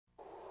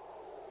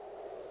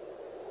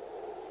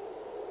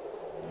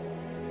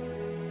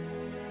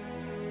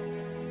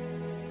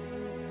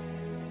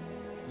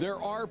There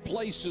are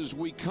places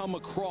we come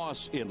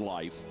across in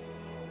life,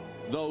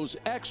 those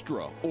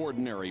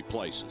extraordinary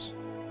places,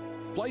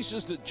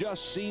 places that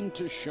just seem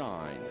to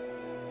shine.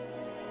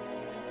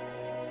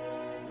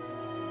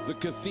 The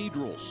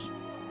cathedrals,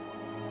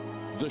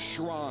 the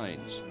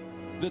shrines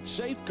that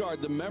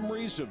safeguard the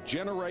memories of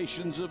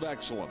generations of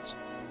excellence.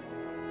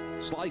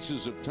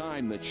 Slices of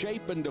time that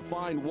shape and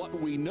define what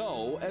we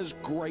know as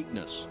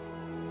greatness.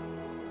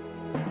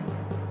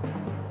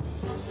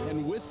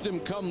 And with them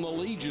come the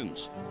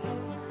legions.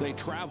 They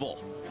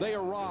travel, they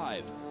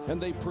arrive, and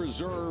they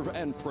preserve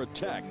and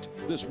protect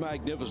this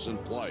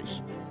magnificent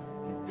place.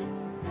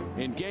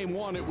 In Game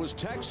 1, it was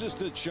Texas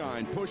that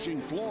shined, pushing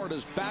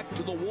Florida's back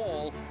to the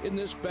wall in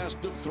this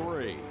best of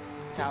 3.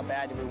 It's how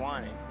bad do we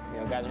want it?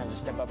 You know, guys have to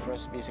step up for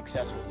us to be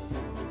successful.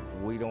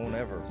 We don't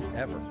ever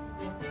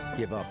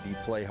give up. You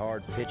play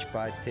hard, pitch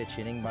by pitch,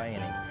 inning by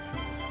inning.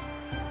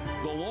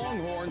 The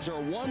Longhorns are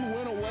one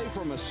win away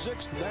from a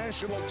 6th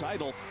national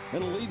title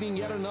and leaving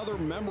yet another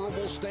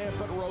memorable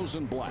stamp at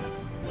Rosenblatt.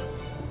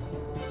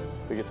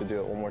 We get to do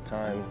it one more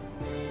time,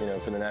 you know,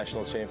 for the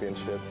national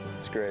championship.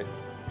 It's great.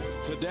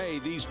 Today,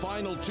 these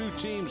final 2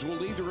 teams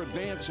will either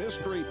advance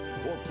history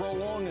or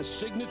prolong a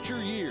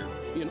signature year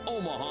in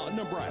Omaha,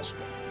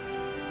 Nebraska.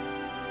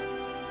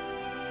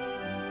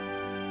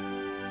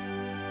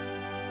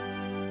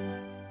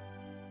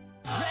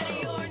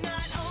 Ready or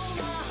not,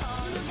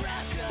 Omaha,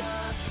 Nebraska.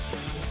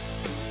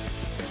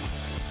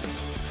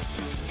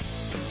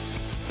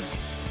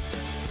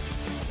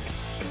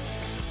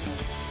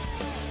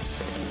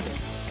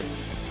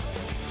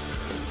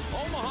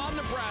 Omaha,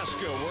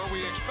 Nebraska, where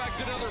we expect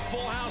another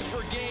full house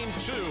for Game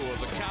 2 of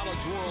the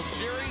College World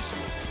Series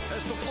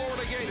as the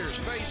Florida Gators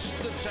face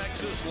the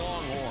Texas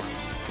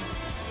Longhorns.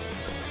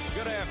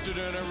 Good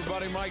afternoon,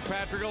 everybody. Mike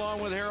Patrick along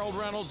with Harold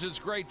Reynolds. It's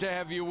great to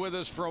have you with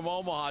us from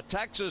Omaha.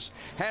 Texas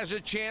has a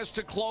chance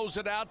to close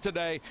it out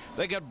today.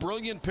 They got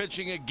brilliant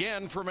pitching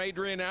again from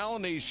Adrian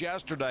Alanis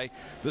yesterday.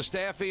 The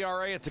staff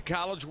ERA at the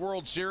College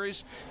World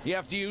Series, you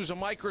have to use a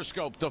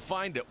microscope to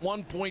find it,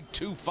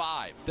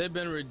 1.25. They've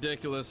been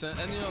ridiculous. And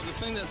you know, the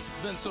thing that's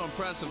been so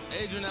impressive,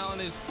 Adrian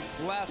Alanis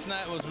last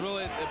night was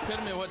really the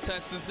epitome of what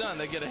Texas has done.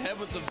 They get ahead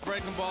with the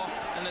breaking ball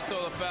and they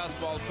throw the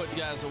fastball to put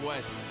guys away.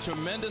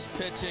 Tremendous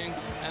pitching,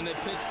 and they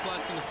pitch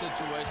clutch in the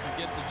situation,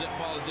 get the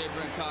ball to J.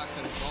 Brent Cox,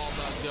 and it's all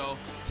about go.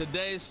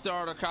 Today's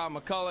starter,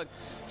 McCulloch,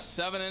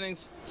 7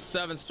 innings,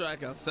 7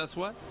 strikeouts. That's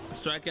what? A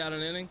strikeout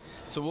an inning.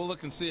 So we'll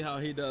look and see how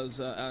he does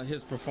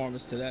his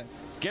performance today.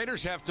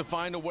 Gators have to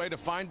find a way to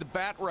find the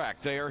bat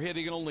rack. They are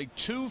hitting only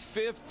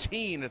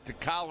 .215 at the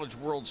College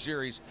World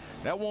Series.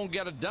 That won't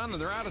get it done, and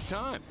they're out of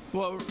time.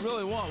 Well, it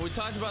really won't. We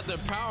talked about their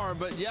power,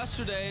 but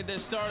yesterday they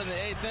started in the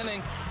 8th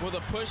inning with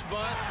a push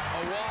bunt,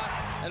 a walk,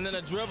 and then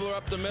a dribbler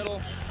up the middle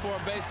for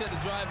a base hit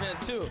to drive in,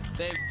 too.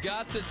 They've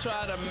got to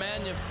try to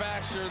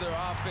manufacture their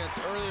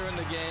offense earlier in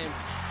the game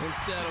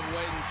instead of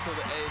waiting until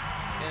the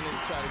 8th inning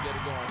to try to get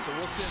it going. So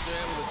we'll see if they're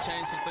able to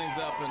change some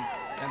things up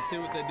and see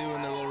what they do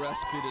in their little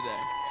recipe today.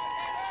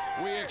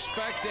 We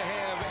expect to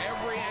have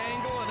every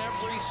angle and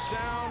every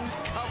sound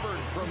covered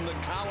from the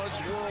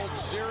College World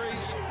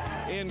Series,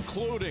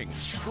 including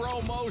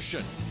Stro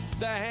Motion,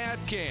 the Hat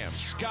Cam,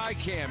 Sky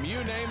Cam,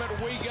 you name it,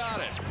 we got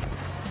it.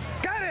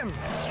 Got him!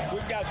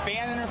 We've got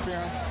fan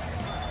interference.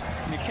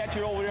 The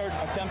catcher over there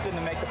attempting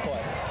to make the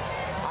play.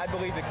 I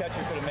believe the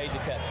catcher could have made the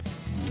catch.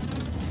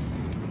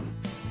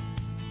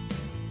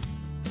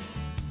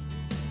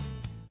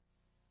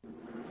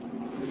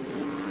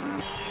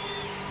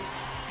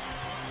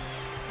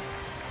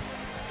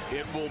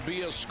 It will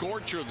be a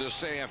scorcher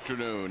this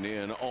afternoon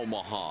in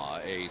Omaha,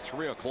 a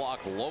 3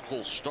 o'clock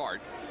local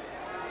start.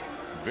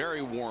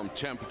 Very warm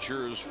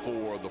temperatures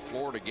for the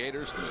Florida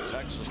Gators and the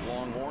Texas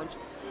Longhorns.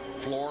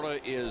 Florida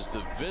is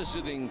the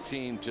visiting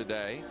team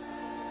today.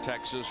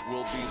 Texas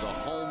will be the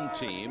home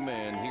team,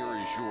 and here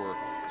is your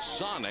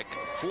Sonic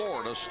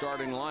Florida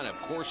starting lineup.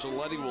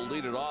 Corselletti will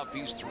lead it off.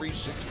 He's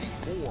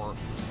 .364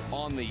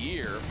 on the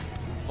year,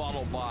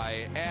 followed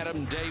by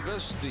Adam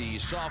Davis, the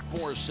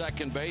sophomore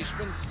second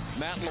baseman.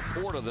 Matt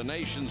Laporta, the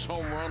nation's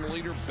home run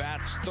leader,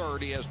 bats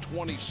 3rd. He has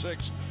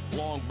 26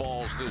 long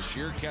balls this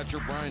year. Catcher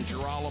Brian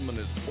Girolamo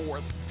is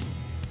 4th.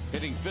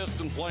 Hitting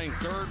 5th and playing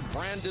 3rd,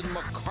 Brandon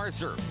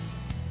MacArthur.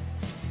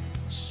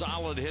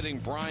 Solid hitting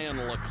Brian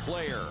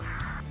LeClaire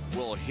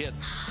will hit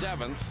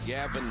 7th.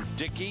 Gavin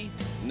Dickey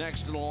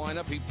next in the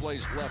lineup. He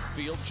plays left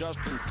field.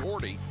 Justin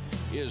Torty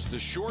is the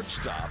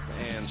shortstop,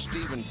 and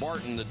Stephen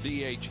Barton, the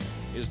DH,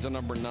 is the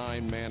number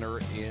 9 hitter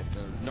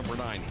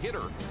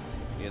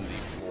in the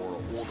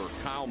Florida order.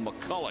 Kyle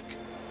McCulloch,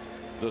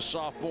 the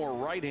sophomore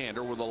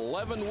right-hander with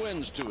 11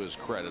 wins to his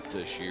credit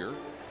this year,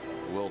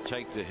 will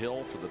take the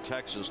hill for the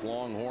Texas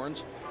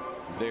Longhorns.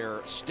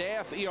 Their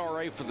staff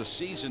ERA for the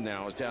season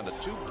now is down to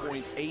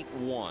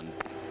 2.81.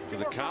 For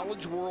the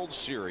College World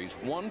Series,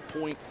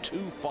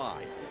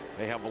 1.25.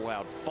 They have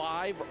allowed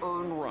 5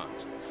 earned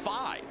runs,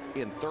 5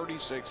 in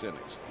 36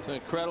 innings. It's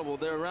incredible.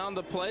 They're around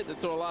the plate. They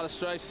throw a lot of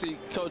strikes. See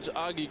Coach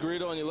Augie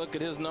Grito, and you look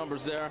at his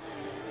numbers there.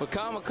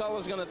 McCulloch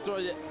is going to throw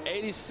you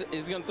 80.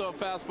 He's going to throw a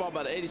fastball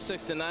about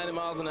 86 to 90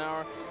 miles an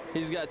hour.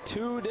 He's got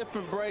 2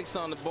 different breaks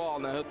on the ball.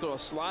 Now he'll throw a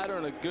slider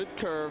and a good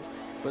curve,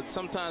 but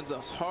sometimes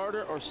it's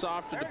harder or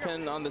softer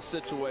depending on the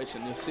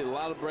situation. You'll see a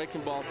lot of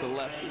breaking balls to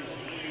lefties.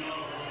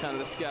 It's kind of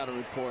the scouting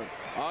report.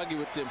 Augie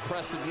with the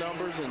impressive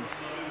numbers,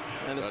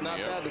 and it's not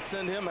bad to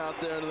send him out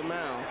there to the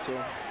mound. So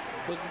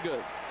looking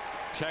good.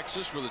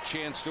 Texas with a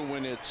chance to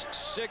win its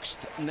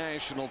 6th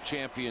national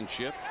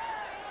championship.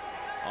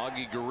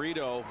 Augie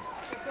Garrido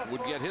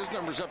would get his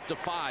numbers up to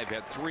 5.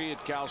 Had 3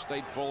 at Cal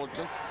State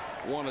Fullerton,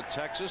 1 at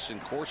Texas,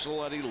 and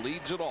Corsoletti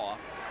leads it off.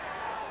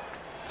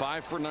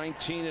 5 for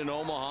 19 in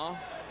Omaha,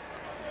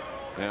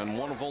 and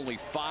one of only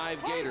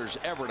 5 Gators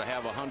ever to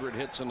have 100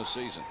 hits in a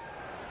season.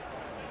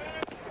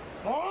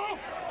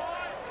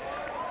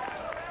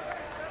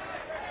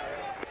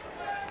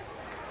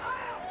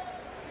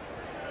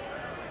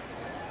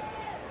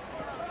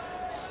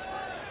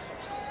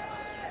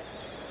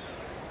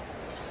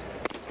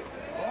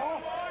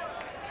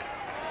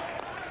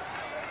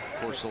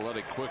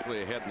 Corsoletti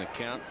quickly ahead in the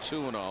count,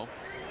 2-0.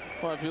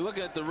 Well, if you look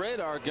at the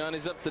radar gun,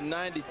 he's up to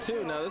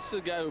 92. Now, this is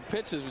a guy who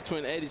pitches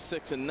between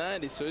 86 and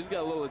 90, so he's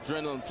got a little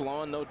adrenaline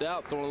flowing, no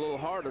doubt, throwing a little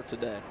harder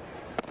today.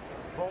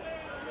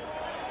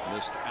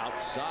 Missed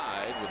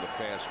outside with a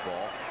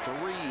fastball,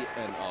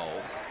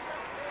 3-0.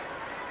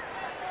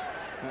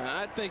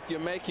 I think you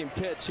make him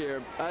pitch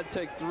here. I'd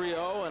take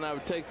 3-0, and I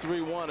would take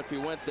 3-1 if he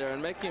went there,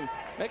 and make him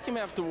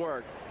have to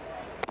work.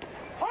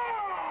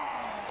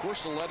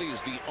 Corsoletti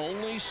is the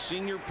only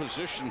senior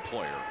position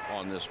player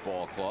on this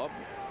ball club.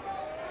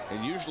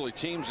 And usually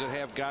teams that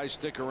have guys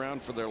stick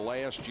around for their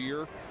last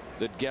year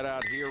that get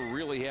out here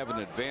really have an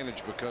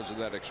advantage because of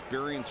that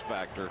experience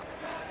factor.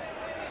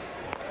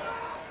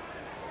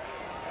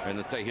 And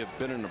that they have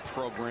been in the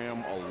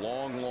program a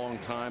long, long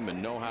time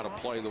and know how to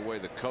play the way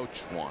the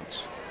coach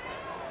wants.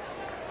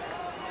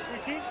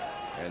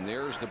 And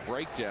there's the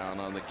breakdown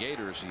on the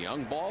Gators, the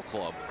young ball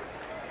club.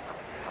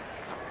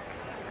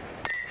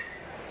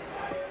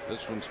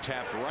 This one's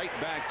tapped right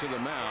back to the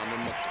mound,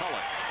 and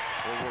McCulloch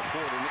will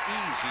record an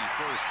easy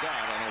first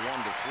out on a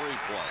 1-3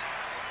 play.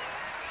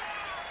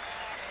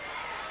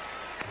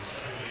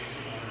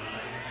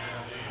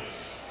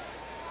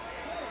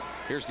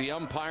 Here's the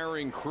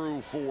umpiring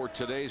crew for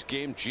today's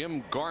game.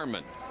 Jim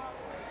Garman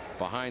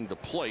behind the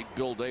plate.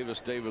 Bill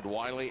Davis, David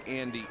Wiley,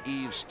 Andy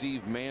Eves,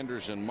 Steve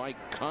Manders, and Mike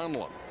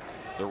Conlon,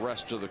 the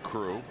rest of the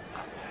crew.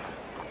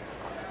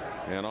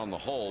 And on the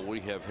whole, we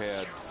have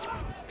had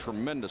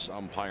tremendous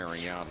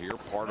umpiring out here.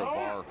 Part of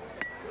our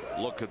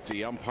look at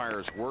the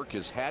umpire's work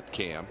is hat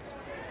cam.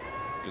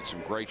 Get some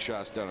great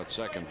shots down at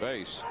second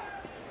base.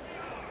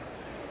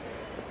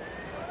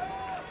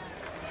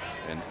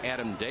 And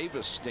Adam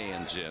Davis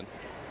stands in.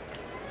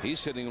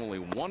 He's hitting only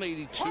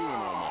 182 in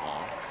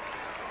Omaha,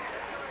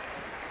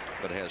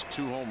 but has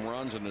 2 home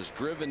runs and has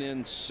driven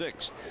in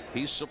 6.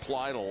 He's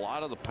supplied a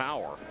lot of the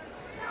power,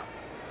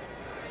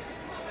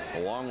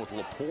 along with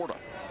Laporta,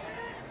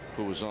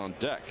 who was on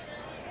deck.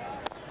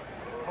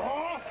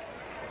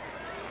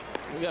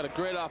 We got a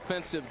great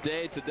offensive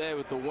day today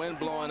with the wind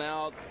blowing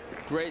out.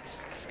 Great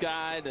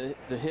sky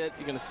to hit.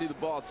 You're going to see the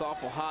ball. It's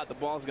awful hot. The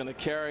ball's going to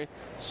carry.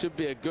 Should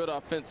be a good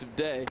offensive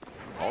day.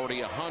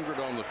 Already 100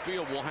 on the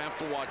field. We'll have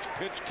to watch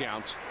pitch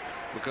counts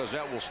because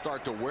that will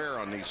start to wear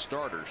on these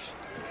starters.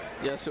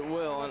 Yes, it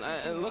will. And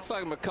it looks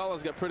like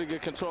McCullough's got pretty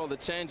good control of the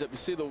changeup. You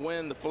see the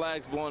wind, the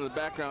flags blowing in the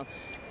background.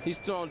 He's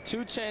thrown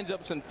 2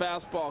 changeups and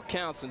fastball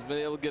counts and been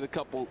able to get a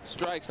couple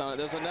strikes on it.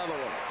 There's another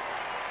one.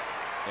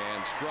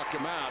 And struck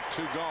him out.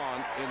 2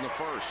 gone in the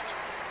first.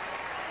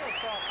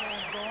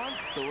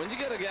 So when you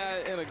get a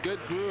guy in a good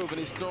groove and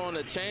he's throwing a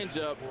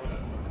changeup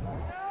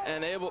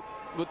and able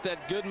with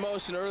that good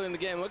motion early in the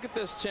game, look at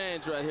this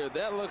change right here.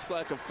 That looks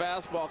like a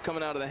fastball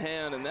coming out of the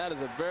hand, and that is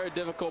a very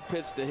difficult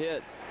pitch to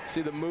hit.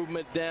 See the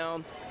movement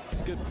down.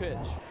 It's a good pitch.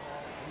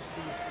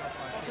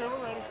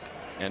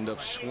 End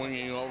up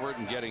swinging over it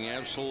and getting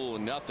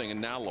absolutely nothing.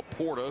 And now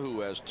Laporta,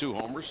 who has 2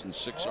 homers and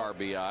 6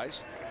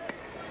 RBIs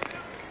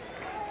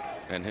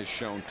and has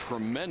shown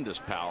tremendous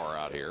power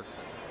out here.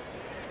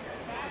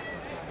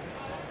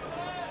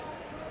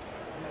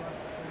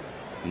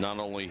 Not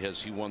only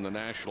has he won the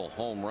national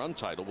home run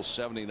title with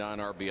 79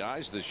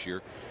 RBIs this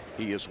year,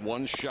 he is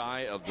 1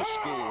 shy of the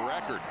school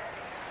record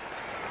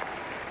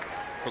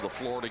for the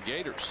Florida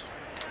Gators.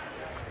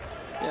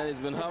 Yeah, he's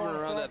been hovering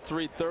around that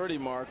 330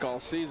 mark all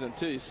season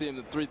too. You see him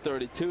at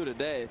 332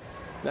 today.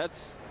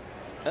 That's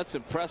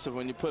impressive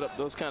when you put up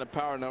those kind of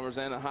power numbers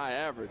and a high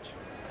average.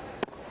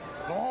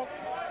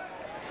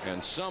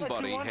 And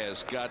somebody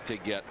has got to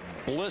get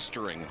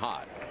blistering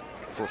hot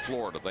for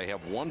Florida. They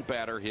have 1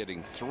 batter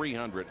hitting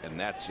 300, and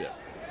that's it.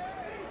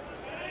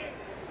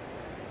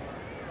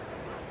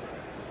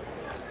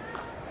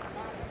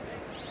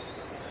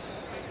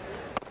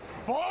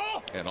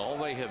 And all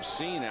they have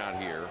seen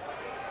out here,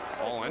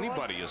 all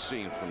anybody has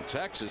seen from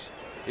Texas,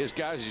 is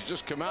guys who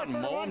just come out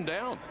and mow them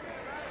down.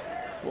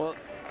 Well,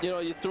 you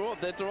know,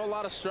 they throw a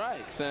lot of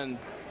strikes, and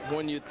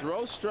when you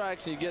throw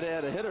strikes and you get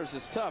ahead of hitters,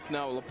 it's tough.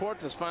 Now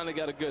Laporta's finally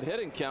got a good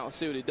hitting count. Let's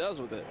see what he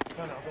does with it.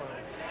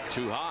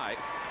 Too high.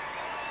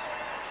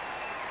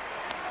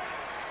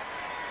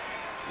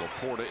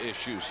 Laporta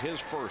issues his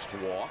first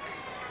walk.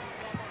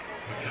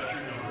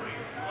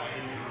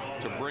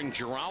 To bring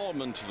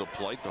Girolamo to the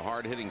plate, the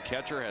hard-hitting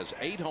catcher has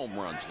 8 home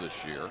runs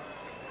this year.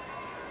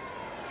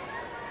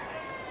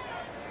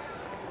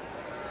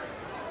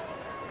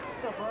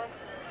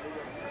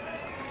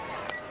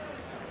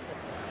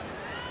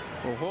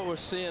 Well, what we're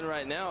seeing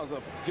right now is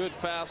a good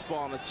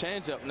fastball and a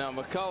changeup. Now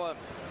McCulloch,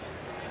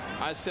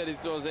 I said he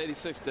throws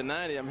 86 to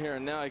 90. I'm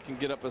hearing now he can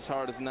get up as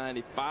hard as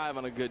 95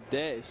 on a good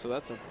day. So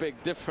that's a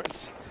big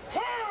difference.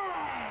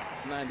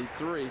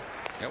 93.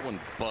 That one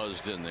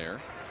buzzed in there.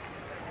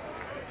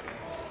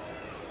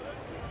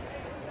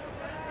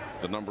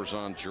 The numbers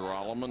on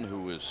Girolamo,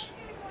 who is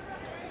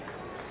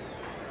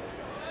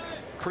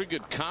pretty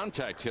good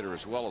contact hitter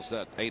as well as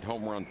that 8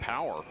 home run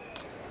power.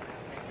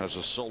 Has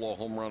a solo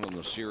home run in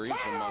the series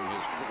among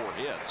his 4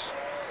 hits.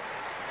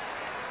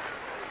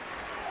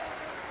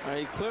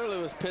 He clearly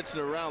was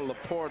pitching around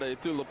Laporta. He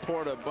threw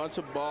Laporta a bunch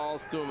of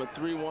balls, threw him a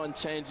 3-1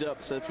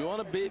 changeup. Said, if you want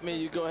to beat me,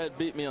 you go ahead and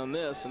beat me on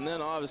this. And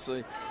then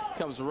obviously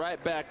comes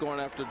right back going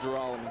after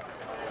Girolamo.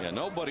 Yeah,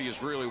 nobody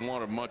has really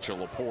wanted much of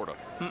Laporta.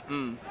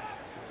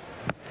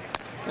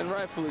 And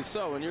rightfully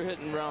so. When you're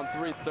hitting around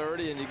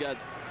 330 and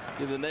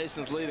you're the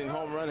nation's leading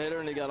home run hitter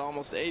and you got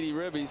almost 80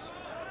 ribbies,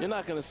 you're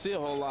not going to see a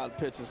whole lot of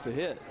pitches to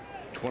hit.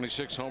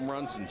 26 home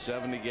runs in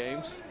 70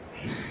 games.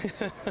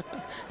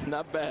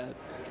 Not bad.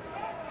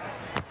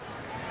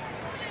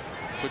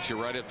 Puts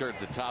you right up there at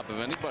the top of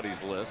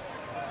anybody's list.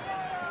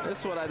 This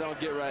is what I don't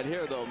get right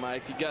here, though,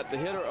 Mike. You got the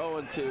hitter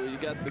 0-2. You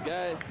got the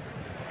guy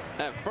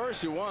at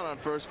first you want on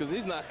first because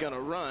he's not going to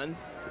run.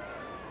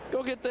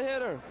 Go get the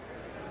hitter.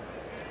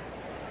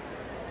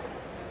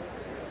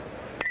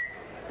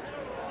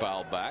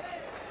 Foul back.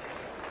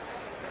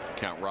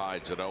 Count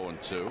rides at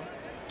 0-2.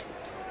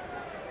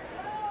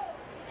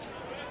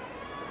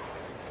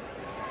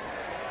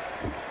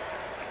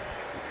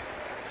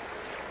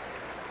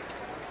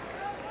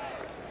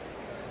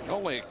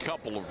 Only a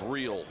couple of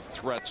real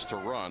threats to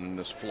run in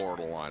this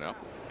Florida lineup.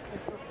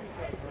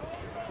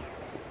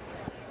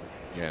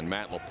 And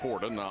Matt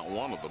Laporta, not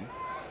one of them.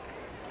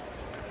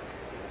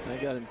 They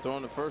got him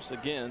throwing to first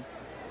again.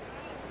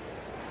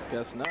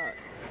 Guess not.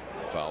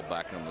 Foul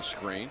back on the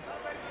screen.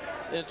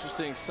 It's an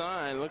interesting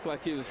sign. Looked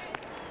like he was,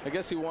 I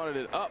guess he wanted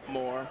it up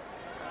more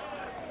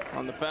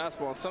on the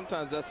fastball. And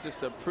sometimes that's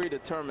just a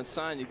predetermined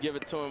sign. You give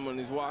it to him when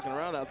he's walking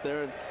around out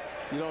there, and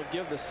you don't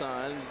give the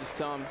sign. You just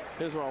tell him,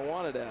 here's where I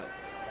want it at.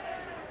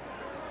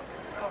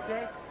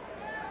 Okay.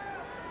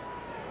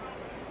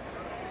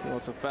 He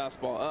wants a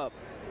fastball up.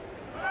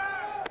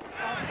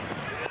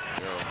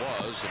 There it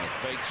was, and a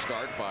fake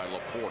start by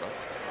Laporta.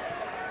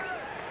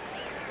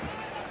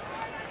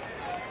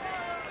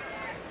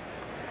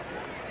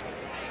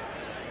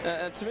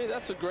 And to me,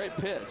 that's a great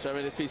pitch. I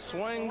mean, if he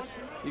swings,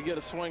 you get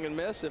a swing and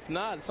miss. If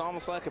not, it's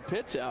almost like a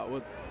pitch out,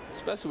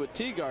 especially with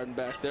Teagarden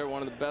back there,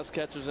 one of the best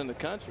catchers in the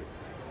country.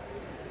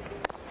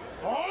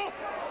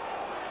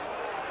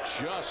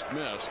 Just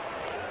missed.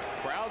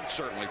 Crowd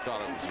certainly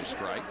thought it was a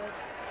strike.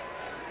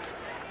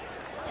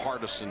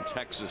 Partisan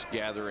Texas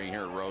gathering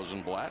here at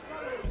Rosenblatt.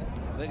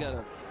 They got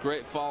a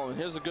great following.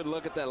 Here's a good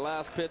look at that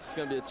last pitch. It's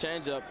going to be a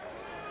changeup.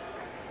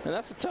 And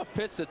that's a tough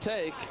pitch to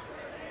take.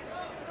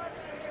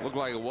 Looked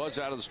like it was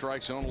out of the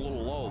strike zone, a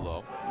little low,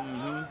 though.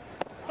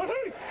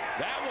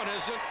 That one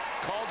isn't.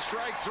 Called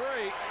strike 3.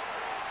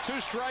 2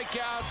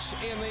 strikeouts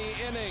in the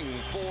inning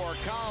for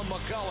Colin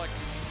McCulloch.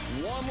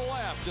 1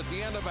 left at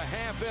the end of a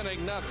half inning,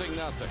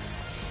 0-0.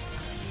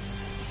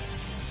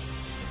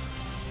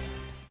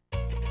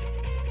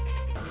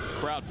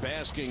 Crowd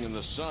basking in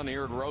the sun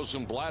here at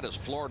Rosenblatt as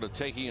Florida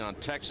taking on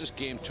Texas.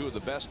 Game 2 of the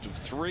best of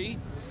 3.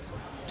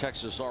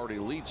 Texas already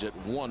leads it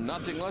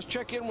 1-0. Let's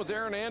check in with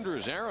Aaron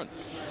Andrews. Aaron.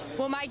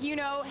 Well, Mike, you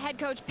know, head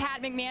coach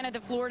Pat McMahon of the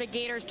Florida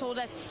Gators told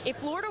us if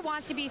Florida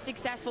wants to be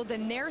successful,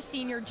 then their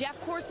senior, Jeff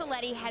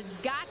Corsoletti, has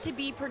got to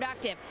be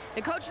productive.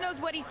 The coach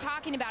knows what he's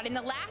talking about. In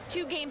the last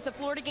 2 games, the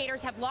Florida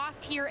Gators have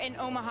lost here in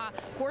Omaha.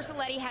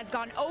 Corsoletti has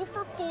gone 0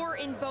 for 4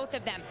 in both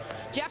of them.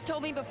 Jeff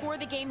told me before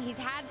the game he's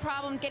had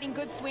problems getting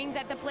good swings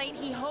at the plate.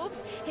 He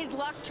hopes his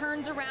luck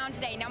turns around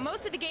today. Now,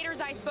 most of the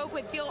Gators I spoke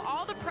with feel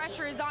all the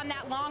pressure is on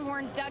that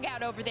Longhorns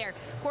dugout over there.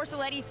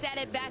 Corsoletti said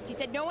it best. He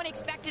said, no one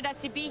expected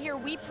us to be here.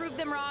 We proved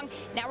them wrong.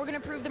 Now we're going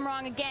to prove them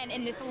wrong again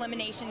in this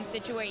elimination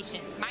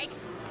situation. Mike?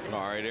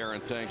 All right,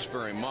 Aaron, thanks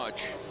very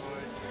much.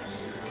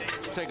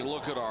 Let's take a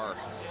look at our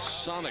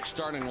Sonic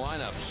starting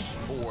lineups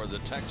for the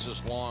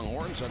Texas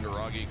Longhorns under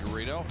Augie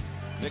Garrido.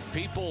 Nick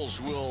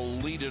Peoples will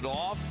lead it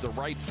off, the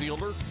right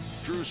fielder.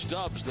 Drew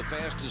Stubbs, the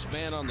fastest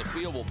man on the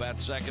field, will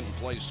bat second and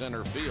play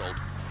center field.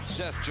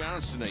 Seth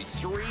Johnston, a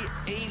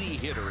 .380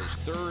 hitter, is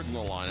third in the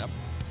lineup.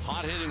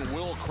 Hot-hitting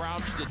Will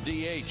Crouch, the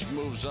DH,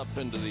 moves up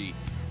into the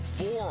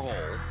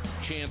 4-hole.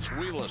 Chance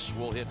Wheelis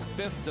will hit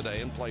 5th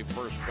today and play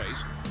first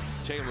base.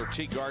 Taylor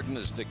Teagarden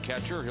is the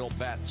catcher. He'll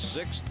bat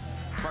 6th.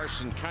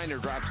 Carson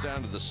Kiner drops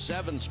down to the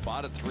 7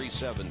 spot at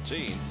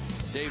 317.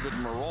 David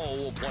Merrill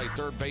will play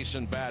third base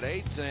and bat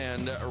 8th,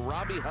 and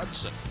Robbie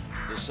Hudson,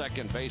 the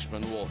second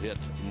baseman, will hit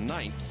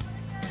 9th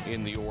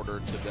in the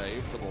order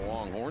today for the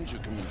Longhorns, who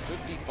come in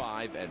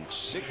 55 and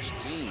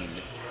 16.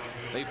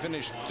 They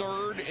finished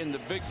 3rd in the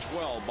Big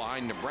 12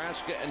 behind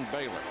Nebraska and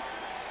Baylor.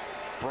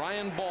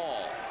 Brian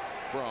Ball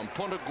from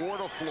Punta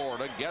Gorda,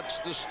 Florida, gets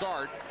the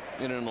start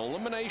in an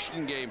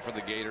elimination game for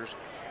the Gators.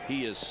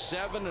 He is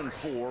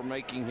 7-4,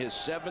 making his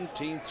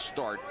 17th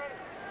start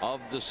of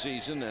the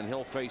season, and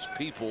he'll face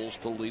Peoples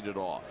to lead it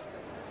off.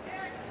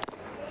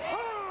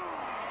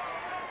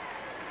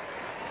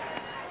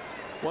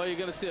 Well, you're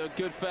going to see a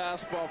good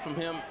fastball from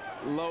him.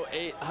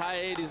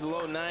 High 80s,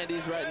 low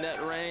 90s, right in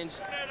that range.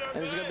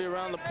 And he's going to be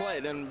around the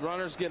plate. And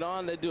runners get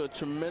on. They do a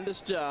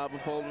tremendous job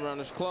of holding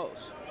runners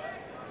close.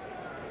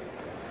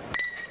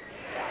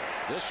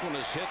 This one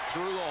is hit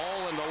through the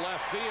hole into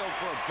left field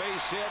for a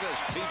base hit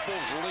as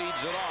Peoples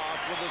leads it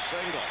off with a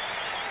single.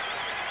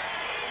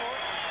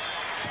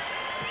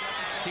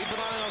 Keep an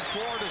eye on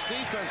Florida's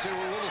defense. They were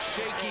a little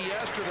shaky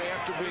yesterday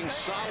after being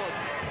solid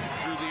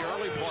through the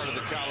early part of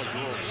the College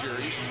World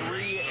Series.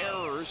 3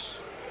 errors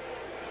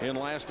in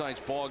last night's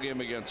ball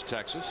game against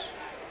Texas.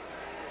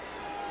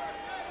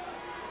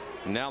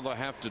 Now they'll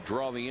have to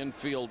draw the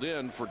infield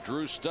in for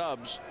Drew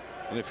Stubbs.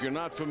 And if you're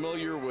not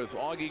familiar with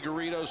Augie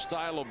Garrido's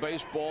style of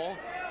baseball,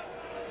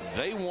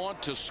 they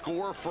want to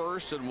score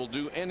first and will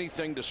do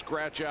anything to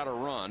scratch out a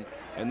run.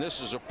 And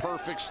this is a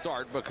perfect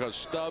start because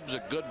Stubbs,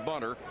 a good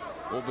bunter,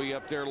 will be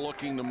up there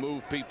looking to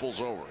move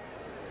Peoples over.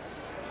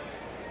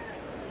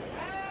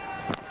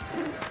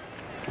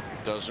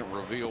 Doesn't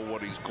reveal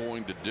what he's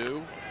going to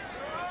do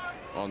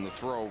on the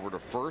throw over to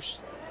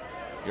first.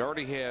 He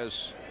already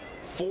has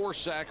 4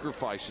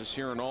 sacrifices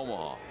here in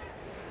Omaha.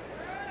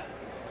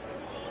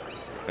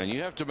 And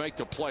you have to make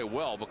the play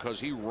well because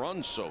he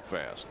runs so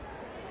fast.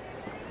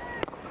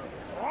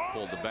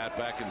 Pulled the bat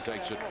back and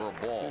takes it for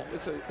a ball.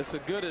 It's a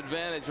good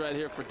advantage right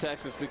here for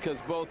Texas because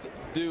both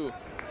do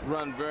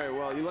run very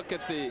well. You look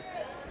at the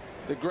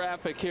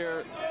graphic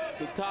here.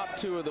 The top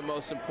 2 are the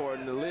most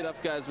important. The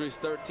leadoff guys reached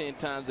 13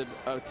 times. They've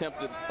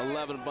attempted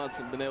 11 bunts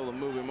and been able to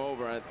move him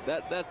over. And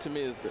that to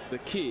me is the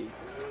key.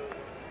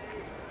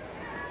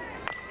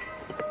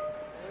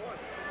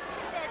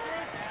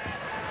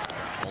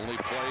 Only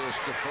play is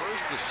to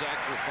first. The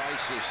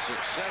sacrifice is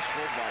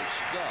successful by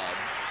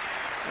Stubbs.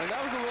 And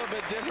that was a little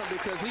bit different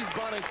because he's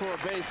bunting for a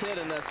base hit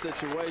in that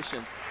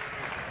situation.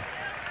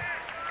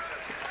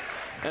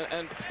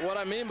 And what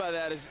I mean by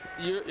that is,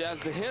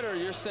 as the hitter,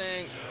 you're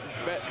saying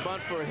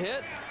bunt for a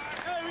hit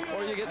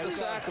or you get the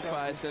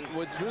sacrifice. And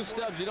with Drew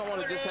Stubbs, you don't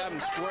want to just have him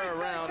square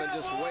around and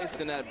just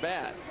wasting that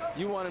bat.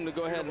 You want him to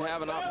go ahead and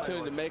have an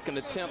opportunity to make an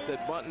attempt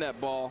at bunting that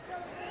ball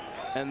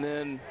and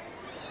then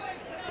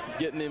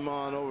getting him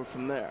on over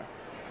from there.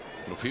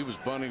 If he was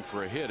bunting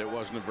for a hit, it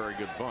wasn't a very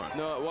good bunt.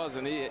 No, it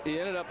wasn't. He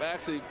ended up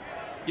actually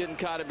getting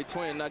caught in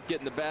between and not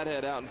getting the bat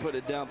head out and put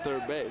it down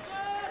third base.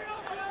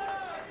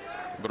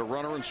 But a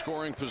runner in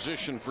scoring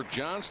position for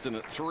Johnston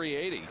at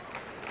 380.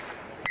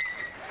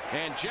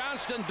 And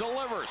Johnston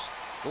delivers.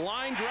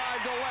 Line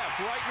drive to left,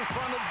 right in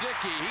front of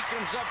Dickey. He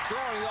comes up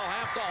throwing. They'll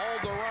have to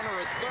hold the runner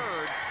at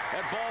third.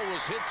 That ball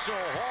was hit so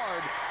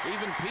hard,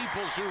 even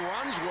Peoples, who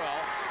runs well,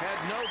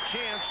 had no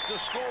chance to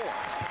score.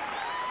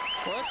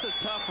 Well, that's a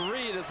tough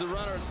read as a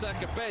runner at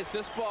second base.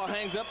 This ball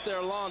hangs up there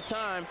a long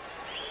time.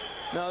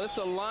 Now, this is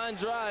a line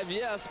drive,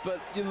 yes, but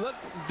it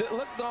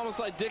looked almost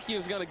like Dickey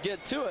was going to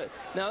get to it.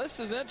 Now, this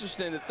is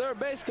interesting. The third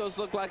base coach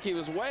looked like he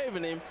was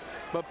waving him,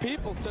 but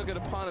Peoples took it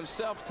upon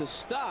himself to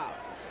stop.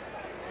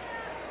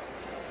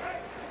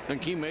 I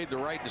think he made the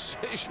right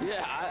decision.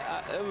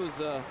 Yeah, it was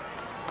a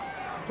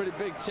pretty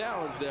big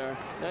challenge there.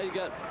 Now you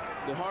got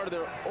the heart of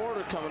their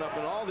order coming up,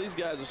 and all these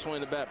guys are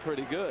swinging the bat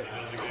pretty good.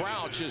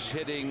 Crouch is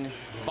hitting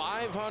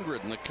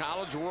 .500 in the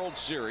College World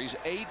Series,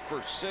 8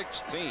 for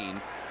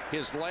 16.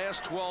 His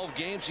last 12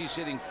 games, he's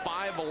hitting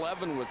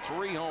 .511 with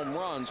 3 home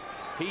runs.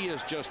 He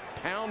is just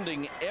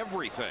pounding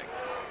everything.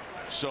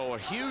 So a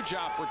huge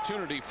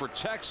opportunity for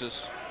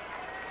Texas.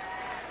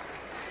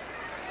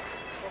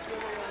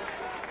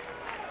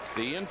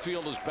 The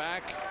infield is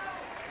back,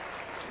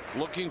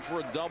 looking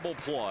for a double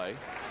play,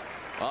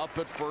 up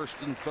at first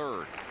and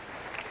third.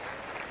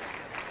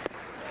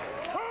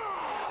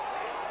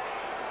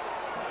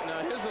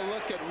 Now here's a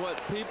look at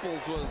what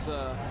Peoples was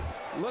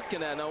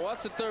looking at. Now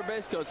watch the third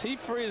base coach. He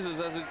freezes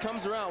as it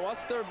comes around.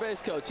 Watch the third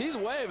base coach. He's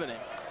waving him.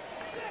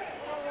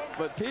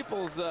 But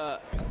Peoples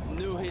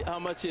knew how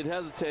much he had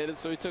hesitated,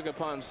 so he took it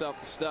upon himself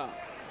to stop.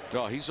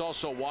 Oh, he's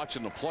also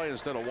watching the play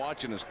instead of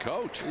watching his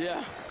coach.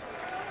 Yeah.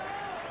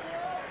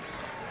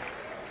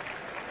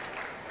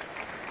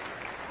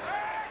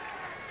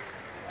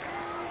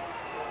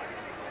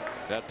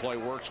 That play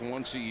works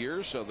once a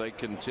year, so they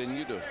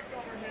continue to.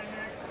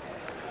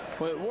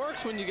 Well, it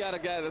works when you got a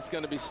guy that's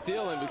going to be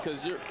stealing,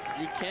 because you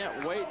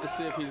can't wait to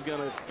see if he's going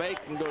to fake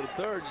and go to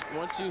third.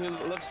 Once you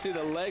see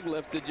the leg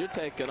lifted, you're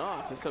taking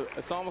off.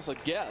 It's almost a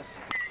guess.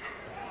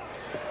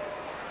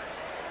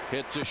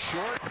 Hit to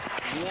short.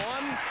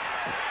 1,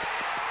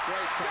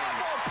 Great time.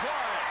 Double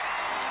play.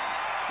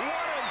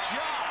 What a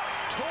job.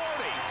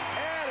 Torty,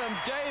 Adam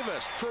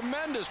Davis,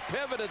 tremendous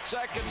pivot at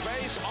second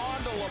base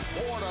onto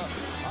Laporta.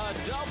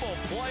 A double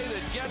play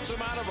that gets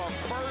him out of a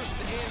first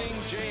inning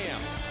jam.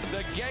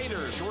 The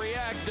Gators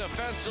react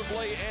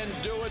defensively and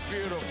do it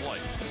beautifully.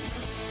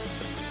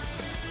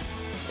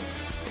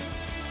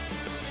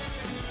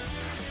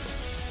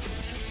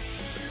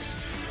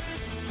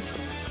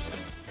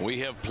 We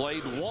have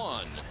played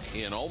one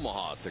in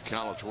Omaha at the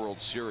College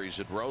World Series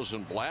at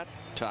Rosenblatt,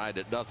 tied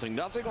at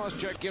 0-0. Let's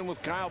check in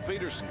with Kyle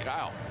Peterson.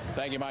 Kyle.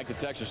 Thank you, Mike. The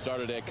Texas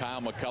starter today,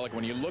 Kyle McCulloch.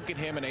 When you look at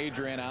him and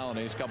Adrian Allen,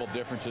 a couple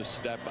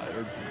differences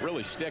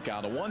really stick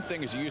out. The one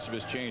thing is the use of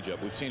his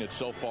changeup. We've seen it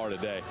so far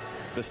today.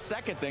 The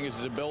second thing is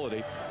his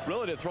ability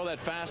really to throw that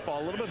fastball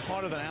a little bit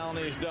harder than Allen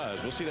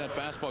does. We'll see that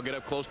fastball get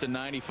up close to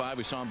 95.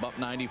 We saw him bump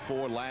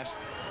 94 last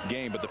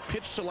game. But the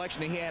pitch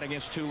selection he had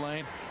against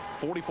Tulane,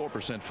 44%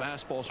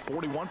 fastballs,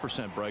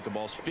 41%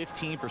 breakables,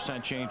 15%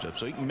 changeup.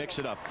 So he can mix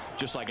it up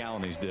just like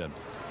Allen did.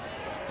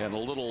 And a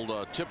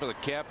little tip of the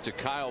cap to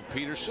Kyle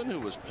Peterson,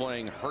 who was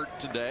playing hurt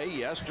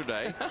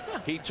yesterday.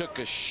 He took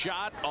a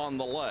shot on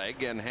the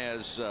leg and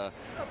has a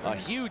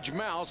huge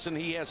mouse, and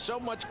he has so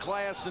much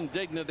class and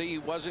dignity he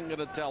wasn't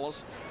going to tell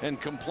us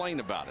and complain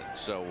about it.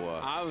 So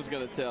I was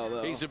going to tell,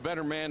 though. He's a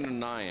better man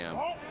than I am.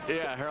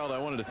 Yeah, Harold, I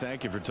wanted to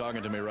thank you for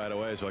talking to me right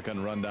away so I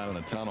couldn't run down in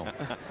the tunnel.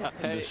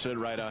 And just sit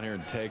right out here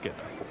and take it.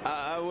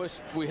 I wish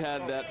we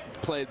had that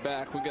played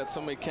back. We got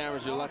so many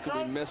cameras, you're lucky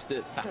we missed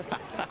it.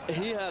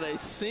 He had a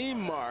seam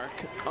mark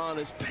on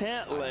his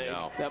pant leg.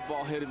 That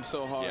ball hit him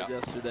so hard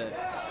yesterday.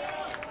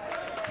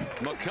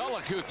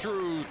 McCulloch, who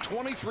threw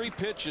 23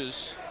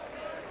 pitches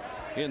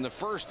in the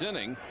first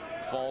inning,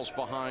 falls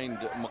behind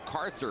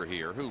MacArthur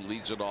here, who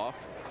leads it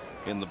off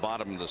in the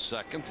bottom of the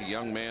second. The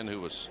young man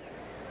who was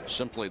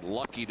simply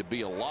lucky to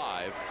be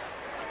alive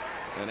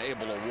and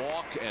able to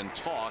walk and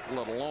talk,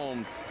 let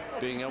alone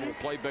being able to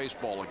play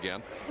baseball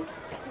again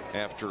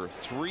after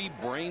 3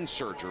 brain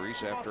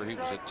surgeries after he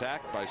was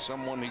attacked by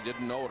someone he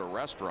didn't know at a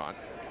restaurant.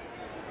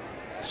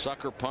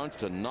 Sucker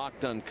punched and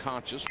knocked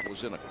unconscious,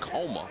 was in a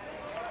coma,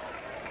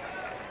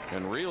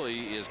 and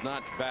really is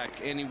not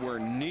back anywhere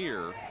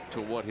near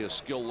to what his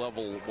skill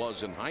level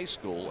was in high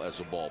school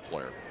as a ball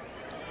player.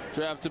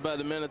 Drafted by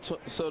the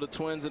Minnesota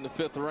Twins in the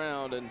 5th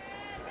round,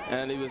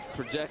 and he was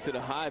projected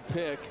a high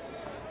pick.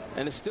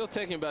 And it's still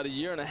taking about 1.5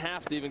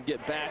 years to even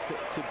get back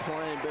to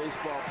playing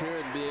baseball,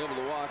 period, and being able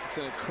to walk. It's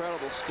an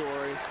incredible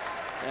story.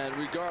 And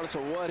regardless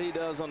of what he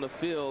does on the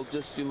field,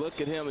 just you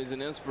look at him, he's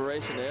an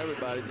inspiration to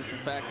everybody. Just the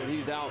fact that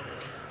he's out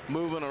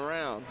moving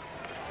around.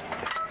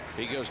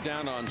 He goes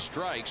down on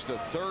strikes, the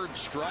 3rd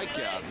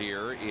strikeout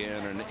here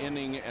in an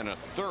inning and a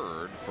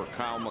third for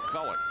Kyle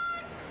McCulloch.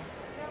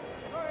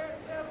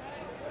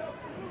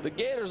 The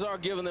Gators are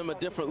giving them a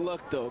different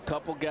look, though. A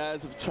couple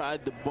guys have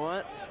tried to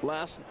bunt.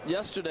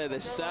 Yesterday they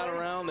sat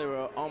around. They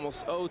were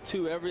almost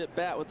 0-2 every at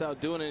bat without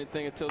doing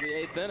anything until the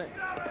 8th inning.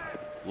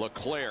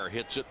 LeClaire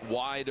hits it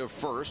wide of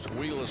first.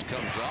 Wheelis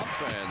comes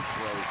up and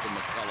throws to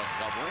McCulloch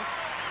covering.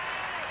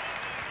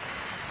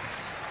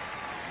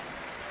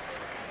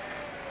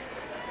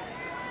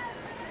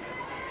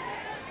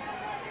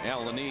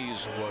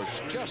 Alaniz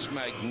was just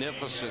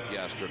magnificent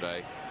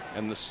yesterday,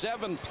 and the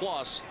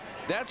 7+,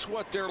 that's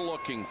what they're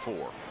looking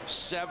for.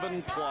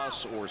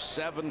 7+ or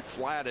 7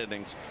 flat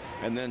innings,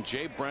 and then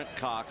Jay Brent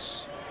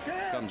Cox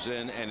comes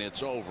in and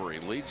it's over. He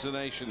leads the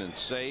nation in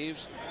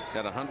saves. He's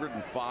got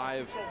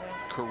 105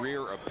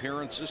 career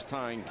appearances,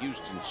 tying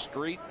Houston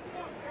Street.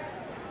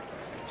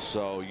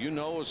 So, you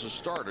know, as a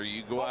starter,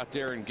 you go out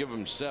there and give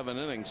him 7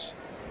 innings,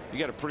 you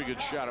got a pretty good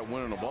shot at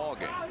winning a ball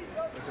game.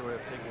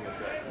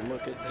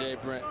 Look at Jay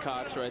Brent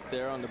Cox right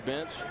there on the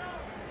bench.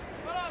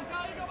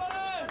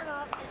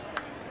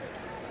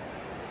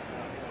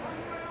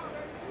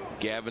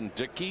 Gavin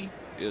Dickey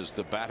is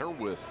the batter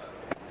with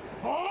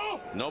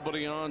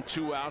nobody on,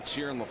 2 outs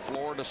here in the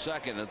Florida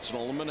second. It's an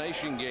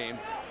elimination game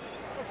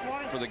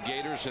for the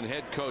Gators, and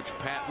head coach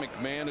Pat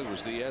McMahon, who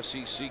was the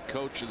SEC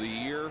Coach of the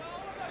Year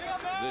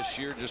this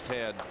year, just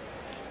had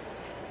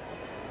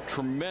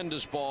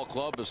tremendous ball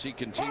club as he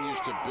continues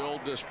to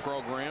build this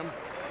program.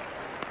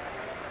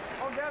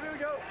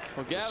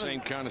 Well, the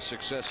same kind of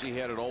success he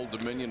had at Old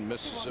Dominion,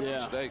 Mississippi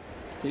State.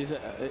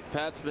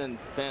 Pat's been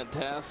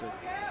fantastic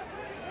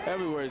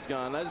everywhere he's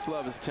gone. I just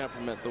love his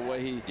temperament, the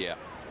way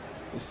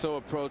he's so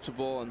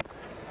approachable, and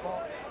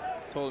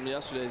told him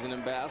yesterday he's an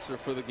ambassador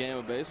for the game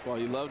of baseball.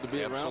 You love to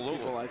be around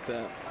people like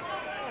that.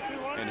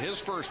 And his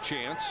first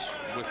chance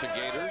with the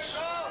Gators,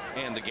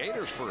 and the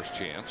Gators' first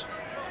chance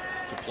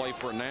to play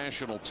for a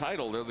national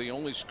title. They're the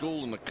only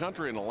school in the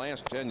country in the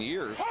last 10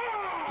 years.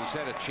 He's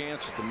had a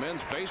chance at the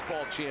men's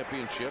baseball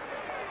championship,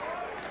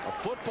 a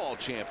football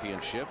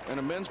championship, and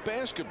a men's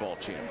basketball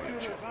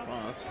championship.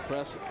 Wow, that's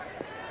impressive.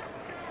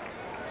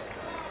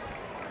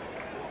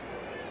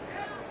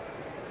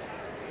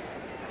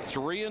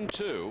 Three and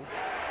 2,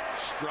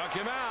 struck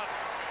him out.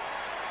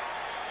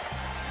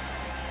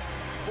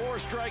 4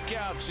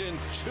 strikeouts in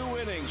 2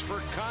 innings for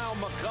Kyle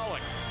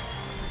McCulloch.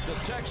 The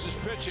Texas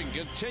pitching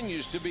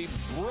continues to be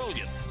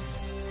brilliant.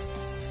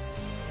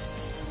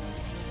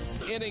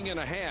 Inning and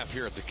a half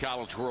here at the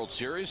College World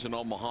Series in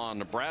Omaha,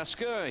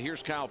 Nebraska.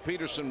 Here's Kyle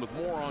Peterson with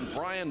more on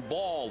Brian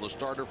Ball, the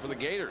starter for the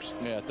Gators.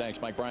 Yeah,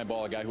 thanks, Mike. Brian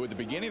Ball, a guy who at the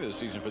beginning of the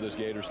season for this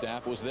Gator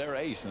staff was their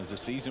ace, and as the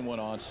season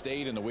went on,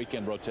 stayed in the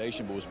weekend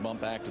rotation, but was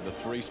bumped back to the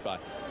 3 spot.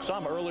 Saw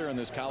him earlier in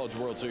this College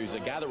World Series, a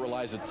guy that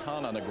relies a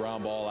ton on the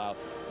ground ball out.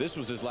 This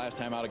was his last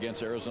time out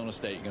against Arizona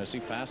State. You're going to see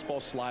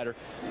fastball, slider.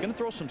 He's going to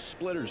throw some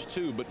splitters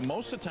too, but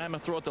most of the time he'll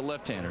throw at the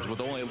left-handers.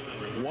 With only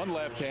one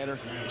left-hander,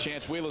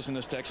 Chance Wheelis in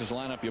this Texas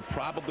lineup, you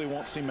probably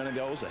won't see many of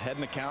those. Ahead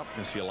in the count, you're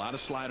going to see a lot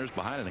of sliders.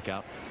 Behind in the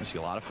count, you're going to see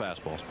a lot of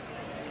fastballs.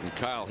 And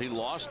Kyle, he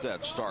lost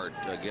that start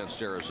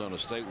against Arizona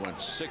State,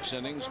 went 6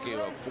 innings, gave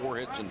up 4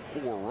 hits and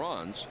 4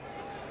 runs.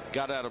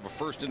 Got out of a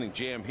first inning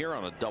jam here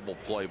on a double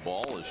play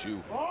ball, as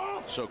you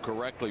so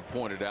correctly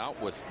pointed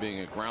out. With being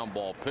a ground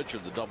ball pitcher,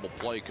 the double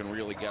play can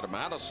really get him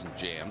out of some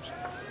jams.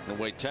 And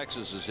the way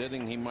Texas is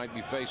hitting, he might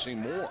be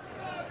facing more.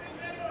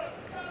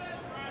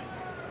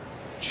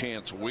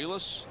 Chance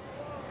Wheelis,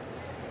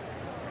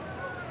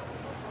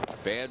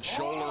 bad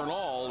shoulder and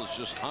all, has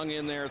just hung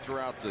in there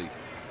throughout the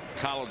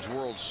College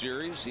World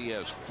Series. He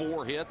has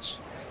 4 hits,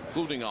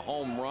 including a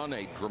home run,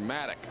 a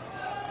dramatic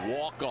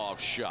walk-off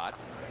shot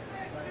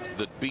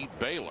that beat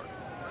Baylor.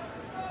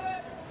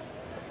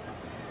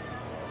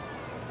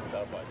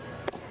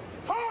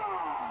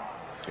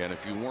 And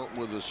if you weren't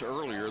with us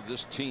earlier,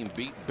 this team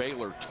beat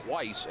Baylor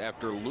twice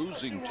after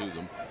losing to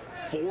them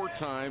 4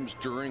 times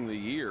during the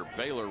year.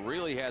 Baylor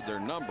really had their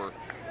number,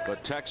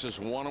 but Texas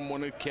won them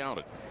when it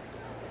counted.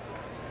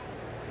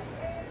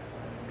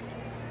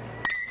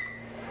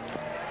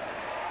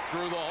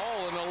 Through the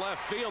hole in the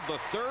left field, the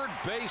third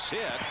base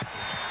hit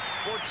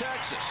for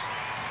Texas.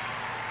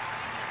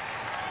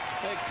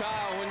 Hey,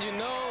 Kyle, when you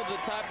know the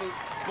type of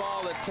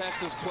ball that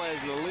Texas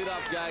plays, and the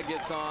leadoff guy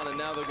gets on, and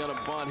now they're going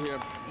to bunt here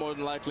more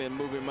than likely and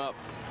move him up,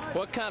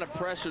 what kind of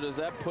pressure does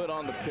that put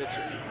on the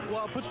pitcher?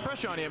 Well, it puts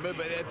pressure on you, but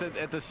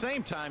at the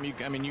same time, you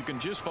can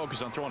just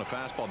focus on throwing a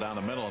fastball down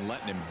the middle and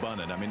letting him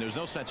bunt it. I mean, there's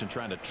no sense in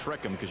trying to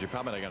trick him because you're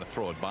probably not going to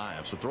throw it by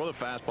him. So throw the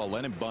fastball,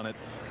 let him bunt it.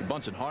 He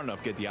bunts it hard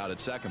enough, get the out at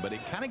second. But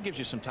it kind of gives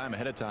you some time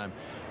ahead of time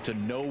to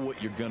know what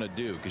you're going to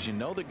do, because you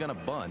know they're going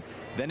to bunt.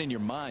 Then in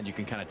your mind, you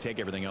can kind of take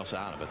everything else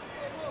out of it.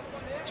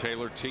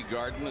 Taylor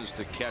Teagarden is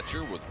the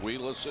catcher with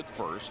Wheelis at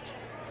first.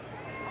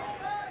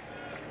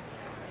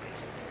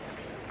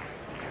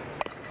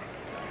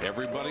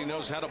 Everybody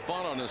knows how to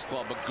bunt on this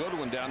club. A good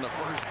one down the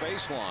first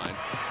baseline.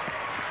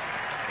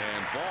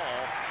 And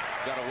Ball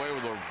got away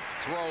with a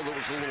throw that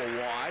was a little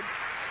wide.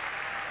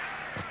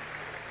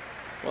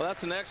 Well,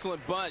 that's an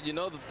excellent bunt. You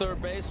know the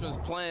third baseman's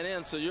playing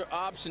in, so your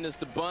option is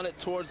to bunt it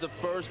towards the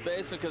first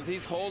baseman because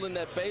he's holding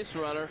that base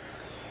runner,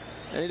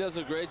 and he does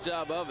a great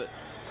job of it.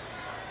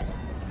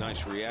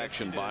 Nice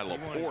reaction by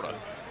Laporta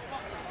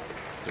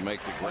to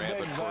make the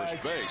grab at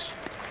first base.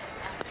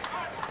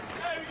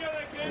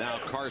 Now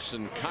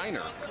Carson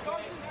Kiner,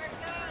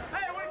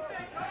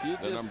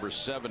 the number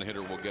 7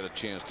 hitter, will get a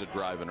chance to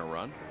drive in a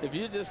run. If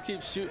you just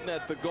keep shooting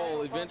at the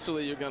goal,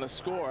 eventually you're going to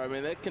score. I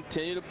mean, they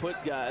continue to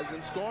put guys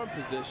in scoring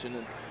position,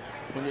 and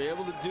when you're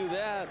able to do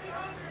that,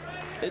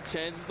 it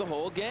changes the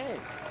whole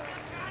game.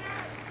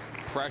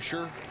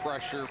 Pressure,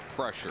 pressure,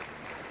 pressure.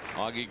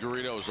 Augie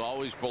Garrido has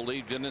always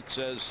believed in it.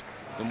 Says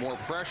the more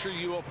pressure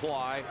you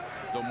apply,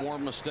 the more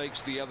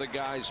mistakes the other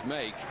guys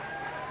make.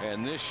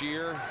 And this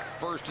year,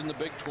 first in the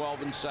Big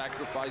 12 in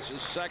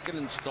sacrifices, second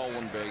in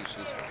stolen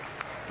bases.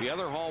 The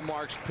other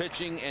hallmarks,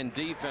 pitching and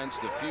defense,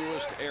 the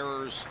fewest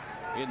errors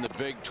in the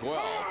Big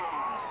 12.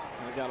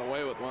 They got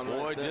away with one.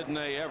 Boy, right there. didn't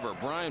they ever.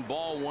 Brian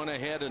Ball went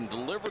ahead and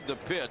delivered the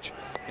pitch,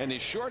 and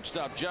his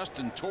shortstop,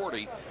 Justin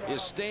Torti,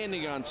 is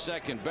standing on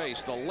second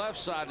base. The left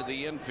side of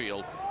the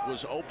infield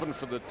was open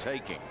for the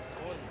taking.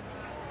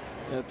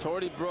 Yeah,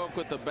 Torti broke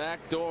with the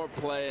backdoor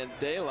play in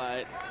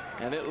daylight,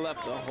 and it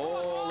left the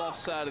whole left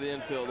side of the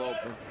infield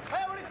open.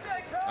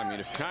 I mean,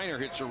 if Kiner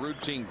hits a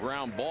routine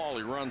ground ball,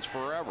 he runs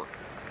forever.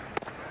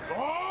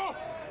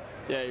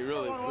 Yeah, he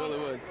really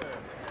would.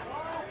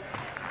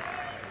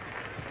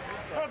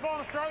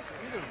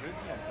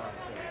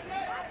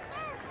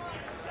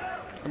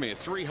 I mean, a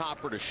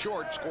 3-hopper to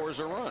short scores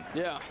a run.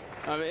 Yeah,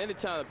 I mean,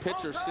 anytime a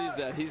pitcher sees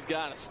that, he's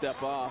got to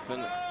step off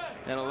and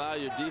allow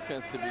your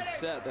defense to be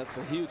set. That's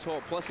a huge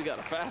hole. Plus, he got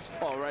a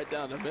fastball right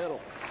down the middle.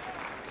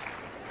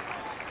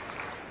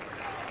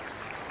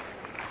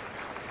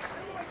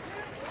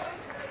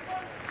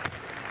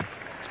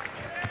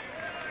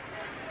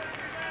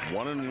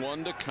 One and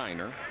one to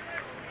Kiner.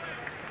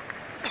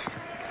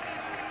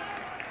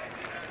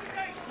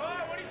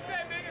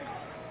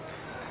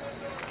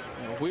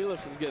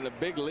 Wheelis is getting a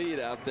big lead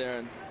out there,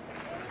 and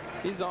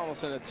he's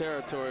almost in a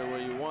territory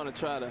where you want to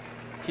try to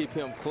keep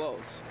him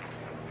close.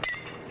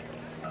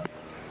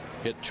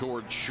 Hit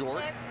towards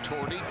short.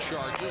 Torti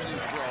charges and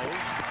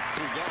throws.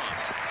 2 gone.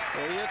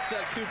 Well, he hits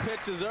that 2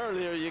 pitches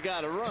earlier. You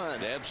got to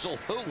run.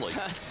 Absolutely.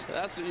 That's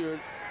what you were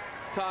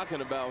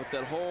talking about with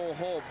that whole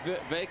hole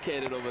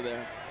vacated over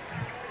there.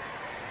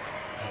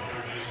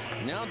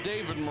 Now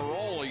David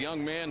Merle, a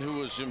young man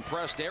who has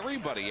impressed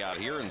everybody out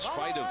here in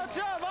spite of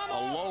a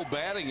low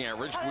batting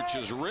average, which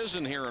has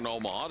risen here in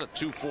Omaha to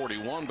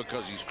 241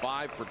 because he's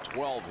 5 for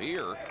 12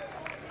 here,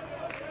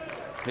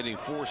 hitting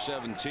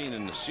 .417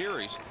 in the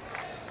series.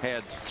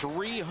 Had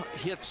 3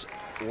 hits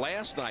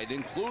last night,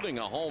 including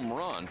a home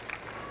run,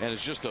 and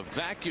is just a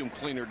vacuum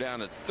cleaner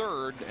down at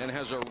third and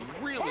has a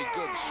really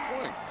good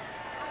swing.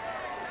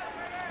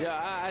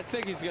 Yeah, I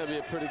think he's going to be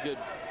a pretty good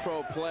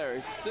pro player.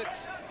 He's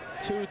 6'2",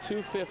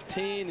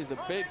 215. He's a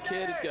big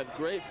kid. He's got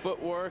great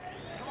footwork.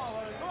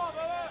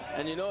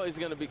 And you know he's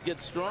going to get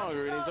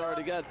stronger, and he's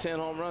already got 10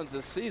 home runs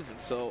this season.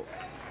 So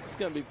he's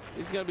going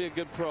to be a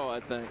good pro, I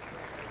think.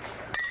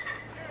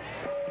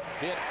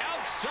 Hit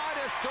outside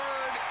of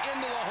third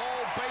into the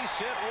hole, base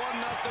hit,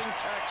 1-0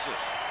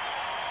 Texas.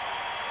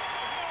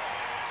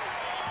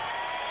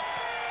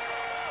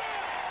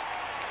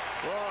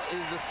 Well,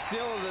 he's the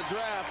steal of the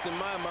draft in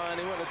my mind.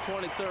 He went the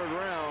 23rd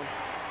round.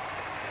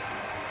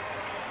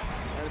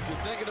 And if you're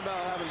thinking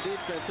about having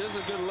defense, here's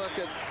a good look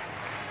at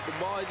the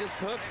ball. He just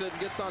hooks it and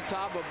gets on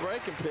top of a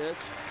breaking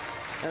pitch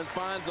and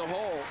finds a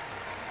hole.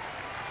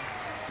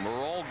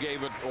 Merle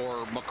gave it,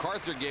 or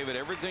MacArthur gave it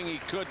everything he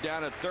could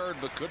down at third,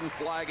 but couldn't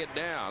flag it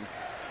down.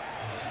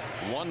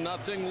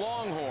 1-0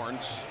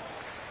 Longhorns.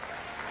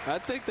 I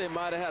think they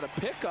might have had a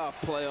pickoff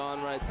play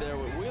on right there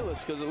with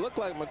Wheelis, because it looked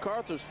like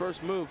MacArthur's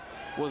first move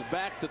was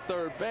back to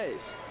third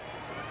base.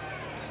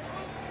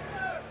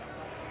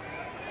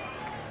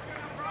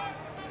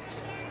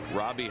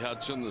 Robbie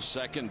Hudson, the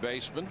second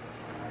baseman,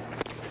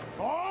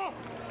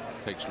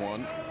 takes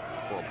one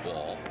for a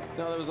ball.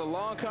 Now, there was a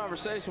long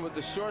conversation with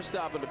the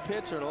shortstop and the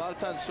pitcher, and a lot of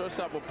times the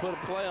shortstop will put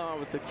a play on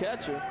with the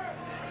catcher,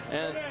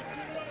 and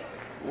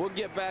we'll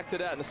get back to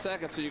that in a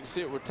second so you can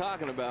see what we're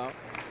talking about.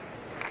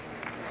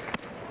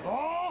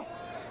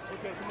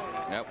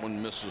 That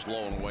one misses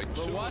low and away. 2-0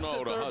 to Hudson. Watch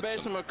the third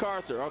baseman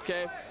MacArthur,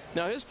 okay?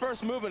 Now, his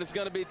first movement is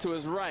going to be to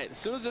his right. As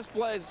soon as this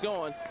play is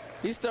going,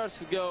 he starts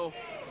to go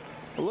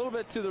a little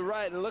bit to the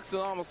right, and it looks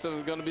almost like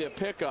it's going to be a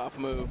pickoff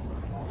move,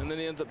 and then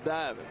he ends up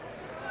diving.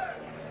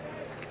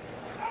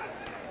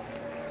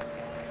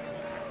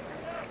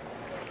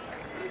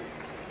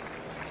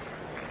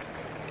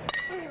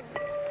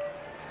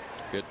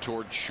 Hit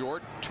towards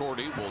short.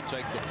 Torty will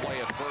take the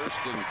play at first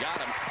and got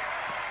him.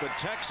 But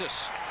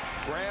Texas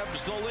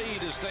grabs the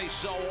lead as they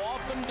so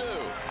often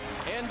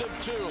do. End of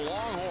 2.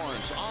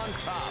 Longhorns on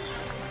top.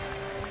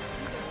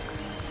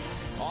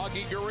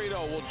 Augie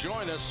Garrido will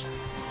join us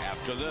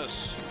after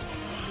this.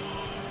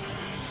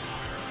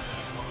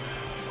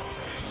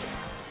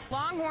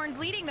 Longhorns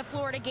leading the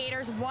Florida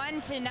Gators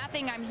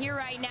 1-0. I'm here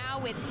right now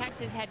with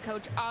Texas head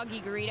coach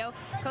Augie Garrido.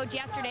 Coach,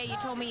 yesterday you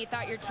told me you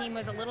thought your team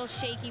was a little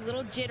shaky, a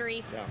little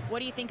jittery. Yeah. What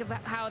do you think of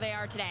how they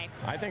are today?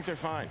 I think they're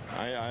fine.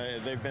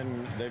 They've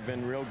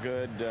been real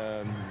good,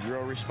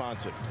 real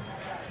responsive.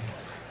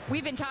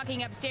 We've been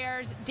talking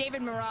upstairs.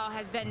 David Merle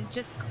has been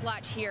just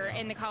clutch here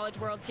in the College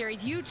World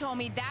Series. You told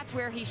me that's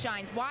where he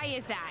shines. Why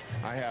is that?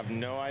 I have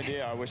no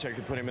idea. I wish I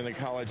could put him in the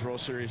College World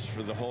Series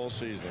for the whole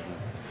season.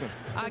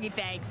 Augie,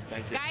 thanks.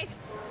 Thank you. Guys.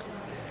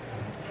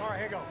 All right,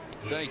 here you go.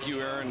 Thank you,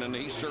 Aaron, and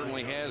he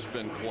certainly has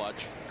been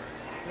clutch.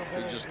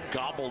 He just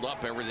gobbled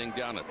up everything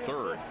down at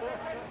third.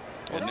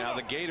 And now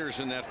the Gators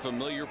in that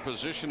familiar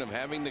position of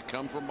having to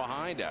come from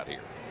behind out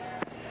here.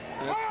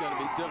 It's going to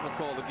be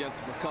difficult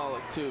against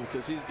McCulloch, too,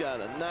 because he's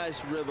got a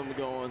nice rhythm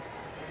going.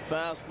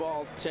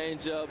 Fastballs,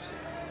 changeups,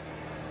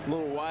 a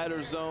little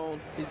wider zone.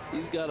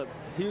 He's got a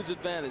huge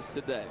advantage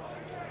today.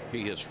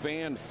 He has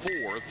fanned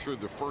 4 through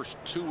the first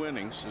 2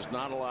 innings. Is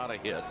not allowed a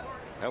hit.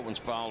 That one's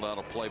fouled out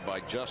of play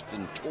by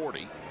Justin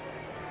Torty.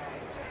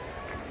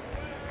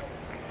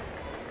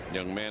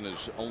 Young man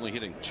is only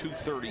hitting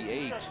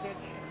 .238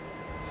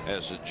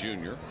 as a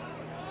junior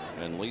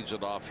and leads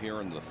it off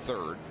here in the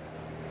third.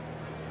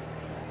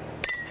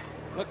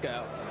 Look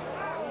out.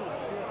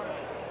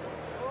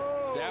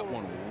 That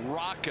one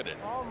rocketed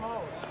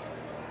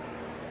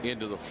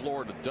into the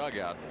Florida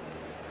dugout.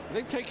 Are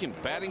they taking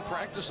batting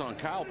practice on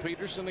Kyle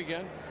Peterson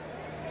again?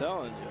 I'm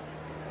telling you.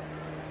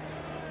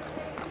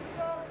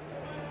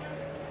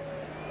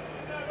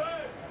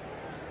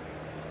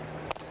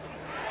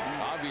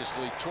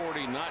 Obviously,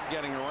 Torty not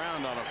getting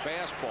around on a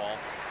fastball,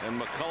 and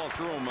McCulloch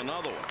threw him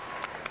another one.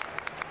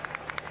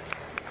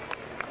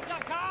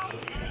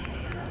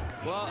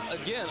 Well,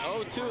 again,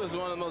 0-2 is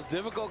one of the most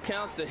difficult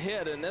counts to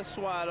hit, and that's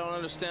why I don't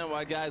understand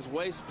why guys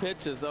waste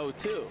pitches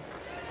 0-2.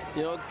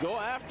 You know, go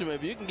after him.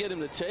 If you can get him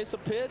to chase a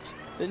pitch,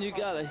 then you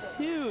got a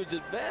huge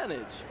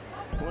advantage.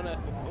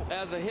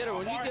 As a hitter,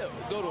 when you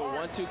go to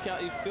a 1-2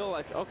 count, you feel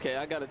like, okay,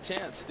 I got a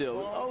chance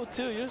still.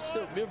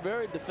 0-2, you're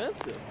very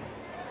defensive.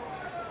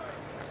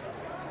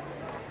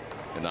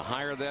 And the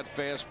higher that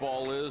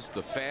fastball is,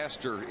 the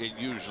faster it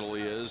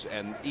usually is,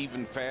 and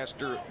even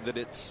faster than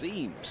it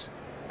seems.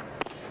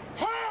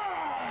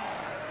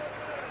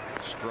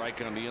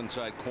 Strike on the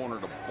inside corner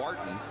to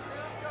Barton.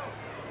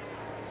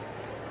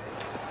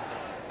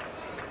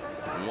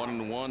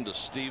 1-1 to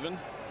Steven,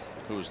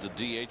 who is the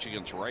DH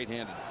against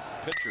right-handed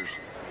pitchers,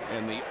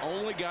 and the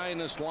only guy in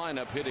this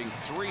lineup hitting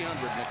 300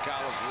 in the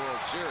College World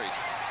Series.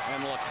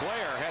 And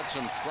LeClaire had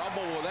some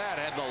trouble with that,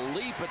 had to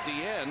leap at the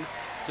end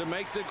to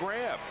make the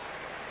grab.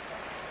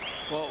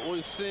 Well,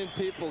 we've seen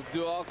Peoples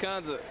do all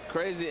kinds of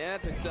crazy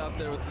antics out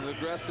there with his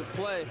aggressive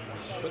play,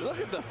 but look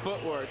at the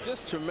footwork,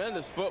 just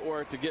tremendous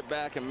footwork to get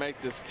back and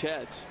make this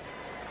catch.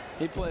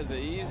 He plays an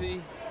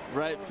easy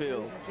right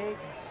field.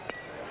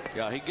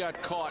 Yeah, he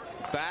got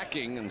caught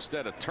backing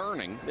instead of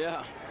turning.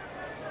 Yeah.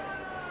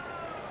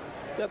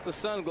 He's got the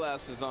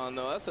sunglasses on,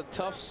 though. That's a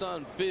tough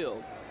sun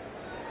field.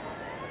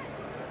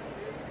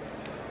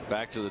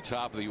 Back to the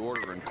top of the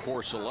order in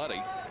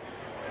Corsoletti.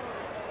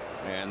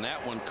 And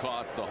that one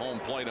caught the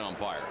home plate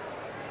umpire.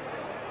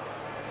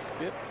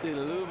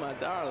 Skip-de-loo, my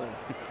darling.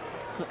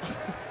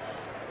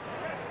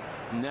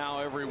 Now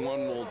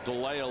everyone will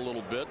delay a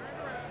little bit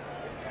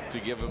to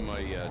give him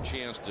a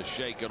chance to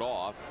shake it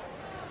off.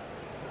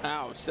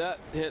 Ouch, that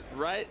hit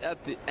right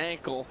at the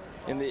ankle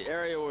in the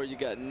area where you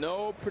got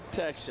no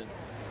protection.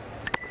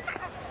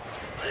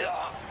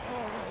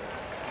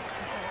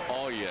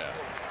 Oh, yeah.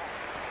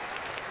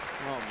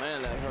 Oh,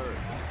 man, that hurt.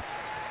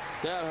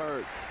 That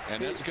hurt.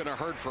 And it's going to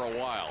hurt for a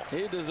while.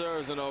 He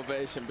deserves an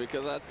ovation,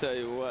 because I tell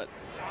you what,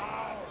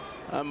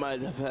 I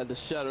might have had to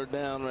shut her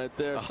down right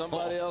there.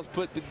 Somebody else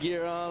put the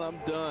gear on, I'm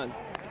done.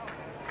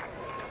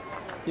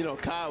 You know,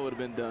 Kyle would have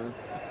been done.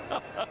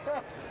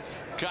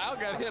 Kyle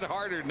got hit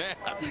harder than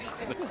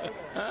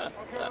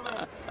that.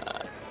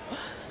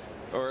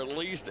 Or at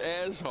least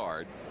as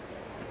hard.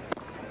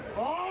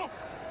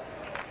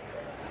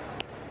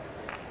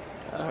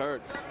 That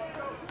hurts.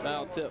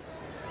 Foul tip.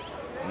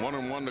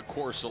 1-1 to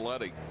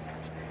Corsoletti.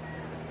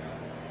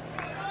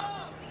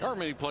 There are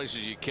many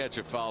places you catch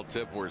a foul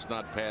tip where it's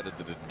not padded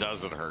that it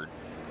doesn't hurt.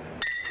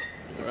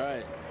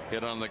 Right.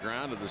 Hit on the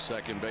ground to the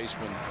second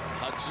baseman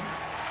Hudson.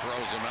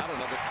 Throws him out.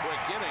 Another quick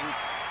inning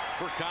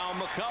for Kyle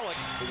McCulloch.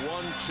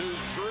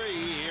 1-2-3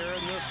 here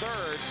in the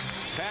third.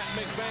 Pat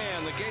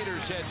McMahon, the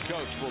Gators head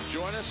coach, will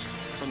join us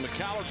from the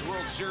College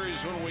World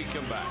Series when we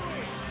come back.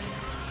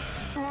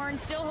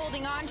 Longhorns still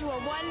holding on to a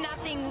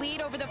 1-0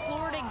 lead over the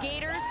Florida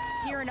Gators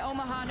here in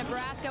Omaha,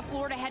 Nebraska.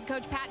 Florida head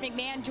coach Pat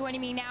McMahon joining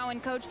me now.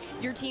 And coach,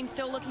 your team's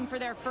still looking for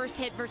their first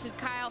hit versus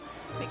Kyle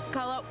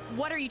McCulloch.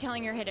 What are you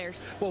telling your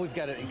hitters? Well, we've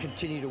got to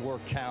continue to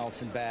work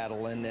counts and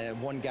battle,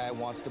 and one guy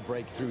wants to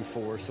break through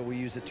for us, so we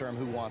use the term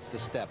who wants to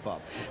step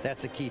up.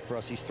 That's a key for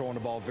us. He's throwing the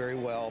ball very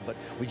well, but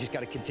we just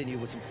got to continue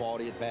with some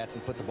quality at bats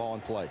and put the ball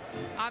in play.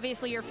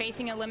 Obviously, you're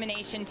facing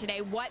elimination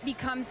today. What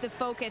becomes the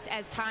focus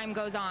as time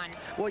goes on?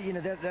 Well, you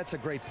know, that's a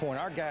great point.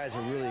 Our guys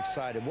are really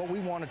excited. What we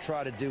want to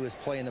try to do is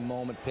play in the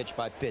moment, pitch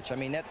by pitch. I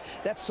mean,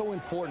 that's so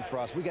important for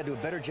us. We got to do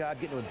a better job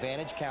getting to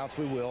advantage counts.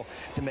 We will,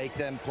 to make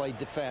them play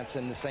defense,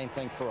 and the same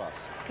thing for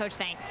us. Coach,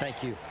 thanks.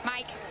 Thank you.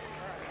 Mike.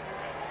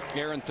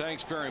 Aaron,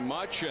 thanks very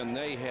much. And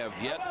they have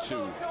yet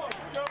to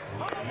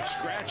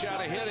scratch out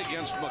a hit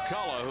against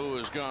McCulloch, who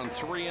has gone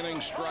 3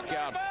 innings, struck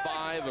out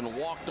 5, and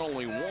walked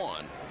only 1.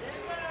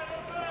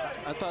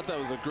 I thought that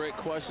was a great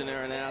question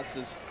Aaron asked.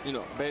 Is, you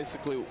know,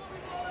 basically,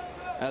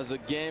 as the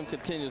game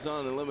continues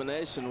on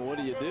elimination, what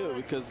do you do?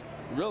 Because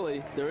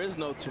really, there is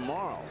no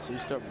tomorrow. So you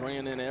start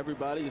bringing in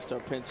everybody, you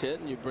start pinch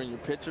hitting, you bring your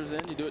pitchers in,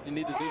 you do what you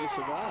need to do to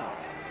survive.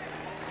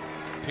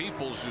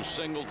 Peoples, who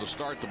singled to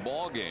start the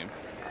ball game,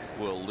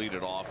 will lead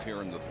it off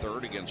here in the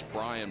third against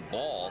Brian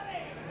Ball,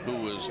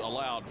 who has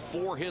allowed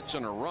 4 hits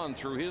and a run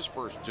through his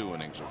first 2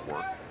 innings of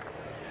work.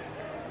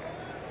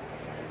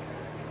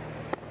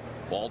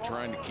 Ball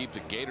trying to keep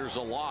the Gators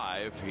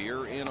alive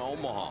here in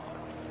Omaha.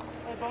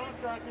 Hey, bonus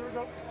strike, here we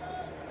go.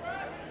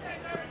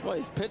 Well,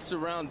 he's pitched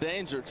around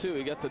danger, too.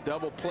 He got the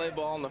double play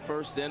ball in the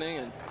first inning,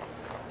 and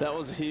that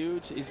was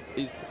huge. He's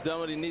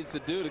done what he needs to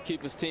do to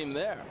keep his team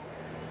there.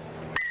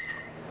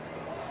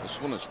 This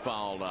one is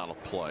fouled out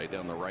of play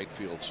down the right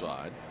field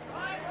side.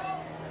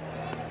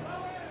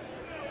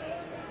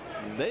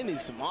 They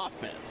need some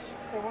offense.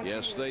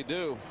 Yes, they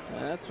do.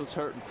 That's what's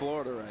hurting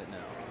Florida right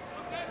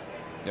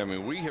now. I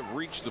mean, we have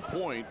reached the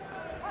point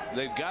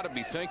they've got to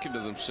be thinking to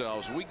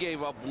themselves, we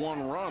gave up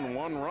 1 run.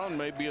 1 run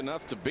may be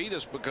enough to beat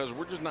us because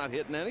we're just not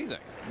hitting anything.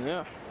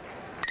 Yeah.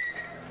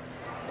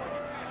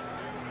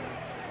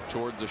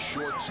 Toward the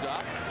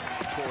shortstop,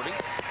 Torty.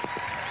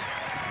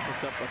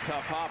 Picked up a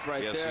tough hop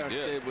right there. Yes, he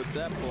did. Stayed with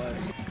that play.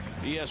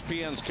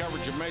 ESPN's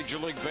coverage of Major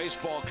League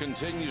Baseball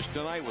continues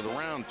tonight with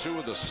round 2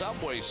 of the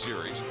Subway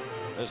Series.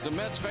 As the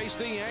Mets face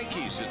the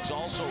Yankees, it's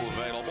also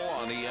available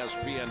on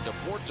ESPN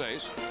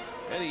Deportes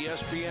and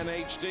ESPN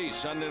HD.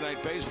 Sunday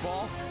Night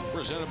Baseball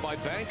presented by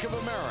Bank of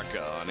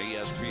America on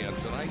ESPN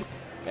tonight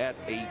at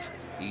 8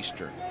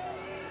 Eastern.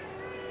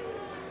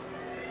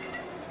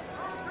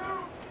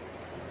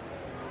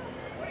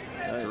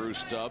 Drew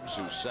Stubbs,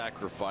 who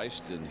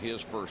sacrificed in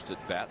his first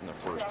at bat in the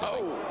first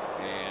inning,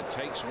 and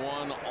takes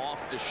one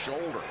off the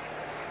shoulder.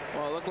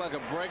 Well, it looked like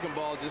a breaking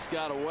ball just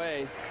got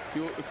away.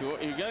 If you're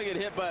going to get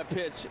hit by a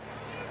pitch,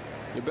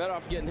 you're better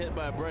off getting hit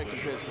by a breaking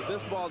pitch. But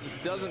this ball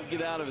just doesn't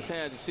get out of his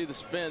hand. You see the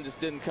spin just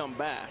didn't come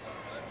back.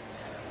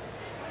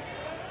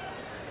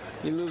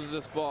 He loses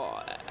this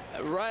ball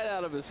right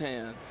out of his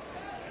hand.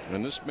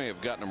 And this may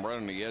have gotten him right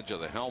on the edge of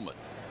the helmet.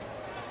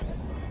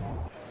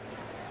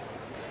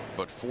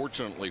 But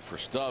fortunately for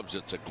Stubbs,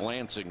 it's a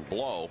glancing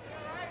blow.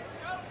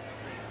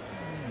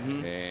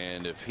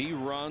 And if he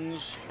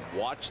runs,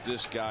 watch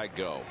this guy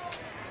go.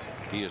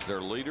 He is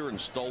their leader in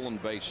stolen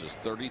bases,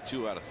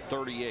 32 out of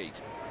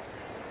 38.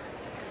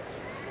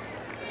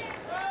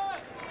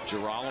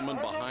 Girolamo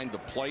behind the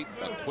plate,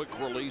 a quick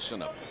release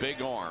and a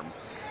big arm.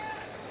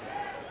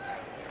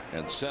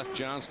 And Seth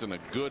Johnston, a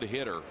good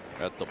hitter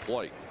at the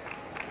plate.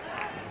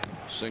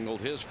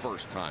 Singled his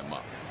first time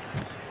up.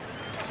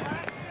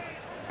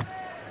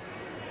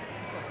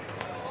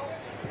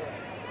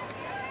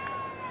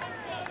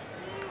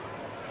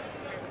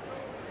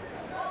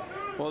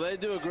 Well, they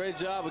do a great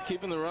job of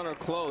keeping the runner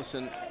close,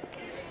 and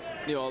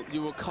you know,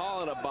 you will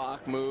call it a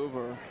balk move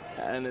or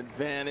an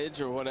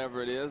advantage or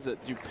whatever it is that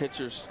you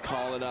pitchers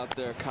call it out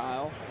there,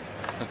 Kyle.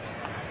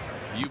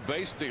 You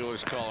base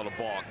stealers call it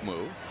a balk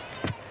move.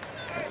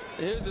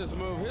 Here's this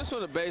move. Here's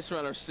what a base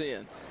runner's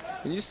seeing.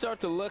 And you start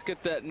to look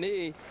at that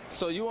knee,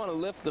 so you want to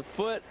lift the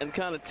foot and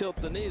kind of tilt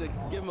the knee to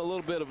give him a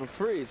little bit of a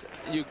freeze.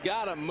 You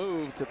got to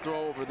move to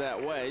throw over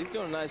that way. He's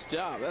doing a nice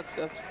job. That's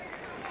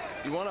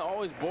you want to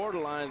always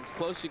borderline as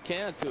close as you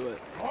can to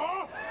it.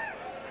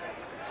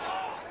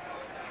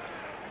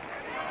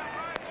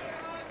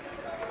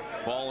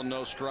 Ball and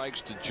no strikes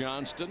to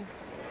Johnston.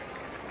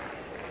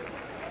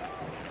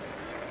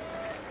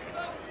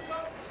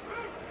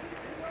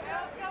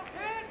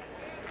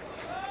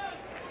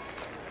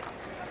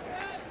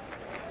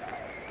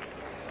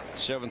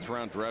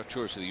 Seventh-round draft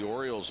choice of the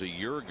Orioles a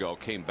year ago,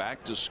 came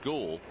back to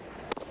school,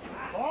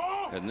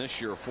 and this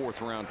year a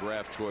fourth-round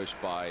draft choice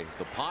by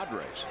the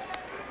Padres.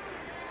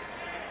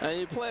 And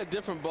you play a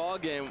different ball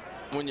game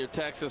when you're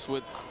Texas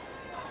with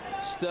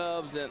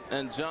Stubbs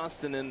and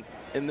Johnston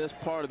in this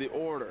part of the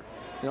order.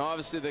 You know,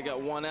 obviously they got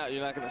one out.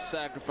 You're not going to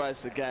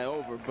sacrifice the guy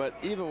over, but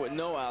even with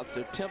no outs,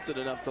 they're tempted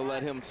enough to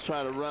let him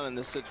try to run in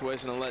this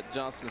situation and let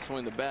Johnston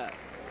swing the bat.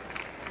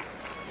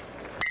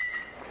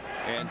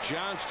 And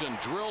Johnston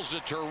drills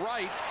it to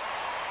right.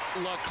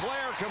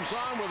 LeClaire comes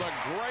on with a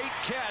great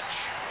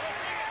catch.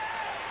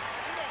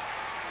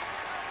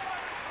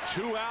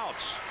 2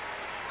 outs.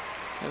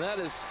 And that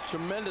is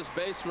tremendous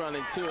base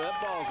running, too.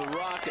 That ball's a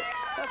rocket.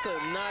 That's a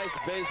nice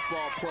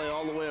baseball play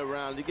all the way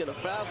around. You get a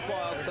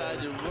fastball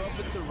outside, you rope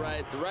it to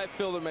right. The right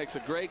fielder makes a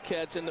great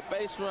catch, and the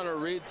base runner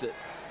reads it.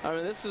 I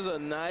mean, this is a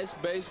nice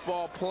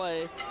baseball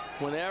play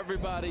when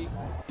everybody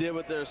did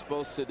what they're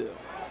supposed to do.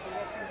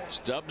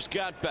 Stubbs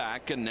got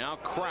back, and now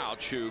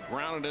Crouch, who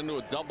grounded into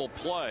a double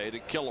play to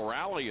kill a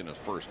rally in his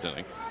first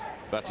inning.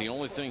 About the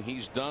only thing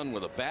he's done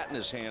with a bat in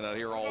his hand out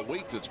here all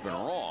week that's been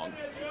wrong.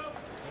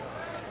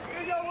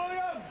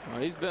 Well,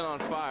 he's been on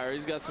fire.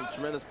 He's got some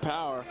tremendous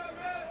power,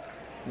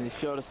 and he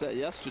showed us that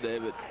yesterday.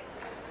 But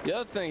the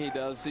other thing he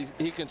does,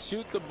 he can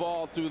shoot the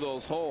ball through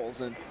those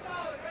holes, and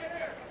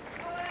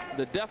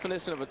the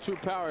definition of a true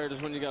power hitter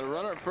is when you got a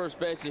runner at first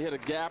base, you hit a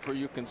gap, or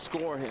you can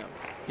score him.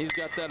 He's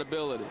got that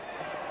ability.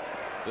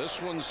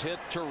 This one's hit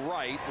to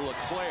right.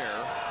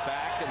 LeClaire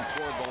back and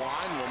toward the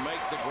line will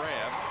make the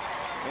grab.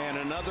 And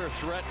another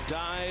threat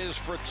dies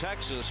for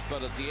Texas,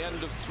 but at the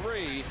end of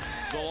 3,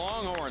 the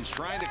Longhorns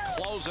trying to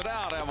close it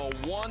out, have a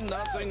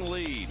 1-0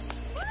 lead.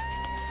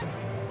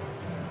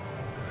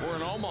 We're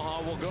in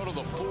Omaha. We'll go to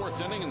the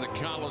 4th inning in the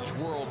College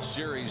World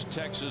Series.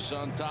 Texas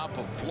on top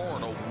of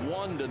Florida,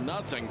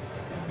 1-0.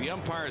 The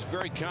umpire is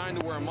very kind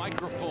to wear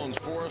microphones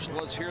for us.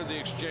 Let's hear the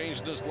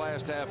exchange this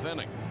last half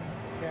inning.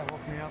 Yeah,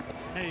 woke me up.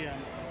 Hey,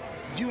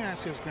 did you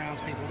ask those grounds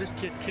people? This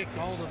kid kicked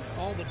all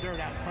the dirt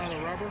out in front of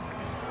the rubber.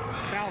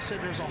 Cal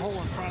said there's a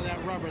hole in front of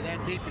that rubber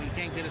that deep and he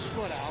can't get his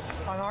foot out.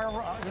 On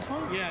our this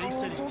one? Yeah, he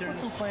said he's tearing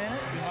some planet.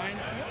 You mind?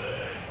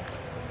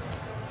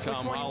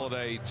 Tom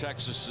Holliday,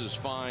 Texas's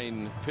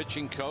fine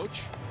pitching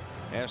coach,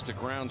 asked the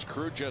grounds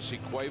crew, Jesse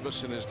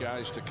Cuevas and his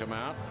guys, to come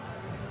out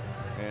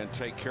and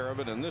take care of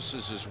it. And this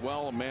is as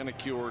well a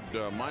manicured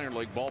minor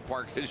league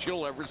ballpark as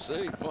you'll ever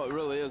see. Well, it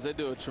really is. They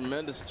do a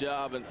tremendous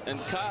job. And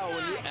Kyle,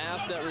 when you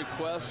ask that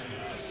request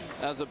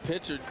as a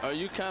pitcher, are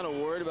you kind of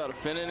worried about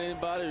offending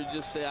anybody, or you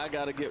just say, I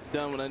got to get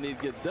done when I need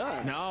to get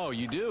done? No,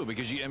 you do,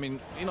 because I mean,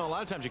 you know, a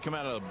lot of times you come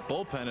out of the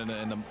bullpen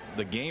and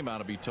the game ought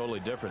to be totally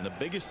different. The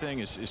biggest thing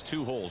is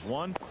 2 holes.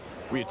 One,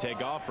 where you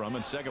take off from,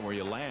 and second, where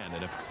you land.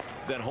 And if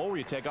that hole where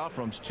you take off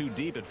from is too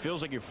deep, it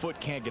feels like your foot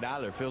can't get out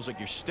of there. It feels like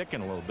you're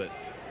sticking a little bit.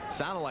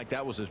 Sounded like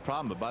that was his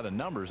problem, but by the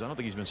numbers, I don't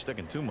think he's been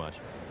sticking too much.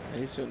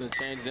 He shouldn't have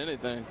changed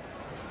anything.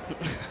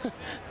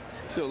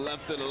 Should have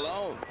left it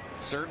alone.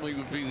 Certainly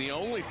would be the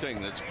only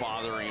thing that's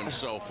bothering him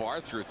so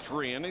far. Through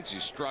 3 innings, he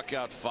struck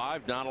out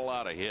 5, not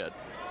allowed a hit.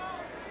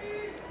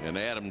 And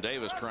Adam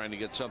Davis trying to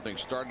get something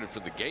started for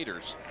the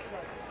Gators,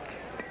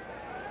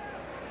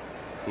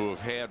 who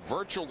have had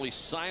virtually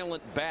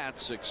silent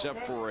bats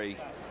except for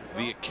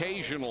the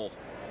occasional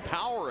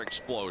power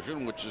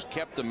explosion, which has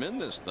kept them in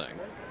this thing.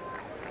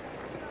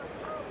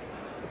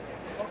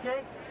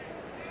 Okay.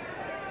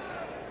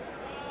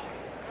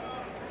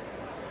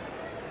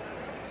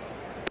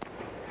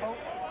 Oh.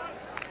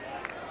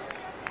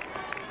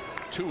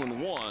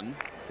 2-1.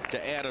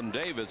 to Adam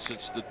Davis.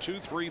 It's the 2,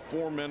 3,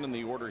 4 men in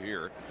the order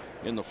here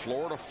in the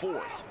Florida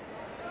fourth.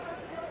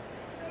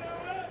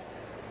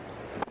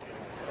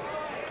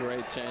 It's a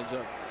great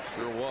changeup.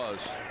 Sure was.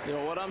 You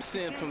know what I'm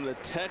seeing from the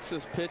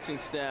Texas pitching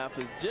staff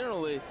is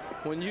generally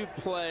when you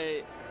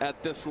play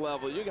at this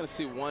level, you're going to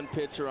see one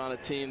pitcher on a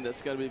team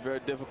that's going to be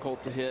very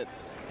difficult to hit.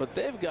 But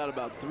they've got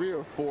about 3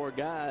 or 4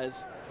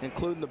 guys,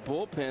 including the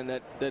bullpen,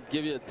 that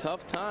give you a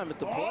tough time at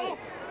the plate.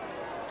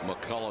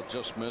 McCulloch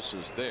just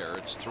misses there.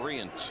 It's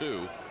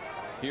 3-2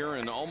 here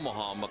in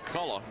Omaha.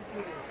 McCulloch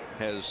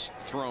has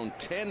thrown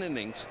 10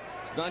 innings.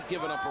 He's not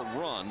given up a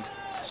run,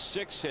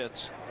 6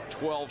 hits,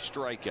 12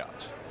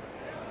 strikeouts.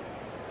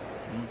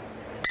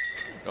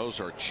 Those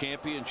are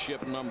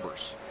championship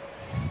numbers.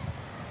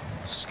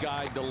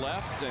 Skied to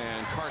left,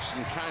 and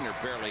Carson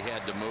Kiner barely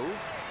had to move.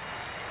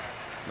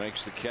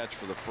 Makes the catch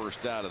for the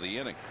first out of the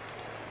inning.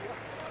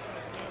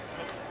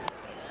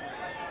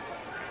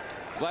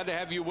 Glad to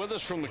have you with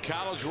us from the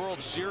College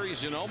World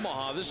Series in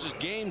Omaha. This is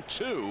game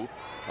 2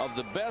 of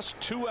the best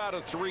 2 out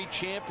of 3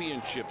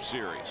 championship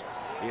series.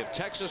 If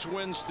Texas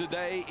wins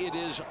today, it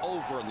is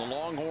over, and the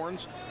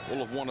Longhorns will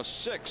have won a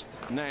 6th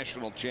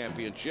national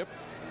championship.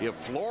 If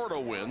Florida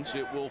wins,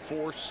 it will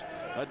force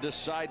a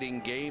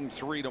deciding game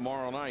 3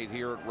 tomorrow night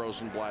here at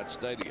Rosenblatt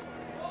Stadium.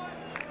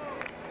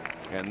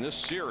 And this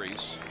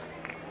series,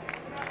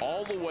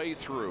 all the way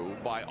through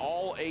by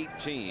all 8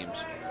 teams,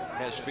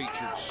 has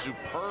featured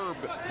superb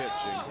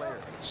pitching,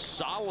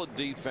 solid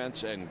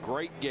defense, and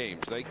great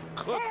games. They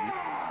couldn't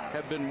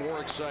have been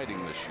more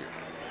exciting this year.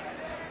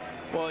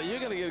 Well, you're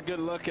going to get a good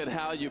look at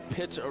how you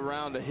pitch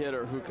around a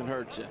hitter who can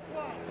hurt you.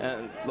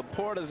 And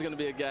Laporta is going to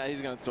be a guy,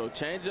 he's going to throw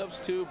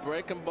changeups too,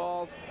 breaking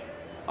balls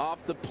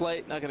off the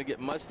plate, not going to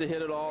get much to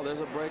hit at all. There's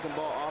a breaking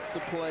ball off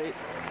the plate.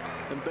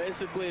 And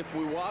basically, if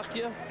we walk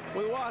you,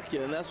 we walk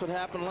you. And that's what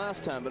happened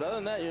last time. But other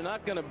than that, you're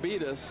not going to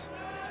beat us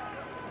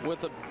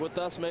with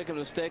us making a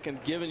mistake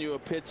and giving you a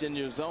pitch in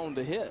your zone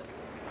to hit.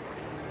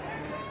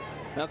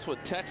 That's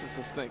what Texas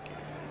is thinking.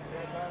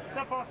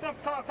 Step on,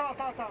 step,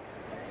 top.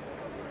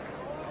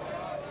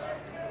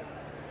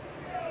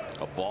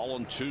 A ball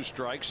and 2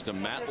 strikes to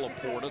Matt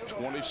Laporta,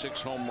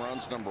 26 home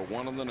runs,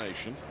 #1 in the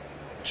nation.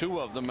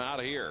 2 of them out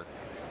of here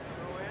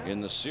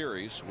in the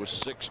series with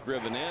 6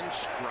 driven in.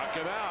 Struck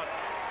him out.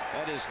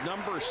 That is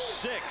number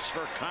 6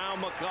 for Kyle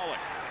McCulloch.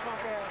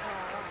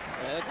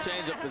 That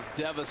changeup is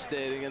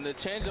devastating, and the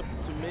changeup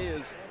to me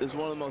is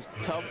one of the most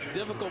tough,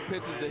 difficult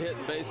pitches to hit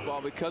in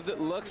baseball because it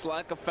looks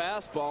like a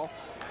fastball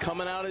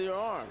coming out of your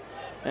arm.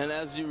 And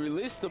as you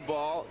release the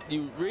ball,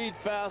 you read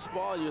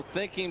fastball, you're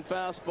thinking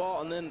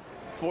fastball, and then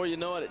before you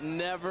know it, it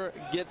never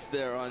gets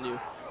there on you.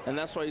 And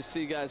that's why you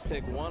see guys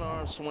take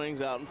one-arm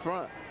swings out in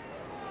front.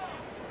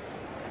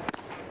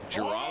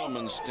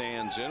 Geralman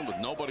stands in with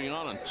nobody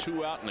on and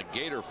 2 out in the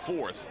Gator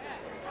fourth.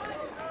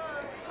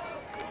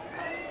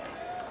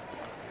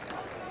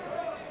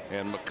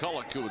 And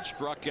McCulloch, who had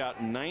struck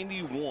out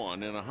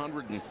 91 in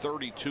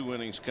 132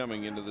 innings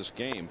coming into this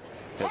game,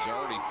 has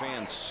already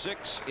fanned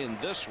 6 in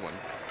this one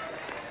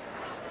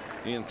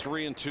in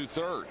 3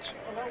 2/3.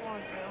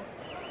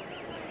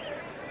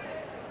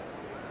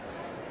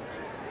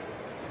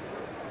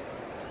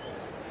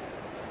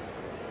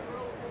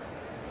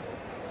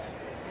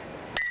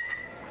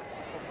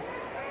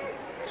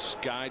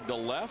 Skied to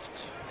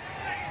left.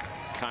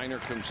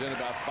 Kiner comes in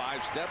about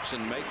 5 steps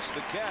and makes the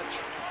catch.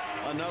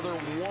 Another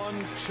 1,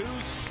 2,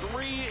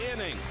 3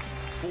 inning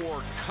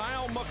for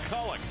Kyle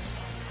McCulloch.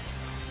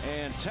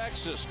 And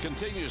Texas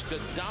continues to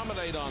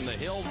dominate on the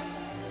hill.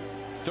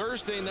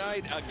 Thursday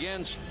night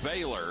against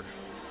Baylor,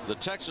 the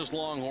Texas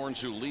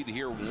Longhorns, who lead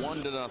here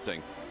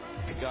 1-0,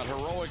 got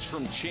heroics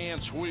from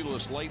Chance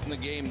Wheelis late in the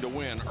game to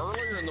win.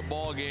 Earlier in the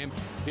ball game,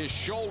 his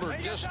shoulder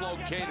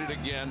dislocated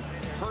again,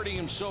 hurting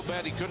him so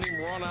bad he couldn't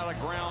even run out a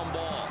ground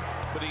ball.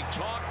 But he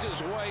talked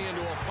his way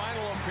into a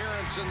final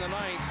appearance in the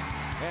ninth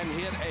and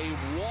hit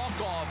a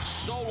walk-off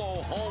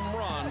solo home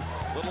run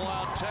that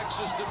allowed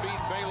Texas to beat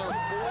Baylor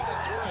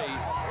 4-3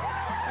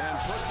 and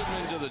put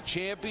them into the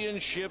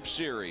championship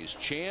series.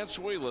 Chance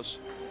Wheelis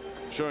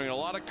showing a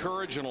lot of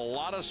courage and a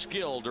lot of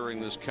skill during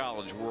this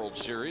College World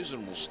Series,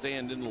 and will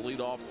stand in to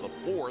lead off the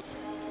fourth.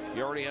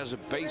 He already has a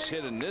base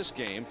hit in this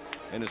game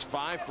and is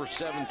 5 for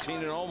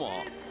 17 in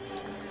Omaha.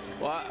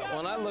 Well,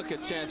 when I look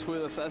at Chance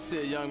Wheelis, I see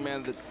a young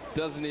man that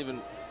doesn't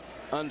even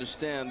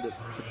understand the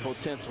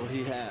potential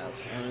he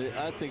has. I mean,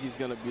 I think he's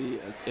going to be,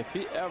 if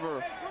he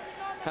ever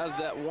has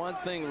that one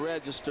thing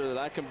register that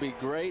I can be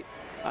great,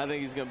 I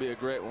think he's going to be a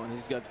great one.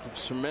 He's got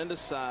tremendous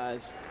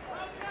size,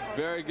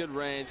 very good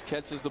range,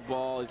 catches the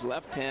ball. He's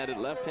left-handed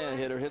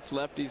hitter, hits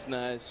lefties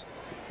nice.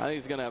 I think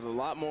he's going to have a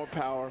lot more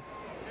power.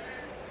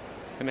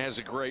 And has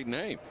a great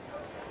name.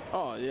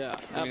 Oh, yeah.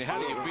 I mean, how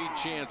do you beat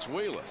Chance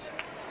Wheelis?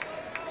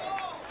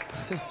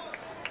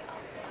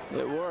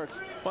 It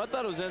works. Well, I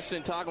thought it was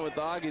interesting talking with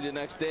Augie the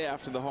next day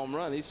after the home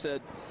run. He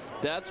said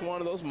that's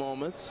one of those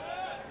moments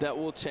that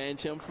will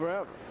change him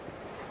forever.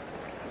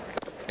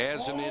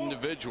 As an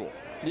individual.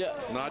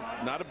 Yes.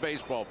 Not a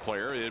baseball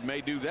player. It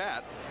may do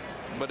that,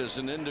 but as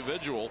an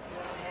individual,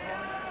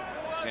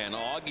 And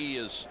Augie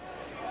is,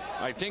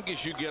 I think,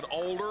 as you get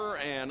older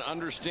and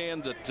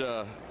understand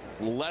that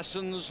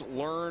lessons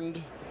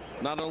learned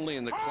not only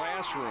in the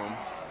classroom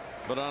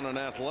but on an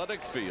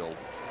athletic field,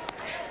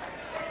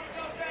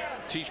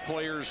 teach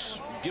players,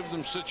 give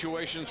them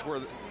situations where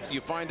you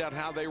find out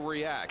how they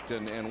react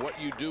and what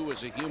you do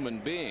as a human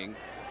being,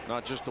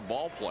 not just a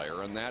ball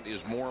player, and that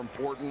is more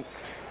important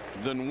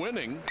than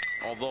winning,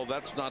 although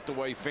that's not the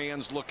way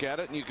fans look at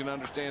it, and you can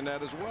understand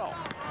that as well.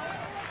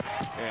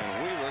 And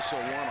Wheelis, a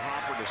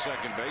one-hopper to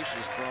second base,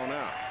 is thrown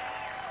out.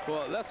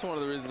 Well, that's one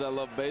of the reasons I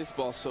love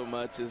baseball so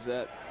much, is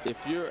that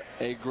if you're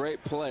a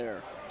great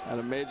player at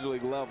a major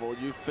league level,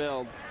 you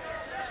failed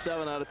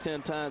 7 out of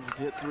 10 times if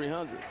you hit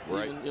 300.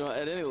 Right. Even, you know,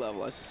 at any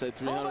level, I should say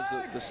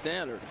 300 is the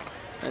standard.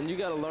 And you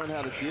got to learn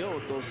how to deal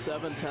with those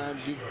 7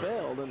 times you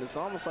failed. And it's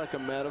almost like a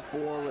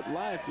metaphor with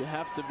life. You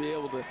have to be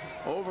able to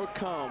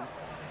overcome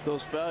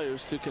those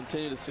failures to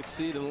continue to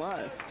succeed in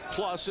life.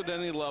 Plus, at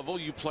any level,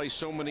 you play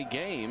so many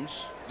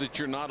games that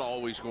you're not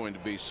always going to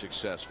be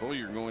successful.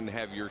 You're going to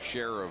have your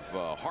share of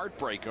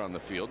heartbreak on the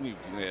field. And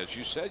as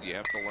you said, you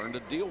have to learn to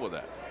deal with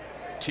that.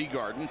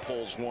 Teagarden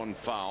pulls one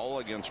foul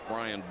against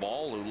Brian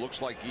Ball, who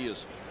looks like he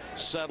is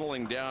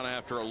settling down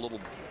after a little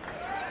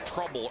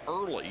trouble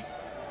early.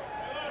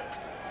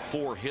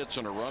 4 hits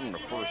and a run in the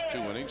first 2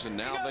 innings, and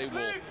now they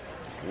will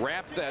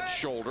wrap that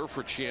shoulder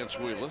for Chance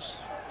Wheelis,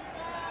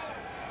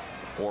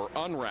 or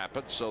unwrap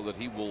it so that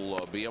he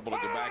will be able to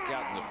go back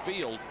out in the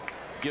field.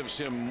 Gives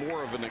him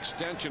more of an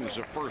extension as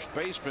a first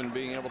baseman,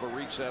 being able to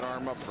reach that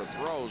arm up for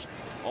throws,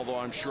 although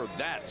I'm sure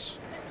that's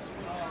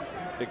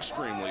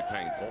extremely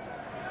painful.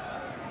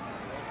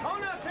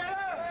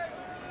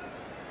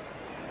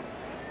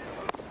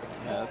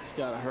 Yeah, it's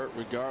got to hurt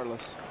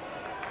regardless.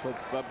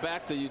 But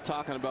back to you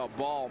talking about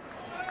Ball,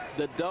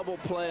 the double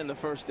play in the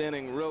first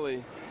inning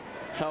really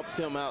helped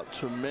him out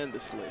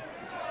tremendously.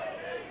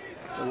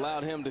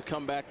 Allowed him to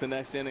come back the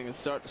next inning and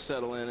start to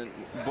settle in. And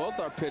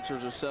both our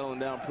pitchers are settling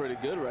down pretty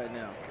good right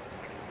now.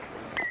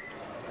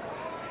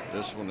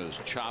 This one is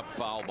chopped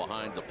foul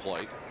behind the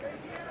plate.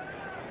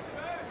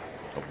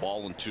 A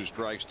ball and 2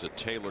 strikes to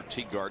Taylor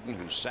Teagarden,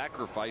 who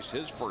sacrificed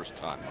his first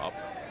time up.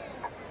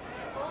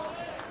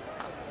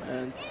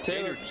 And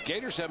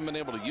Gators haven't been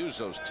able to use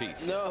those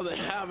teeth. No, they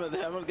haven't. They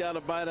haven't got a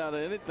bite out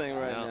of anything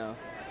right now.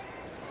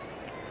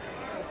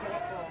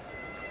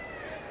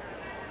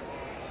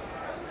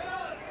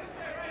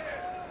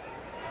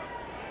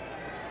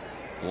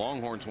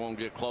 Longhorns won't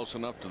get close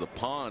enough to the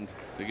pond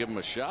to give him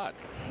a shot.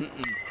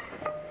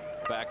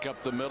 Back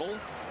up the middle.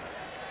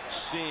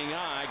 Seeing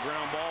eye,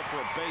 ground ball for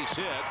a base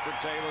hit for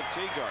Taylor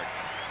Teagarden.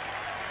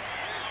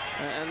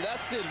 And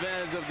that's the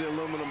advantage of the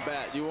aluminum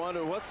bat. You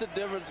wonder what's the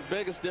difference,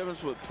 biggest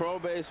difference with pro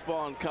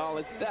baseball and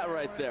college? That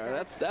right there.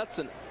 That's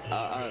an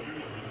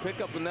pick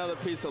up another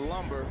piece of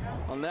lumber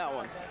on that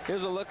one.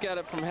 Here's a look at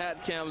it from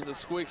hat cams that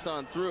squeaks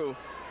on through.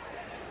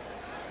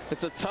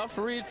 It's a tough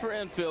read for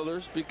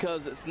infielders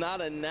because it's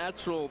not a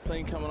natural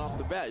thing coming off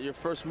the bat. Your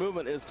first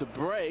movement is to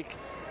break,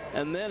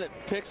 and then it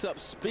picks up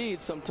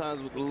speed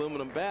sometimes with the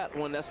aluminum bat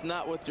when that's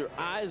not what your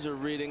eyes are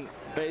reading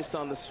based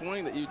on the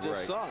swing that you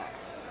just saw.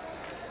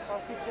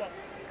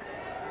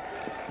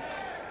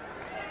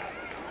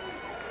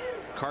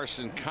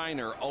 Carson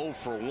Kiner 0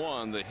 for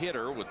 1, the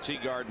hitter, with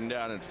Teagarden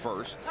down at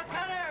first.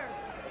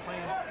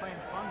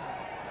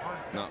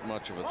 Not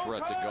much of a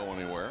threat to go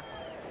anywhere.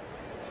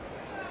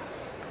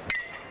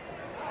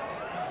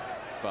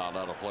 Fouled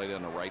out a plate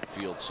on the right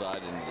field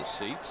side into the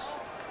seats.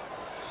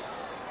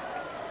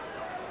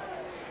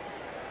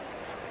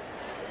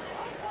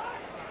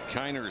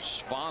 Kiner's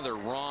father,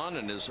 Ron,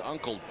 and his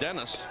uncle,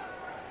 Dennis,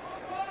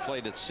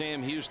 played at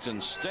Sam Houston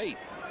State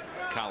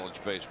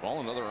college baseball.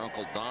 Another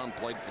uncle, Don,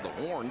 played for the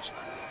Horns.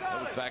 That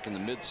was back in the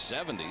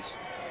mid-70s.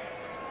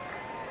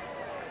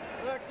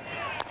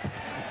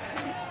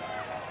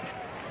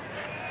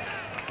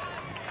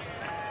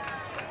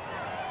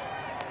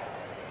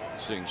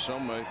 Seeing so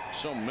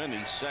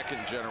many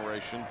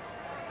second-generation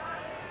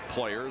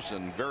players,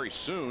 and very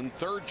soon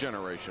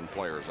third-generation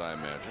players, I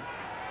imagine.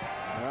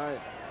 All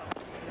right.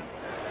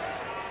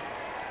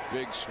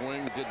 Big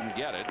swing, didn't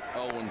get it.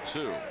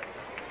 0-2.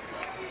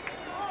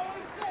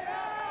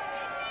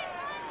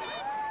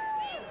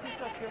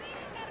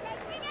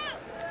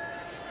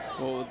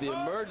 Well, with the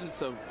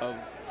emergence of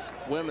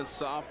women's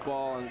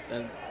softball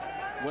and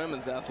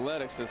women's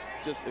athletics, has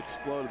just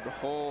exploded the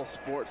whole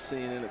sports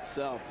scene in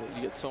itself.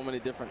 You get so many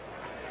different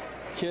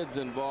kids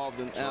involved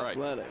in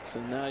athletics,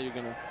 and now you're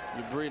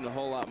breeding a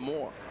whole lot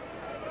more.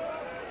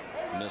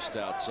 Missed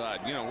outside.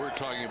 You know, we're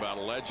talking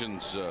about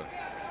legends.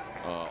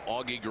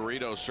 Augie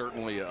Garrido,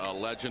 certainly a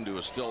legend who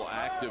is still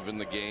active in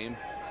the game.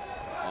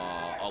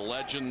 A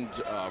legend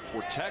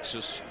for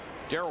Texas.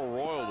 Darrell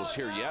Royal was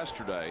here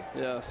yesterday.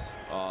 Yes.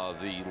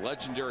 The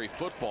legendary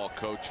football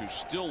coach who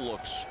still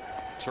looks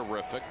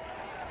terrific.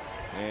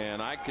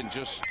 And I can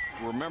just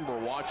remember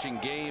watching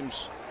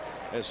games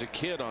as a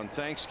kid on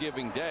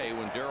Thanksgiving Day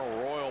when Darrell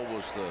Royal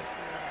was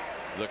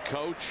the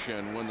coach,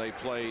 and when they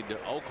played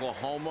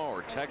Oklahoma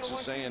or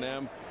Texas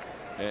A&M,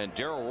 and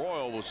Darrell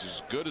Royal was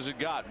as good as it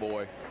got,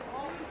 boy.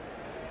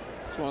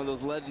 It's one of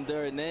those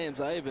legendary names.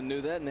 I even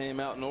knew that name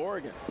out in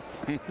Oregon.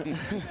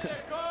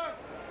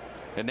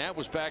 And that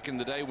was back in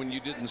the day when you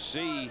didn't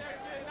see,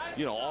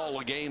 you know, all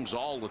the games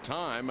all the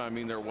time. I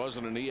mean, there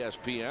wasn't an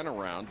ESPN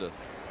around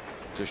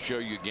to show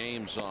you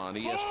games on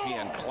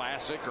ESPN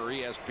Classic or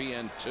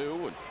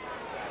ESPN2,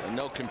 and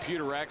no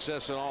computer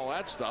access and all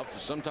that stuff.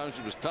 Sometimes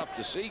it was tough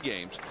to see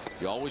games.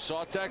 You always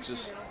saw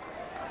Texas.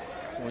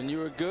 When you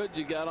were good,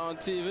 you got on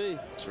TV.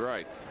 That's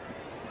right.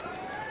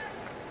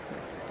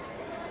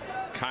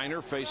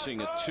 Kiner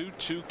facing a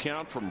 2-2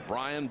 count from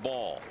Brian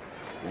Ball.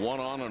 1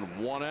 on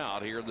and 1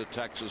 out here in the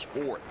Texas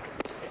fourth.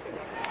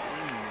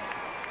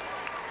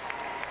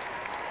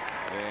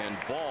 And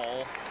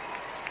Ball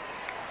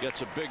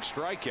gets a big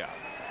strikeout.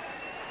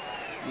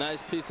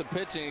 Nice piece of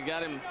pitching. It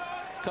got him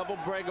a couple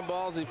breaking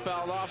balls. He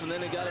fouled off, and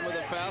then he got him with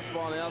a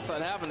fastball on the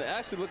outside half, and it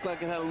actually looked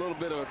like it had a little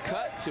bit of a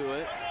cut to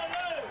it.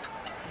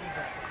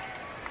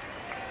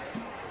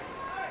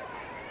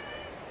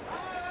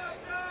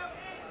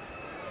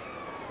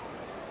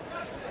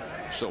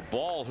 So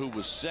Ball, who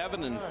was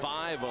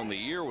 7-5 on the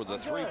year with a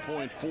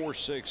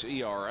 3.46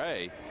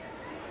 ERA,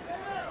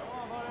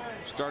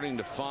 starting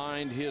to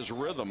find his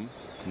rhythm.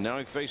 Now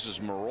he faces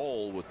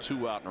Merrill with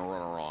 2 out and a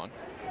runner on.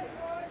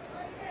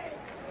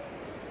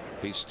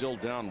 He's still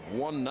down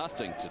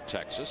 1-0 to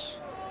Texas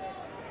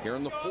here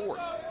in the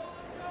fourth.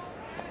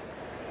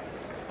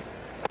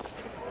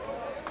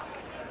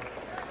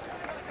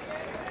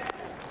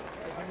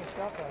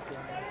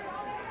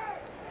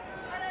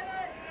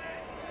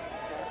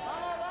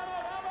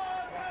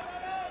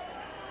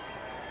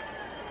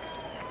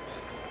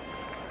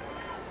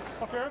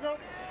 Okay, here we go.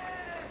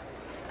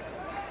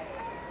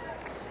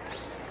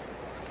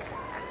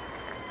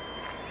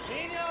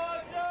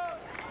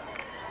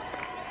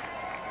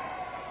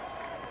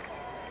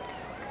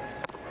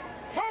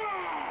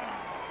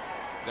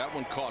 That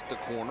one caught the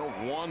corner.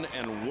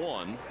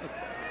 1-1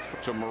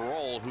 to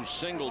Merrill, who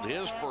singled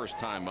his first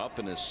time up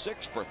and is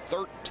 6 for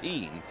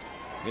 13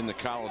 in the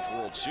College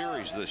World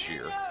Series this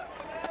year.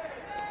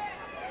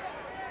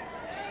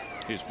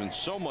 He's been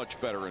so much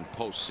better in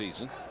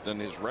postseason than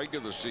his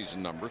regular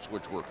season numbers,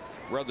 which were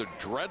rather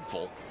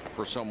dreadful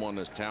for someone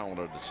as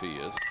talented as he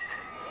is.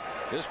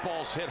 This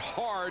ball's hit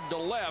hard to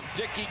left.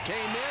 Dickey came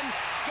in,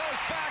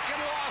 goes back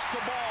and lost the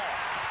ball.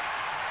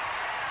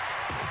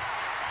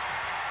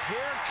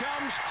 Here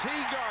comes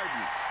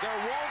Teagarden. There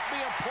won't be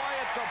a play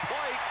at the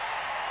plate,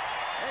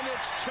 and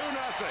it's 2-0.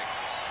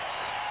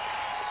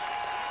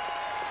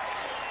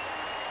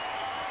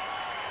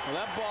 Well,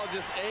 that ball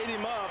just ate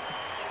him up.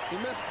 He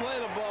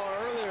misplayed a ball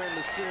earlier in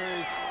the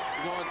series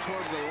going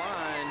towards the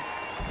line.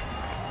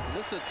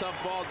 This is a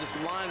tough ball, just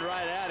lined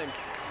right at him.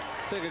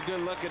 Let's take a good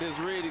look at his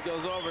read. He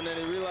goes over, and then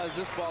he realizes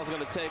this ball's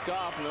going to take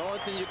off. And the only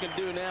thing you can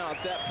do now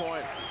at that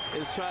point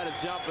is try to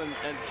jump and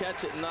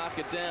catch it and knock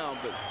it down.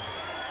 But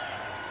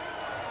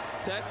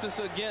Texas,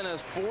 again,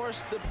 has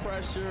forced the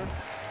pressure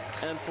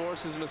and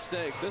forces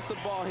mistakes. This is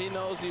a ball he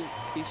knows he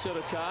should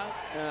have caught.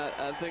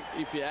 I think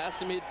if you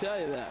asked him, he'd tell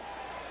you that.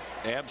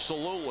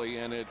 Absolutely,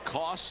 and it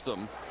cost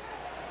them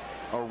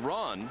a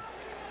run.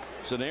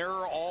 It's an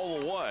error all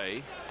the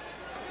way.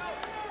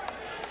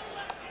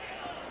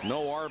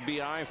 No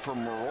RBI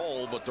from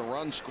Merrill, but the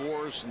run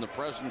scores in the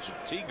presence of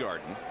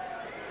Teagarden.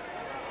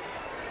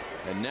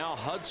 And now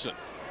Hudson.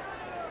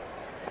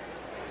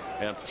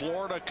 And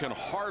Florida can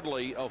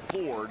hardly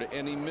afford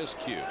any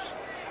miscues.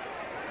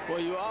 Well,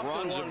 you often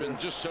runs wonder, have been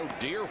just so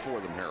dear for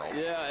them, Harold.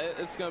 Yeah,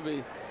 it's going to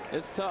be.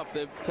 It's tough.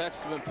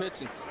 Texas has been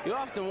pitching. You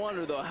often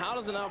wonder, though, how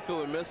does an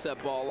outfielder miss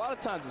that ball? A lot of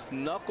times it's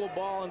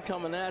knuckleballing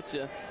coming at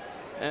you,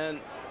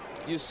 and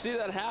you see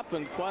that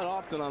happen quite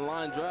often on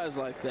line drives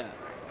like that.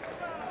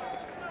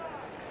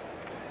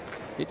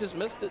 He just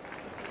missed it.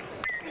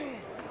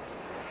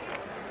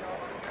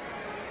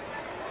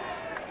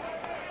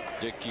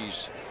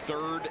 Dickey's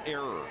third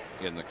error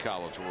in the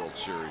College World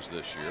Series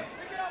this year.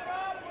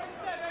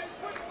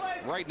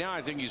 Right now,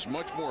 I think he's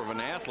much more of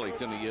an athlete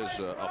than he is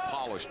a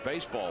polished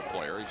baseball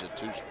player. He's a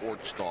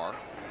two-sport star,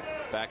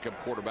 backup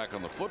quarterback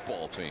on the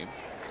football team.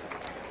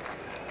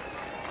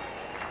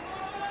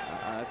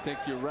 I think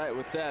you're right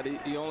with that.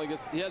 He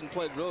hasn't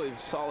played really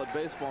solid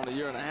baseball in a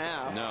year and a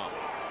half. No.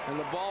 And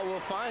the ball will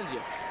find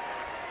you.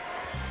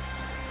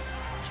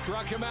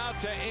 Struck him out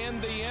to end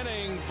the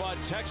inning, but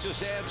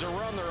Texas adds a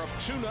run. They're up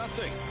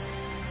 2-0.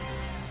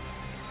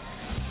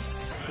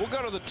 We'll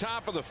go to the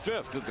top of the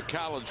fifth at the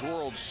College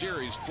World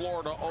Series.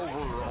 Florida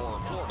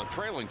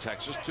trailing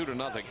Texas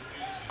 2-0.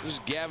 This is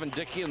Gavin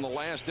Dickey in the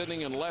last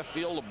inning in left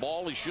field. A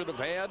ball he should have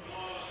had,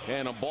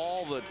 and a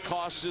ball that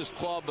costs his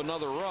club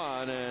another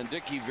run. And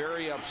Dickey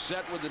very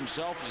upset with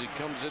himself as he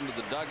comes into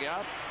the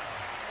dugout.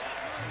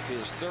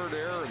 His third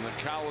error in the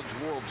College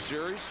World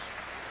Series.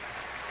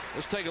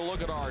 Let's take a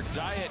look at our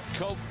Diet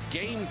Coke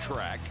game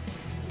track.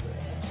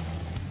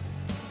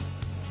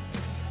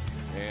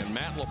 And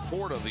Matt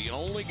Laporta, the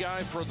only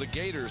guy for the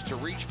Gators to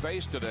reach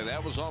base today.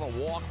 That was on a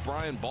walk.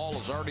 Brian Ball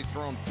has already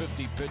thrown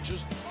 50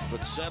 pitches,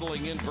 but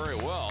settling in very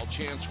well.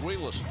 Chance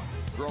Wheelis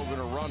drove in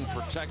a run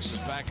for Texas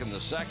back in the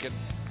second.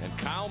 And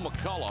Kyle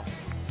McCulloch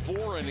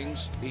 4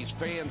 innings. He's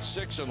fanned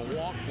 6 and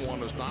walked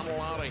 1. Is not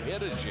allowed a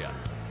hit as yet.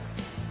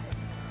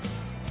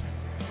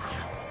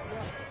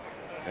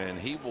 And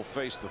he will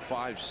face the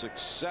 5,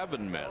 6,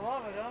 7 men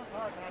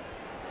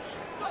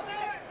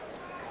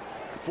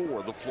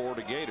for the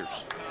Florida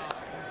Gators.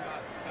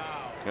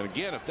 And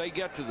again, if they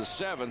get to the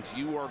 7th,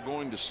 you are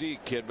going to see a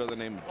kid by the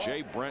name of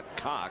J. Brent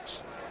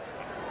Cox,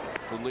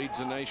 who leads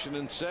the nation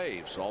in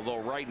saves.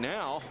 Although right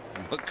now,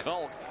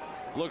 McCulloch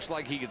looks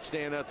like he could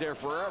stand out there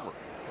forever.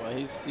 Well,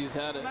 he's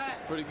had a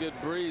pretty good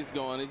breeze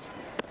going. He's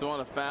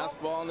throwing a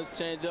fastball and his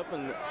changeup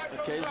and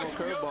occasional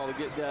curveball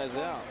to get guys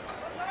out.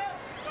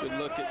 Good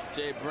look at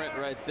Jay Brent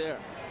right there.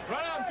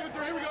 Right on,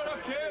 2-3, here we go,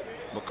 kid.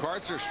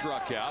 MacArthur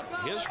struck out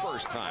his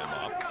first time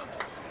up.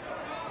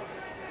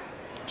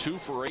 2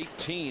 for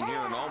 18 here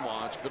in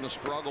Omaha. It's been a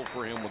struggle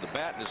for him with the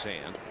bat in his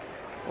hand.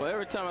 Well,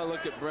 every time I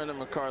look at Brendan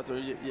MacArthur,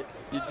 you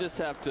just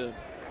have to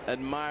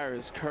admire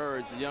his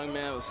courage. The young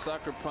man was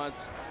sucker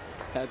punched,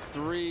 had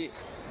 3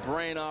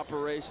 brain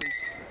operations.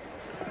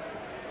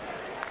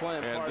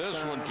 And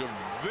this one to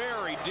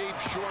very deep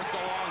short, the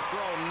long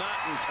throw, not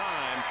in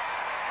time.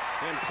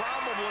 And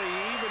probably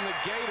even the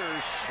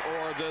Gators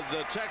or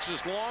the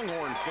Texas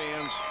Longhorn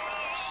fans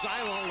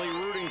silently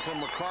rooting for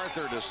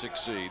MacArthur to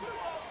succeed.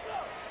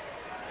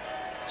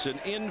 It's an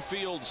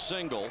infield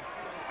single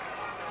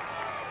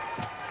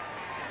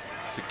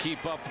to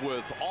keep up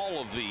with all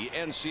of the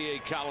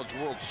NCAA College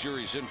World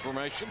Series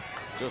information.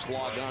 Just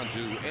log on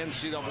to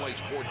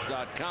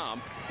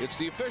NCAAsports.com. It's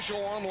the official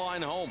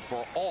online home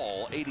for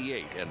all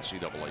 88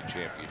 NCAA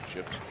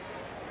championships.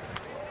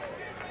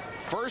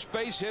 First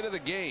base hit of the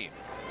game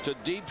to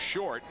deep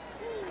short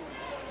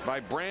by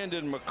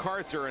Brandon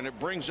MacArthur, and it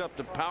brings up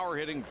the power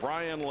hitting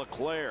Brian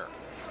LeClaire.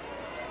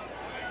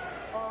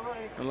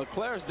 And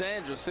LeClaire's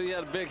dangerous. So he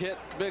had a big hit,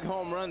 big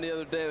home run the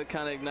other day that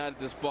kind of ignited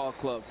this ball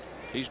club.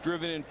 He's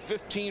driven in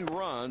 15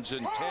 runs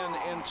in 10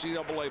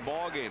 NCAA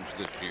ball games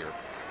this year.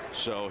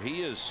 So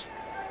he is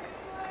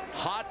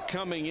hot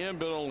coming in,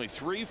 but only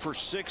 3 for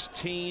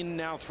 16,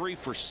 now 3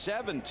 for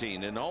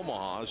 17 in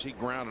Omaha as he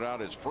grounded out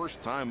his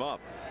first time up.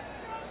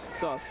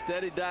 Saw a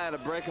steady diet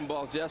of breaking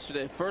balls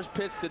yesterday. First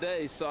pitch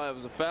today, he saw it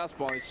was a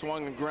fastball. He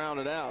swung and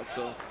grounded out.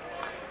 So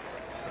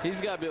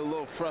he's got to be a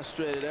little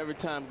frustrated every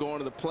time going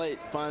to the plate,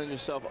 finding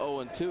yourself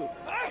 0-2.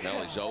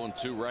 Well, he's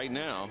 0-2 right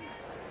now.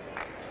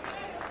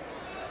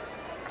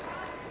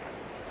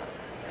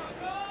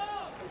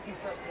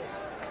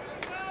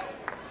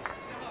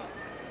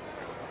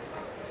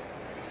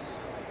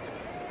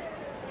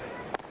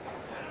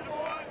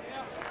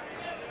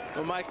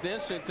 Well, Mike, the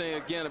interesting thing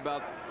again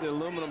about the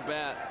aluminum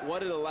bat,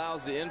 what it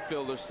allows the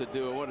infielders to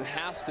do and what it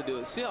has to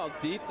do. See how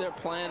deep they're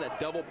playing at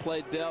double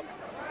play depth?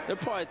 They're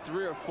probably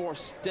 3 or 4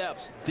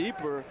 steps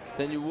deeper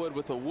than you would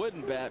with a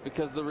wooden bat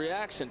because of the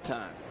reaction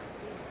time.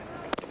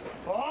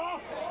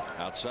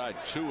 Outside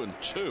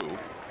 2-2.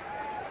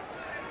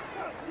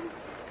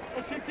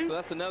 So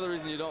that's another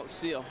reason you don't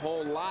see a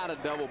whole lot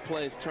of double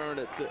plays turned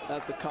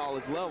at the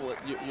college level.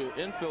 Your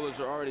infielders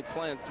are already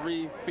playing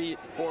 3 feet,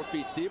 4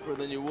 feet deeper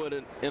than you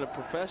would in a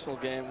professional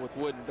game with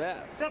wooden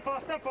bats. Step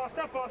off, step off,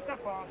 step off,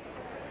 step off.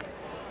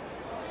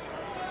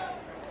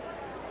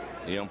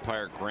 The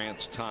umpire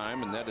grants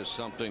time, and that is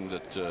something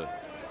that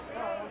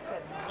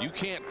you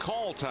can't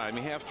call time.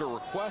 You have to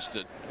request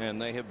it, and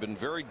they have been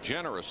very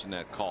generous in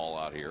that call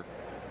out here.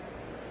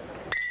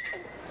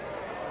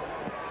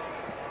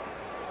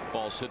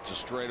 Ball's hit to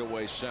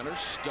straightaway center.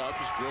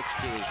 Stubbs drifts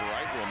to his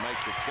right, will make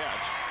the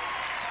catch.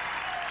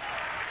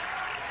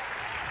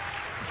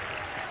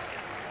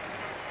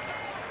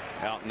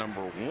 Out number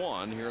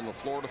 1 here in the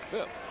Florida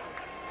 5th.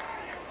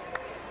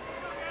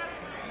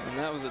 And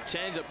that was a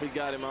changeup he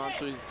got him on,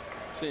 so he's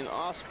seen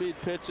off-speed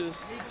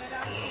pitches.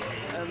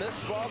 And this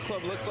ball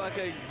club looks like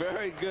a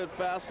very good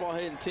fastball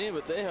hitting team,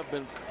 but they have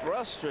been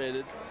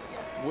frustrated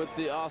with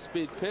the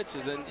off-speed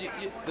pitches. And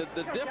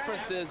the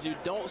difference is you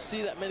don't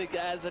see that many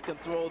guys that can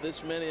throw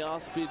this many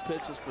off-speed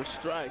pitches for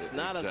strikes.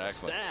 Not as a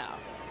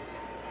staff.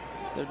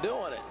 They're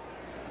doing it.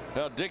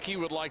 Well, Dickey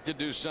would like to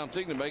do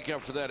something to make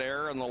up for that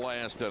error in the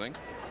last inning.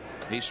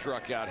 He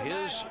struck out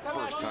his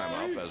first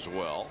time up as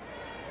well.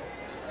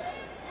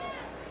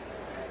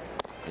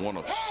 1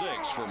 of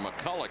 6 for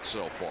McCulloch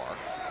so far.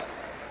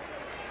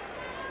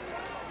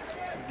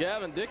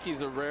 Gavin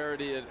Dickey's a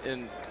rarity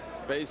in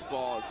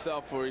baseball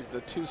itself, where he's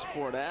a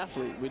 2-sport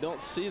athlete. We don't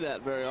see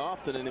that very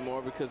often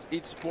anymore because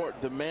each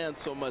sport demands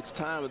so much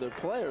time of their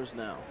players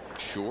now.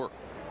 Sure.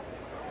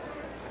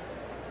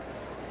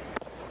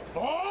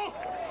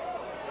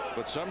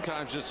 But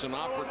sometimes it's an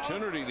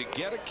opportunity to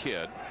get a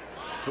kid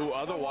who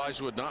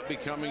otherwise would not be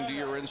coming to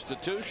your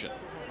institution.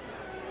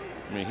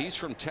 I mean, he's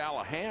from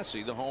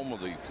Tallahassee, the home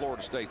of the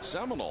Florida State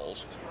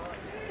Seminoles.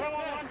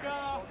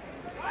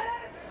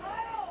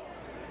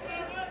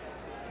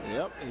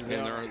 Yep. And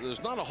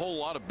there's not a whole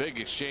lot of big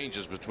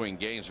exchanges between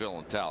Gainesville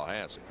and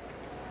Tallahassee.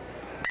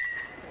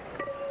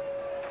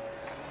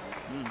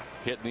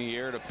 Hit in the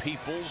air to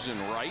Peoples in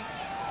right.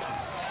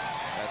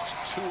 That's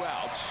 2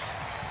 outs.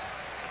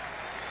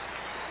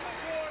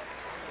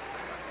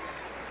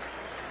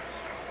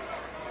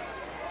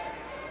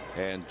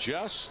 And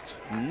just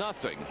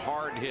nothing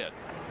hard hit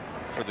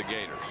for the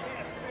Gators.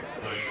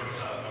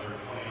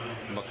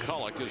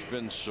 McCulloch has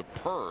been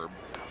superb,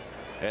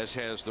 as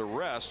has the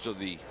rest of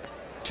the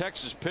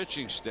Texas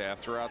pitching staff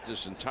throughout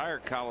this entire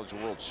College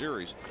World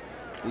Series.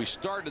 We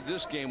started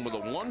this game with a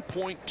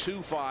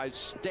 1.25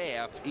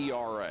 staff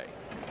ERA.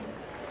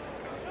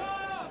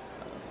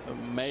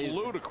 Amazing. It's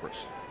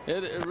ludicrous.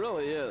 It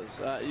really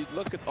is. You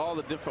look at all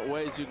the different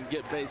ways you can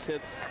get base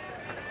hits,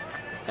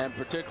 and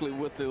particularly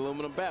with the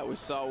aluminum bat. We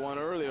saw one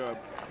earlier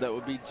that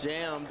would be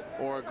jammed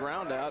or a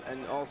ground out,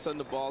 and all of a sudden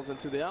the ball's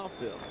into the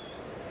outfield.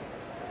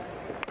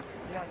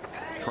 Yes.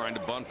 Trying to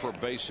bunt for a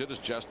base hit is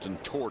Justin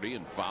Torty,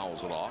 and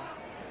fouls it off.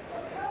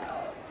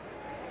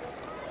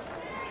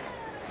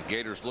 The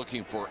Gators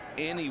looking for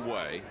any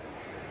way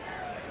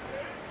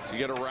to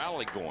get a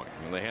rally going,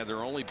 and they had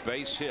their only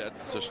base hit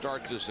to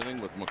start this inning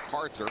with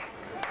MacArthur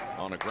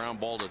on a ground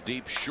ball to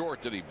deep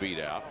short that he beat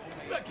out.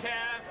 Good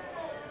cat.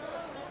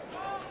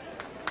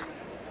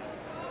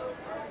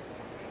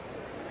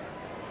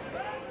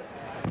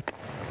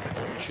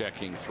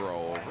 Checking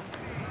throw over.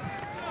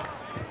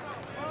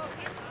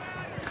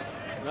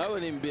 I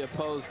wouldn't even be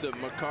opposed to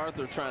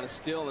MacArthur trying to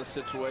steal this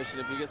situation.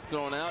 If he gets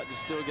thrown out, you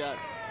still got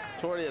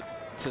Torty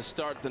to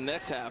start the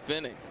next half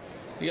inning.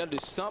 You got to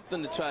do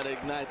something to try to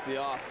ignite the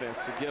offense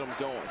to get him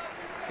going.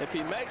 If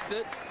he makes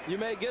it, you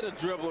may get a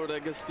dribbler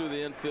that gets through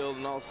the infield,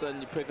 and all of a sudden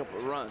you pick up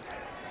a run.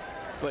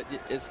 But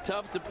it's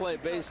tough to play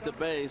base to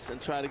base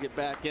and try to get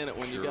back in it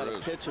when you got a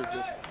pitcher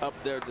just up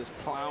there just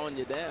plowing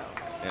you down.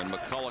 And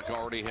McCulloch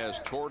already has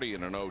Torty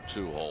in an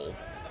 0-2 hole.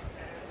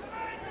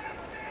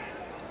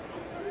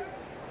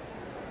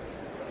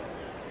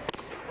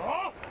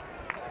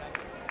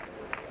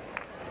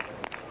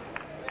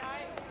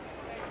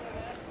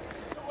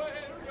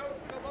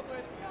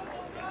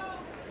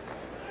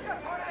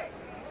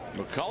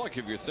 McCulloch,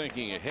 if you're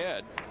thinking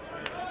ahead,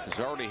 has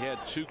already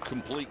had 2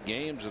 complete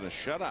games and a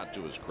shutout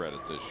to his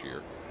credit this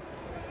year.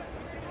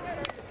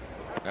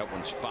 That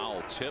one's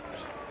foul tipped.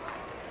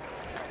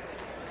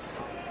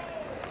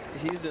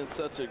 He's in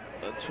such a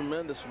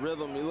tremendous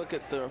rhythm. You look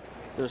at their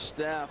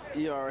staff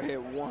ERA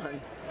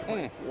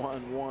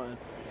 1.11.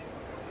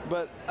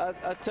 But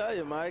I tell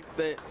you, Mike,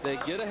 they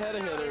get ahead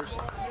of hitters,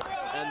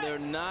 and they're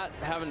not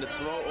having to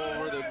throw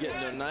over. They're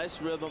getting a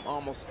nice rhythm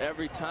almost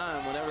every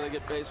time whenever they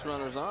get base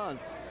runners on.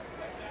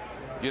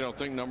 You don't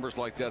think numbers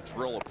like that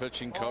thrill a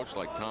pitching coach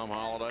like Tom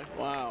Holliday?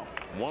 Wow.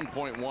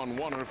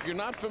 1.11. And if you're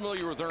not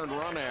familiar with earned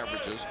run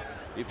averages,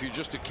 if you're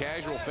just a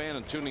casual fan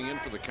and tuning in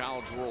for the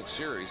College World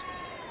Series,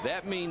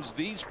 that means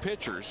these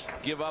pitchers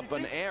give up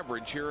an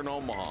average here in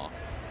Omaha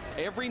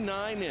every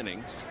 9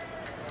 innings,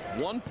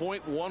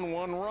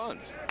 1.11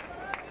 runs.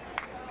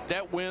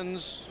 That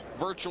wins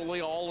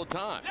virtually all the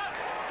time.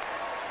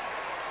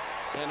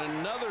 And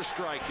another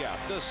strikeout,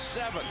 the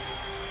 7th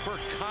for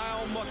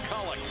Kyle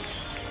McCulloch.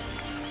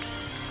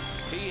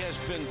 He has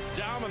been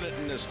dominant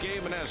in this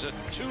game and has a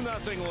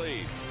 2-0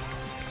 lead.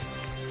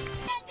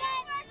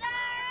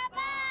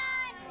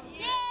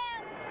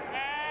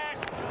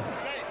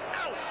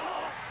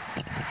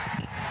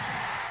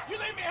 You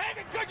leave me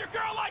hanging because your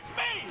girl likes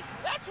me.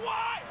 That's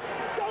why.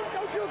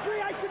 Don't you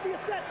agree I should be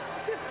upset?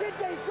 This kid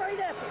gave great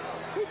effort.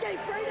 He gave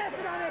great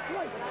effort on that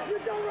play. You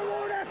don't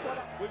reward effort.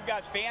 We've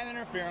got fan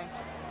interference,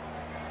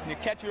 and the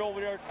catcher over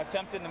there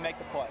attempting to make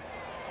the play.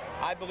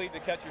 I believe the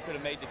catcher could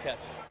have made the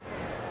catch.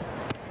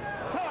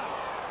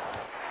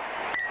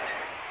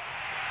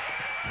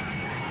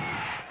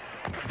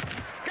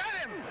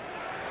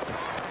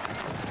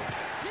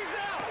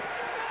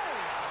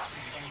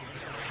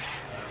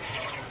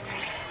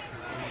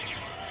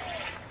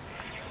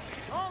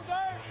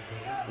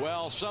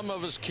 Well, some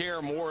of us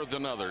care more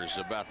than others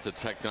about the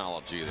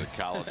technology of the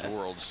College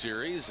World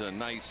Series. A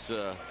nice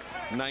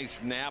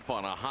nap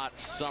on a hot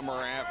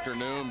summer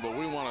afternoon, but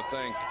we want to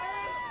thank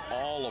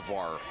all of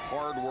our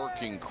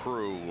hardworking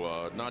crew,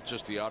 not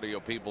just the audio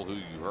people who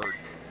you heard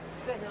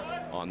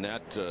on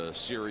that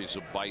series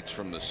of bites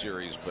from the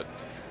series, but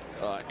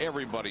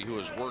everybody who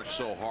has worked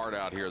so hard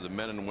out here, the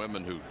men and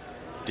women who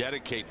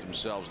dedicate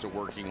themselves to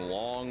working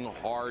long,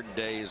 hard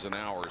days and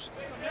hours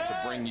to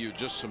bring you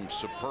just some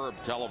superb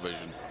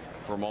television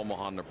from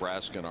Omaha,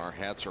 Nebraska, and our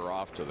hats are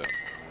off to them.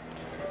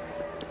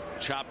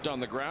 Chopped on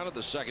the ground at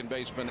the second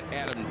baseman,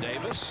 Adam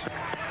Davis.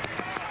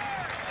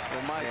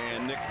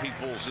 And Nick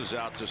Peoples is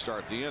out to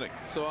start the inning.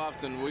 So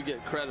often we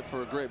get credit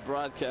for a great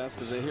broadcast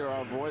because they hear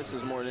our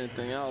voices more than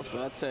anything else.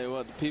 But I tell you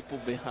what, the people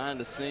behind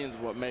the scenes are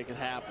what make it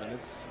happen.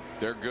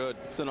 They're good.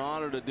 It's an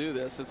honor to do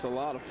this. It's a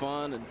lot of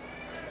fun, and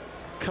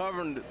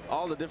covering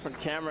all the different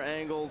camera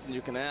angles, and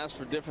you can ask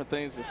for different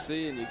things to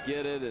see, and you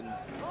get it, and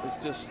it's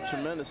just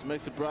tremendous. It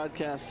makes the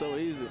broadcast so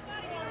easy.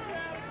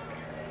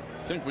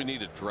 I think we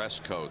need a dress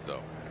code,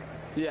 though.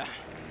 Yeah.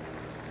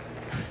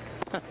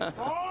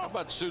 How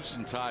about suits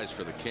and ties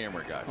for the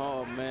camera guys?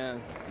 Oh,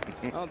 man.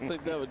 I don't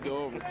think that would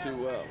go over too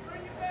well.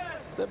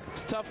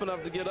 It's tough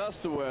enough to get us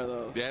to wear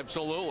those. Yeah,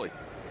 absolutely.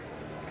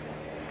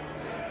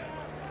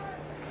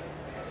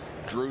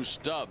 Drew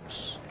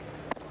Stubbs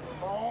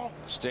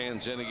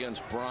stands in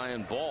against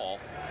Brian Ball.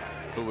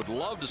 who would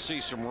love to see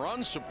some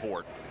run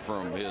support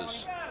from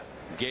his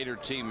Gator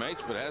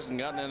teammates, but hasn't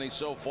gotten any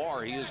so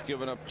far. He has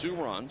given up 2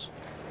 runs,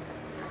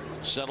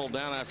 settled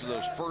down after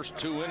those first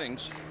 2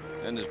 innings,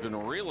 and has been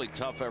really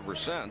tough ever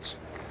since.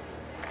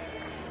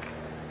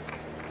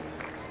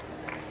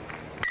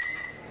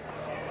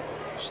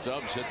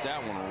 Stubbs hit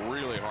that one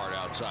really hard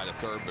outside of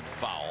third, but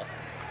foul.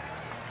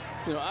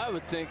 You know, I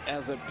would think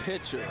as a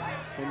pitcher,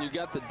 when you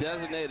got the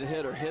designated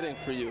hitter hitting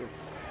for you,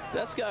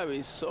 that's got to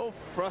be so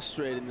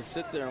frustrating to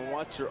sit there and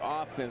watch your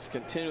offense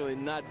continually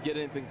not get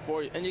anything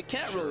for you. And you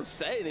can't really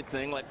say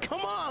anything like,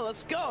 come on,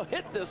 let's go,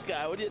 hit this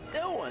guy. What are you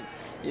doing?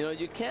 You know,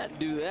 you can't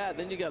do that.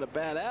 Then you got a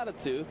bad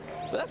attitude.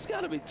 But that's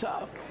got to be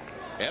tough.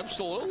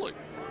 Absolutely.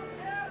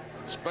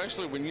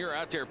 Especially when you're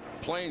out there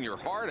playing your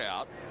heart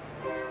out.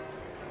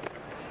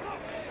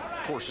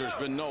 Of course, there's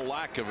been no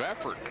lack of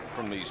effort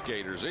from these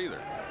Gators either.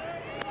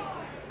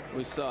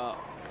 We saw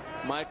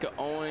Micah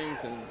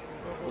Owings and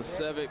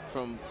Lucevic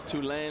from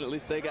Tulane. At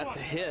least they got to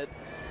hit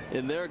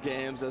in their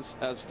games as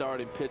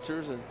starting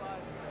pitchers, and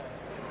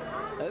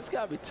it's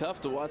got to be tough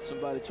to watch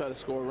somebody try to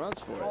score runs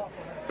for you.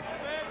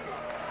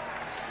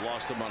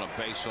 Lost him on a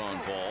base on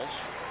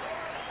balls.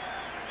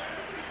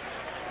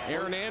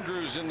 Erin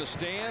Andrews in the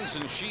stands,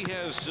 and she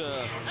has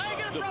the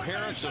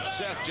parents of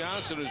Seth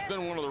Johnson, who's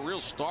been one of the real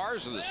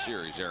stars of this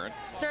series. Erin.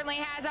 Certainly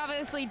has.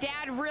 Obviously,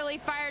 Dad really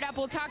fired up.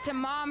 We'll talk to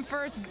Mom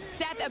first.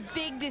 Seth, a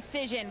big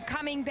decision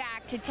coming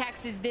back to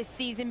Texas this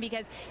season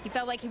because he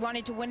felt like he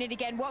wanted to win it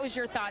again. What was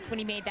your thoughts when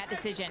he made that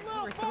decision?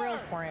 We're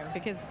thrilled for him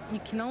because you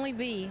can only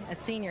be a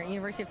senior at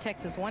University of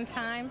Texas one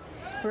time.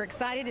 We were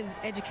excited. It was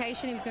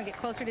education. He was going to get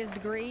closer to his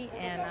degree,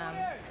 and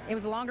it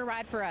was a longer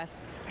ride for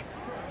us.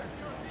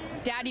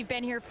 Dad, you've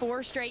been here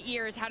 4 straight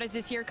years. How does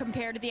this year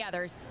compare to the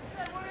others?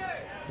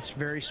 It's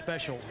very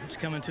special. It's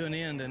coming to an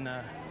end, and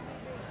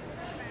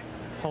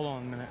hold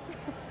on a minute.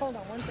 Hold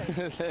on one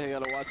second. They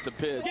got to watch the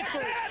pitch.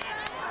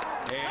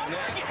 And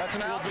that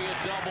will be a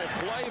double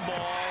play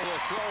ball. The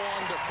throw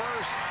on to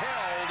first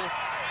held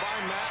by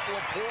Matt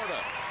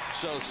Laporta.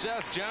 So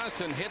Seth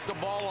Johnston hit the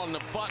ball on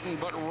the button,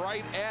 but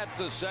right at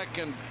the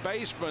second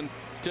baseman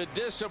to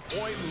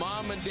disappoint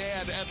Mom and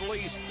Dad at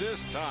least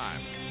this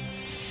time.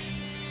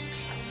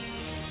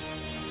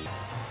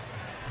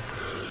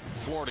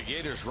 Florida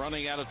Gators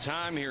running out of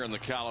time here in the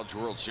College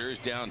World Series,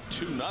 down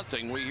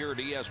 2-0. We here at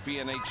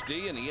ESPN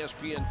HD and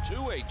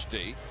ESPN2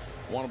 HD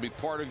want to be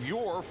part of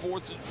your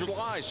 4th of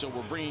July, so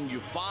we're bringing you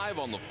 5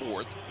 on the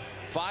 4th.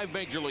 5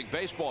 Major League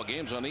Baseball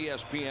games on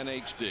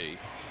ESPN HD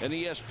and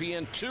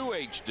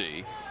ESPN2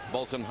 HD,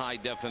 both in high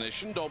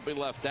definition. Don't be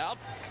left out.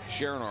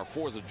 Sharing our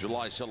 4th of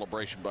July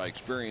celebration by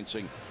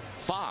experiencing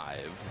 5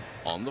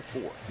 on the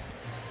 4th.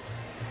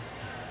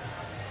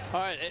 All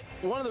right,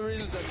 one of the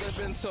reasons that they've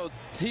been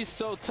he's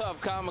so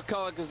tough, Kyle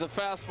McCulloch, is the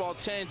fastball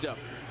changeup.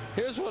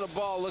 Here's what a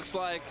ball looks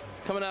like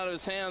coming out of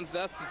his hands.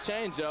 That's the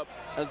changeup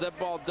as that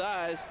ball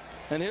dies.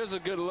 And here's a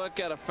good look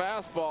at a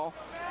fastball.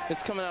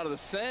 It's coming out of the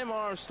same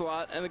arm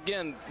slot. And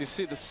again, you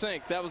see the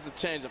sink. That was the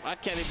changeup. I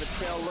can't even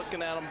tell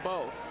looking at them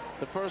both.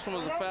 The first one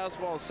was a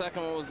fastball. The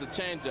second one was the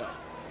changeup.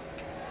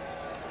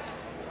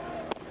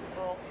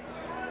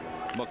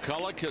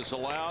 McCulloch has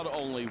allowed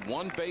only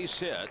 1 base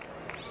hit.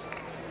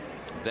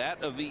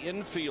 That of the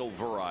infield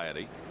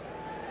variety.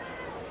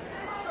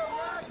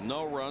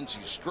 No runs.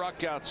 He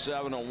struck out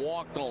 7 and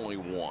walked only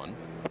 1.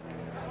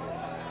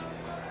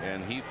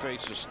 And he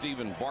faces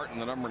Stephen Barton,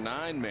 the number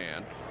 9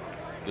 man,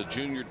 the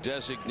junior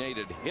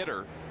designated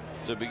hitter,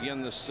 to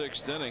begin the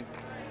 6th inning.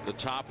 The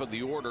top of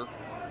the order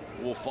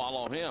will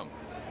follow him.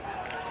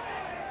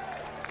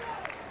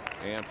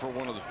 And for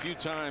one of the few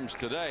times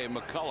today,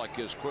 McCulloch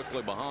is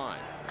quickly behind.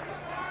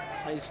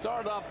 He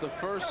started off the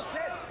first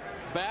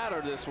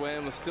batter this way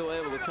and was still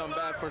able to come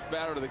back, first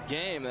batter of the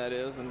game, that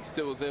is, and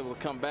still was able to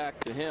come back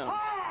to him.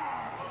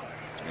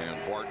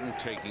 And Barton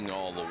taking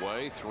all the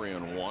way,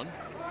 3-1.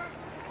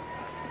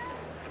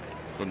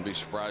 Wouldn't be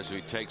surprised if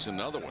he takes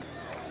another one.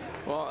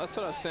 Well, that's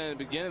what I was saying at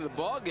the beginning of the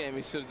ball game.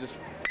 He should have just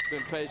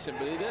been patient,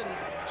 but he didn't.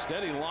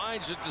 Steady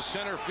lines it to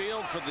center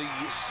field for the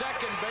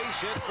 2nd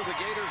base hit for the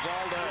Gators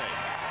all day.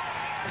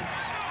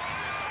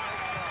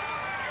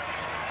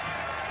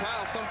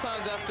 Kyle,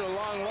 sometimes after a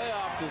long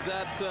layoff, is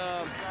that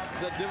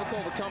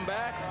difficult to come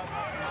back?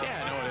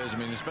 Yeah, I know it is. I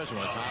mean, especially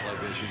when it's hot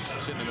like this, you're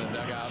sitting in the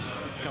dugout,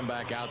 come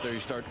back out there, you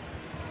start.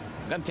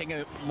 It doesn't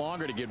take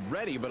longer to get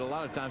ready, but a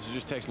lot of times it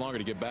just takes longer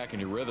to get back in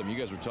your rhythm. You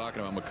guys were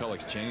talking about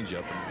McCulloch's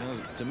changeup.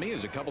 And to me,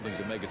 there's a couple things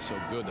that make it so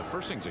good. The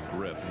first thing's a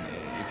grip.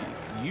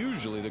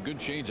 Usually the good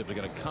changeups are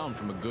going to come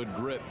from a good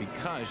grip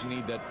because you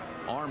need that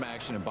arm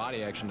action and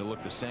body action to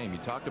look the same. You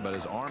talked about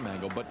his arm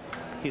angle, but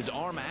his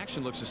arm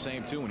action looks the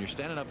same too. When you're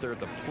standing up there at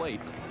the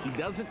plate, he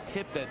doesn't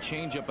tip that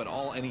changeup at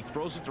all, and he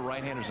throws it to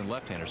right-handers and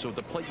left-handers. So at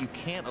the plate, you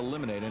can't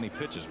eliminate any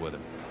pitches with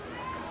him.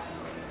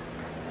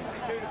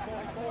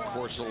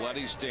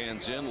 Corselletti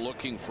stands in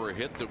looking for a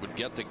hit that would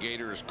get the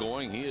Gators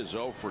going. He is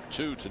 0 for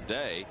 2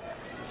 today,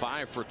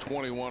 5 for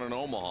 21 in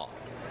Omaha.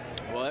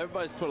 Well,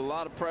 everybody's put a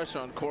lot of pressure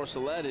on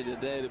Corselletti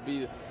today to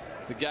be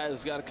the guy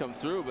who's got to come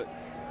through, but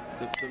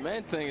the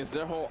main thing is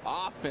their whole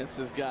offense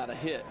has got to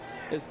hit.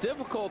 it's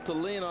difficult to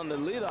lean on the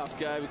leadoff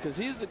guy because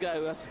he's the guy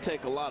who has to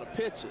take a lot of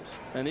pitches,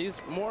 and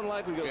he's more than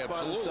likely going to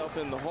find himself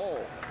in the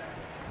hole.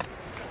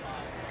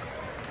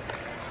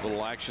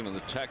 Little action in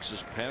the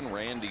Texas pen.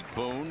 Randy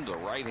Boone, the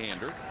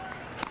right-hander.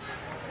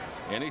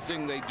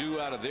 Anything they do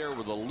out of there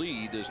with a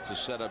lead is to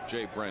set up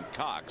J. Brent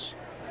Cox.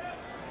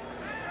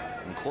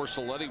 And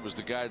Corsoletti was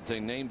the guy that they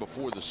named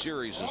before the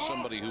series as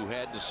somebody who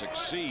had to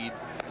succeed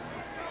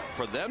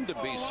for them to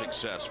be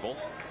successful.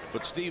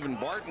 But Stephen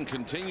Barton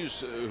continues,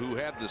 who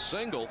had the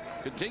single,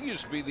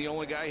 continues to be the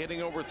only guy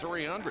hitting over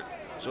 300.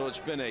 So it's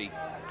been a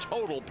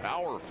total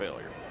power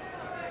failure.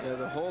 Yeah,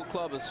 the whole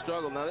club has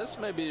struggled. Now this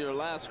may be your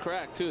last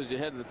crack too as you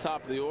head to the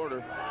top of the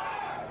order.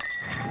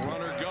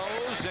 Runner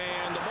goes,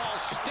 and the ball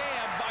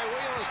stabbed by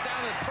Wheelis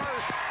down at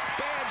first.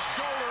 Bad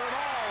shoulder and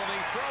all, and he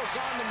throws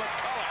on to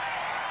McCulloch.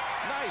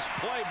 Nice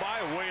play by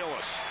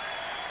Wheelis.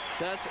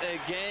 That's a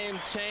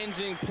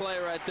game-changing play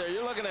right there.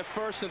 You're looking at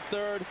first and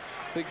third.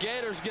 The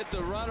Gators get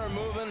the runner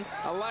moving.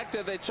 I like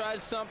that they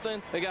tried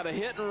something. They got a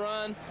hit and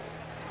run,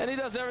 and he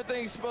does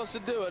everything he's supposed to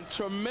do. A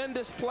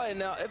tremendous play.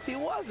 Now, if he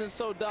wasn't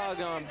so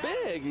doggone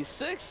big, he's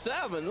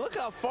 6'7". Look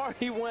how far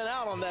he went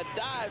out on that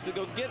dive to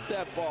go get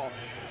that ball.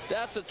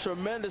 That's a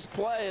tremendous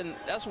play, and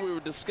that's what we were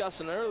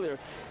discussing earlier.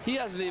 He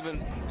hasn't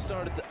even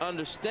started to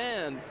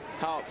understand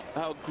how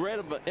great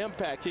of an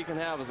impact he can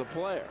have as a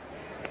player.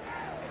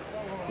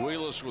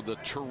 Wheelis with a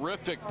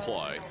terrific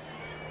play.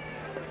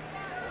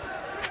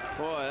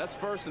 Boy, that's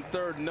first and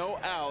third, no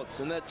outs,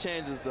 and that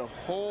changes the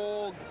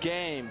whole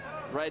game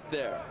right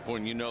there.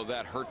 When you know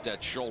that hurt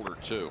that shoulder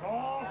too.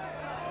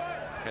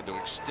 Had to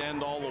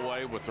extend all the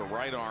way with the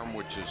right arm,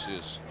 which is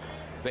his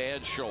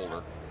bad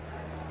shoulder.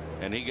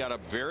 And he got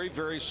up very,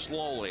 very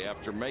slowly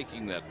after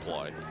making that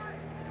play.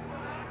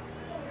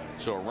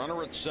 So a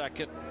runner at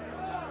second,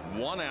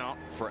 one out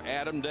for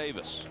Adam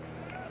Davis.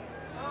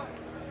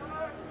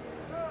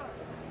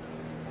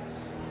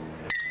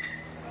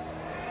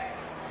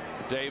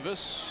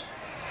 Davis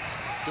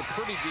to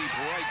pretty deep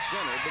right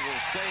center, but will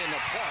stay in the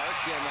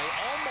park, and they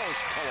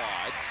almost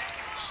collide.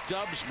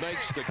 Stubbs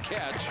makes the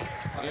catch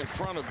in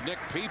front of Nick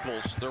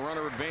Peoples. The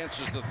runner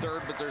advances to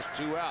third, but there's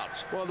two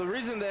outs. Well, the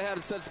reason they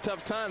had such a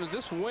tough time is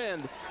this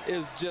wind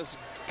is just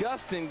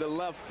gusting the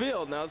left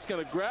field. Now it's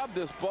going to grab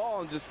this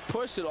ball and just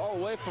push it all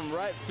the way from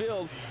right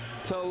field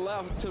to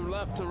left to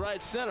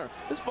right center.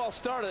 This ball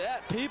started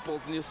at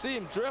Peoples, and you see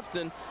him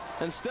drifting,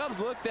 and Stubbs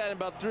looked at him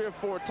about 3 or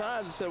 4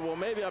 times and said, well,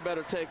 maybe I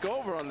better take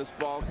over on this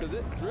ball, because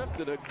it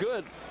drifted a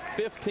good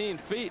 15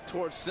 feet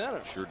towards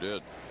center. Sure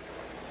did.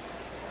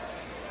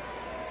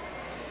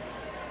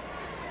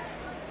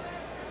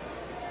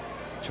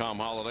 Tom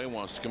Holliday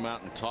wants to come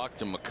out and talk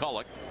to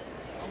McCulloch,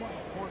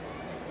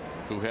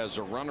 who has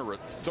a runner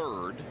at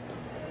third,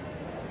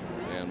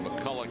 and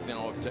McCulloch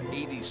now up to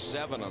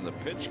 87 on the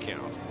pitch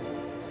count.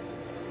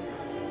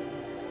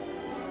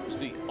 It's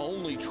the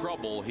only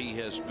trouble he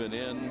has been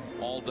in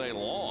all day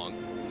long.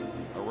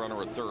 A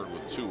runner at third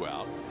with 2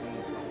 out.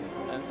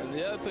 And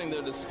the other thing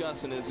they're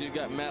discussing is you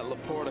got Matt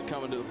Laporta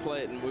coming to the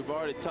plate, and we've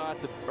already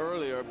talked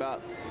earlier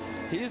about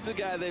he's the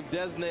guy they've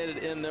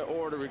designated in their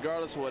order,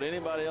 regardless of what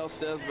anybody else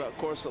says about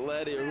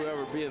Corsoletti or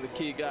whoever being the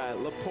key guy.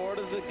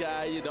 Laporta's a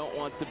guy you don't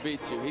want to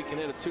beat you. He can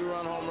hit a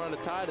 2-run home run to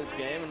tie this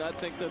game, and I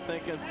think they're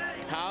thinking,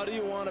 how do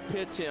you want to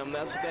pitch him?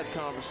 That's what that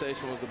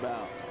conversation was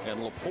about. And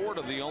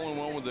Laporta, the only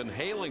one within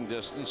hailing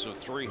distance of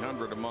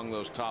 300 among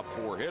those top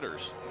 4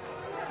 hitters.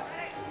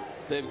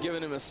 They've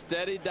given him a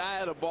steady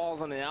diet of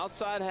balls on the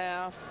outside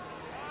half,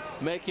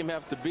 make him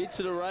have to beat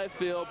to the right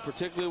field,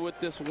 particularly with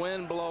this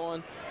wind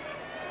blowing,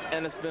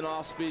 and it's been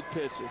off-speed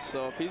pitches.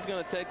 So if he's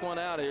going to take one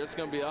out of here, it's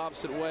going to be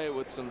opposite way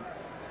with some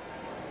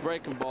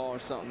breaking ball or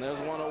something. There's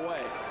one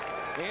away.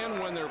 And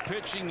when they're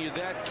pitching you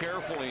that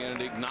carefully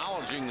and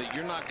acknowledging that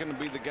you're not going to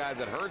be the guy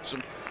that hurts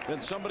them,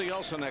 then somebody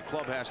else in that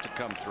club has to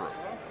come through.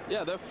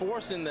 Yeah, they're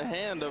forcing the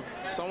hand of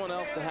someone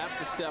else to have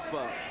to step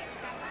up.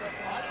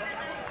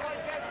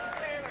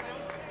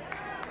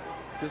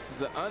 This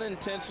is an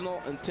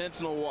unintentional,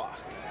 intentional walk.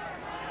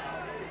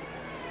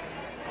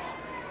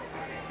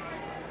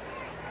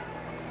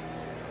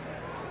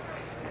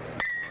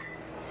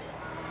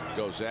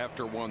 Goes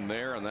after one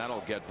there, and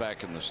that'll get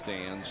back in the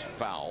stands.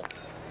 Foul.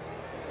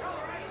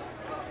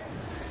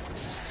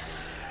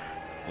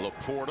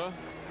 Laporta,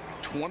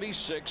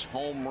 26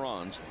 home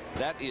runs.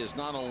 That is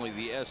not only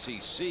the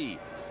SEC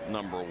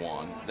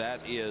 #1,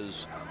 that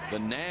is the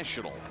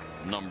national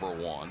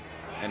 #1.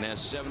 And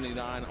has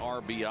 79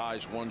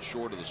 RBIs, 1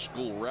 short of the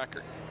school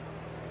record.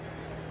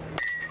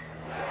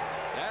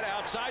 That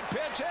outside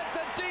pitch hit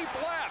the deep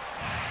left.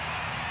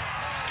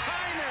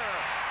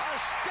 Kiner, a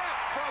step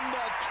from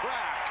the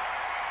track.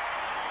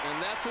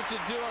 And that's what you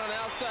do on an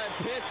outside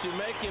pitch. You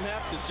make him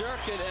have to jerk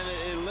it, and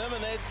it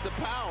eliminates the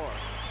power.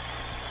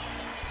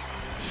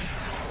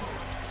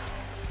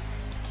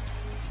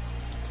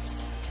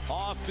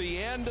 Off the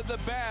end of the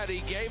bat,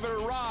 he gave it a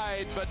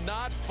ride, but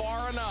not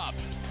far enough.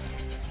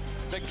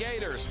 The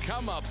Gators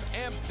come up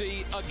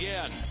empty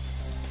again.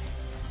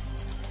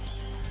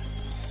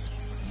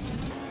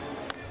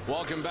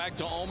 Welcome back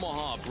to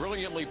Omaha.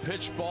 Brilliantly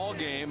pitched ball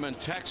game, and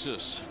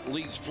Texas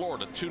leads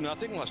Florida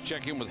 2-0. Let's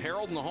check in with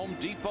Harold in the Home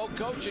Depot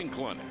coaching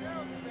clinic.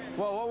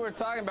 Well, what we're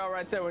talking about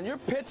right there, when you're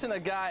pitching a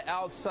guy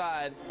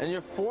outside and you're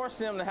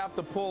forcing him to have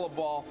to pull a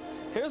ball,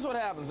 here's what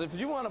happens. If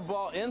you want a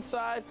ball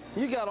inside,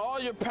 you got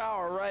all your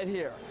power right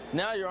here.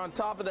 Now you're on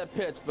top of that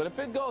pitch. But if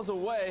it goes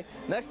away,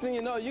 next thing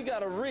you know, you got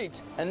to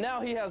reach. And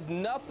now he has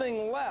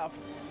nothing left.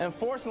 And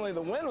fortunately,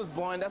 the wind was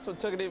blowing. That's what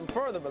took it even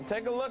further. But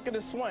take a look at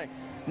his swing.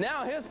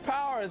 Now his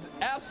power has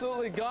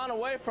absolutely gone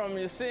away from him.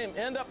 You see him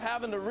end up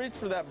having to reach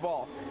for that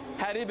ball.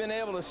 Had he been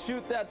able to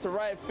shoot that to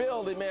right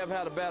field, he may have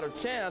had a better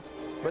chance.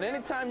 But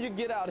anytime you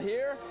get out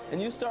here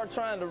and you start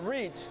trying to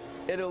reach,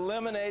 it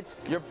eliminates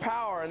your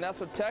power, and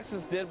that's what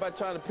Texas did by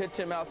trying to pitch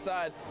him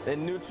outside. They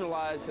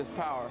neutralized his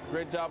power.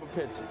 Great job of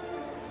pitching.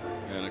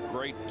 And a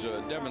great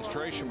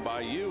demonstration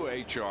by you,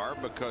 HR,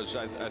 because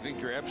I think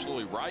you're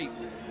absolutely right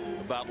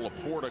about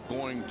Laporta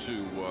going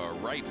to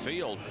right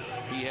field.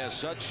 He has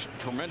such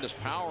tremendous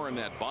power in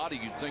that body,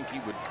 you'd think he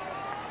would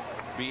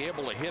be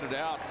able to hit it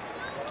out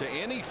to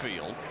any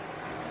field.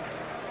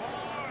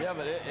 Yeah,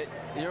 but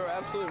you're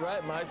absolutely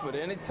right, Mike, but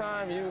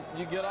anytime you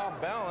get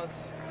off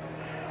balance,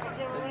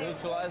 it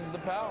neutralizes the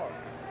power.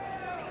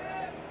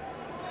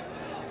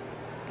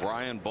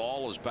 Brian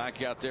Ball is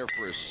back out there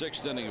for his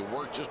 6th inning of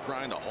work, just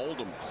trying to hold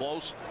him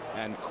close,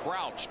 and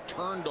Crouch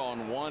turned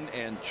on one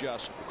and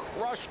just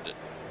crushed it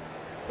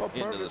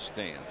into the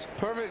stands.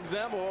 Perfect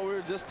example of what we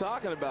were just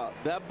talking about.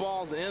 That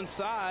ball's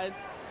inside,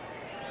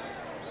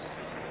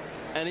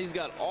 and he's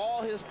got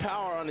all his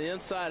power on the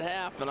inside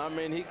half, and I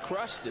mean, he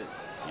crushed it.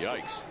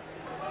 Yikes.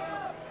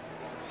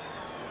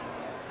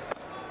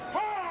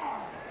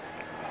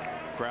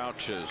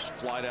 Crouch has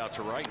flied out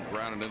to right and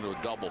grounded into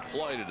a double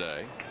play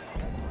today.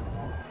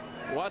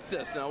 Watch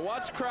this. Now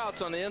watch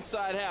Crouch on the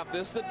inside half.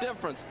 This is the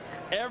difference.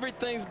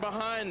 Everything's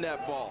behind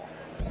that ball.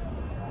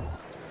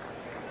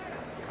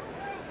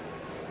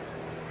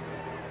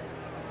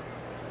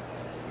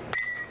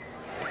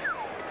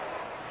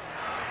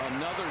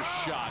 Another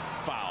shot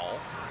foul.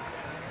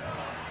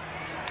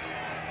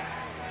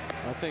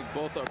 I think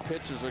both our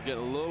pitchers are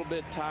getting a little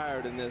bit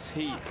tired in this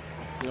heat.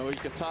 You know, you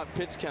can talk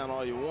pitch count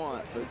all you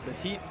want, but the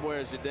heat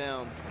wears you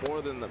down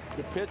more than the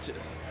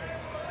pitches.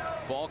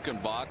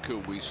 Falkenbach, who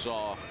we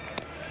saw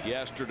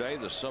yesterday,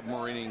 the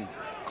submarining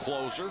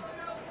closer,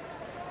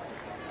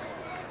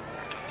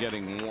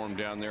 getting warm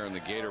down there in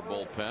the Gator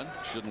bullpen.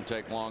 Shouldn't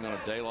take long on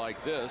a day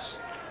like this.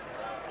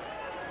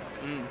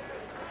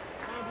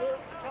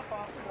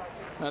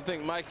 I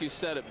think, Mike, you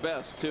said it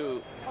best,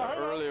 too.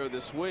 Earlier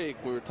this week,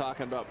 we were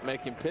talking about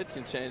making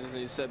pitching changes,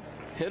 and you said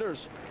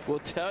hitters will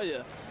tell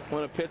you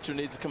when a pitcher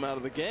needs to come out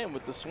of the game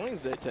with the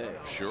swings they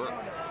take. Sure.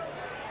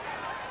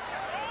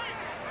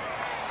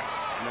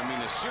 And I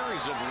mean, a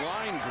series of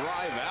line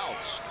drive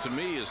outs, to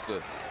me, is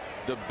the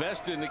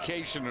best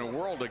indication in the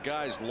world that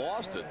guys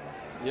lost it.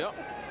 Yep.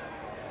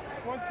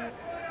 1-2.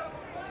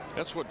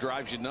 That's what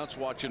drives you nuts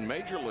watching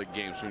major league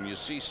games, when you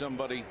see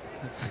somebody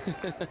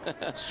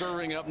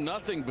serving up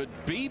nothing but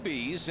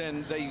BBs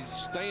and they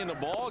stay in the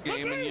ball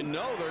game, and you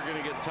know they're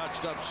going to get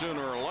touched up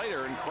sooner or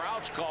later. And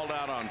Crouch called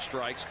out on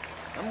strikes.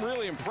 I'm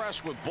really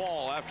impressed with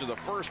Ball. After the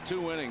first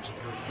 2 innings,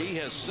 he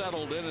has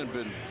settled in and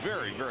been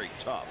very, very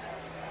tough.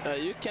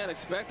 You can't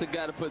expect a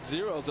guy to put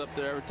zeros up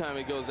there every time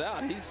he goes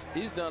out.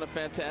 He's done a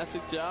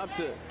fantastic job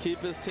to keep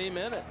his team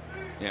in it.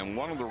 And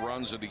one of the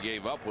runs that he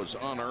gave up was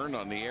unearned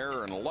on the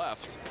error in the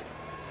left.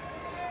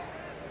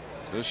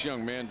 This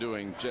young man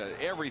doing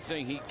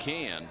everything he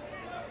can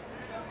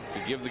to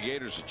give the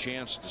Gators a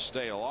chance to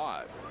stay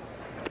alive.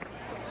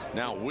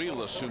 Now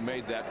Wheelis, who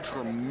made that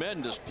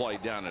tremendous play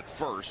down at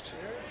first.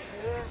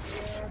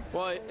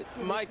 Well,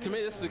 Mike, to me,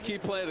 this is the key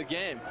play of the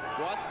game.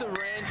 Watch the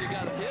range. You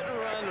got a hit and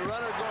run, the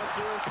runner going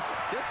through.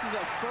 This is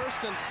a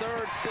 1st and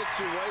 3rd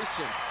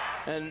situation,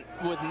 and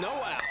with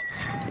no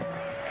outs.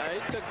 He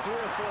took 3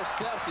 or 4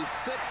 steps. He's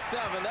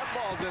 6'7". That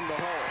ball's in the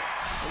hole,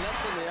 and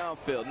that's in the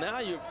outfield. Now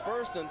you're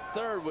 1st and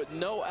 3rd with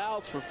no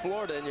outs for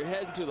Florida, and you're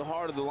heading to the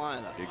heart of the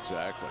lineup.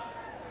 Exactly.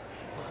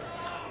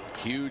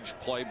 Huge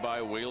play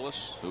by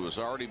Wheelis, who has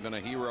already been a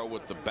hero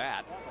with the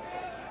bat.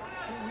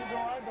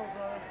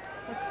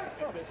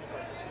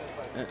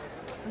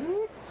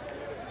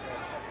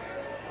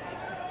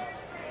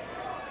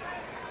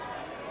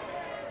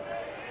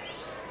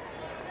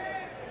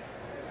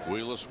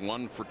 Wheelis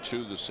 1 for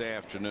 2 this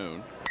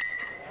afternoon.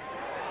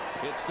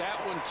 Hits that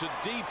one to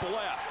deep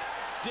left.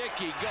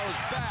 Dickey goes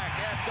back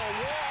at the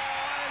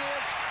wall, and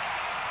it's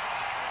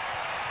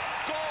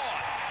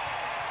gone.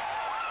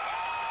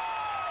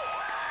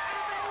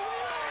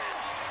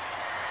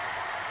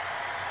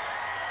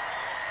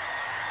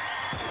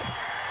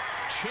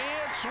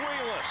 Chance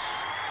Wheelis,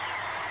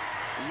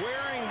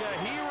 wearing the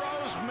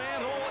hero's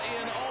mantle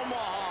in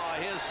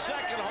Omaha, his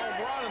 2nd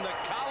home run in the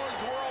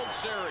College World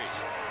Series.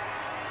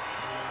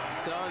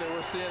 I'm telling you,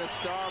 we're seeing a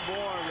star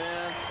born,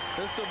 man.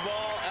 This is a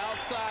ball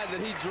outside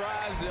that he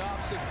drives the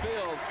opposite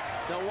field.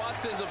 Now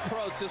watch his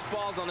approach. This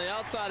ball's on the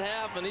outside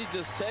half, and he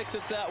just takes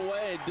it that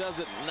way. He does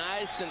it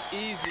nice and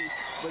easy,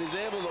 but he's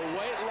able to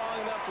wait long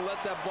enough to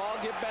let that ball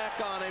get back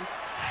on him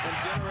and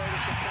generate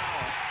some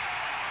power.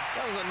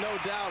 That was a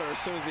no-doubter as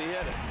soon as he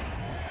hit it.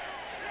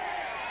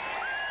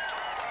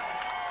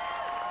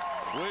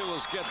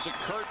 Wheelis gets a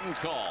curtain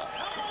call.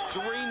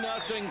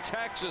 3-0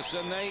 Texas,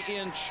 and they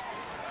inch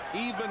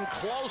even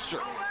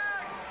closer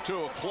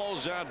to a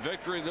closeout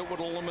victory that would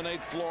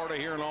eliminate Florida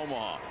here in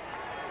Omaha.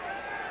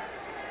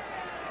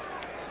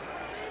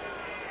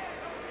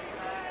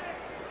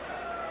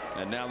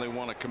 And now they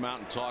want to come out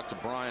and talk to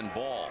Brian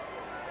Ball.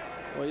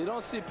 Well, you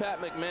don't see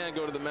Pat McMahon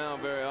go to the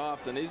mound very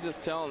often. He's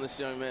just telling this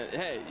young man,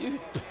 hey,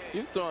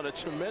 you've thrown a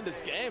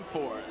tremendous game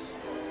for us.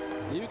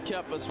 You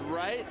kept us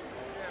right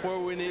where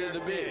we needed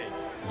to be.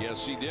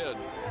 Yes, he did.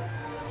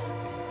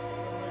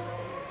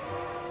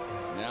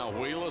 Now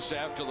Wheelis,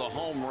 after the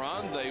home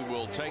run, they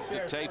will take the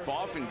tape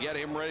off and get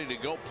him ready to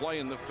go play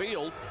in the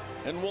field,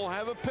 and we'll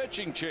have a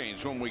pitching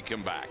change when we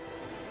come back.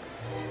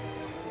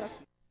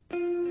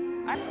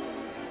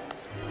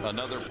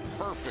 Another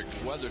perfect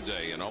weather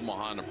day in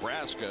Omaha,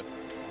 Nebraska,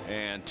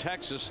 and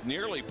Texas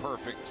nearly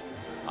perfect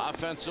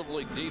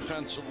offensively,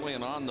 defensively,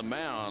 and on the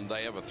mound.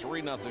 They have a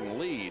 3-0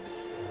 lead,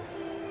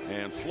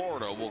 and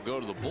Florida will go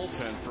to the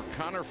bullpen for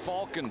Connor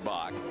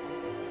Falkenbach,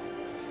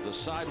 the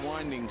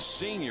sidewinding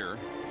senior,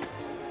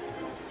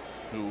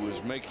 who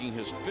is making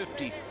his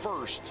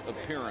 51st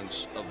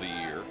appearance of the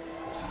year.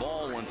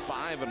 Ball went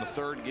 5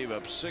 1/3, gave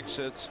up 6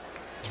 hits,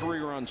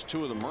 3 runs,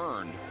 2 of them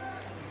earned.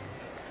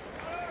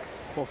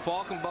 Well,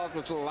 Falkenbach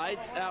was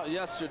lights out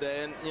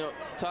yesterday, and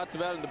talked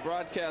about in the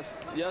broadcast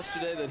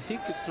yesterday that he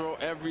could throw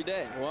every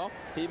day. Well,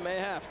 he may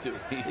have to.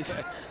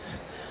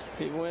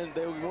 They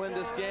win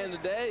this game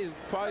today. He's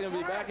probably going to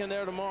be back in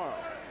there tomorrow.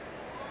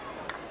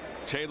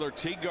 Taylor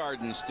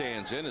Teagarden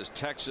stands in as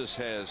Texas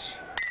has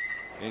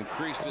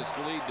increased its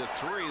lead to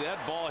 3.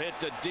 That ball hit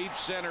to deep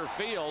center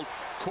field.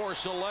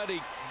 Corsoletti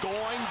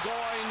going,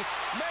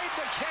 made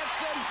the catch,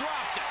 then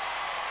dropped it.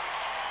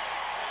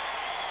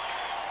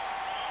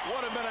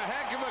 Would have been a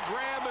heck of a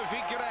grab if he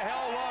could have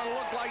held on.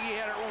 Looked like he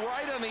had it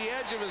right on the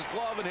edge of his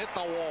glove and hit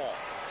the wall.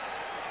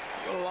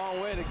 A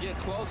long way to get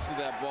close to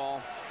that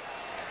ball.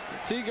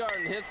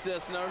 Teagarden hits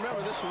this. Now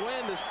remember, this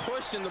wind is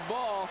pushing the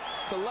ball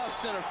to left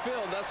center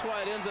field. That's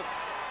why it ends up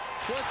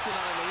twisting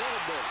on him a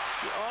little bit.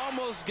 He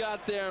almost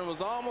got there and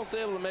was almost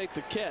able to make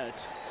the catch.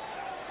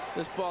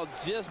 This ball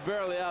just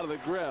barely out of the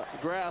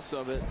grasp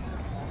of it.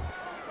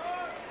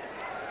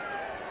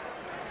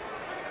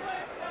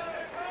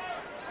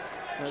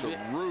 It's a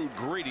rude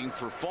greeting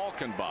for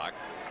Falkenbach.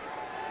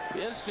 Be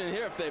interesting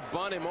here if they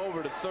bunt him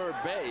over to third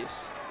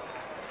base.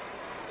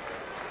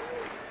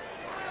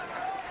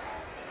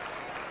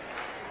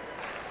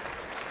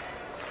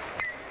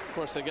 Of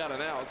course, they got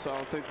an out, so I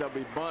don't think they'll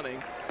be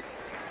bunting.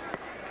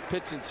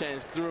 Pitching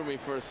change threw me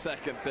for a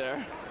second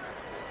there.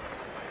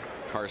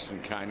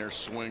 Carson Kiner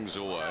swings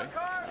away.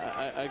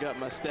 I got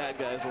my stat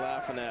guys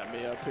laughing at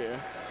me up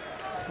here.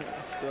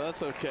 So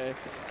that's okay.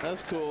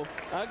 That's cool.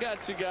 I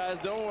got you guys.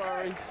 Don't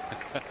worry.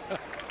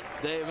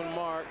 Dave and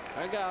Mark.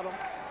 I got them.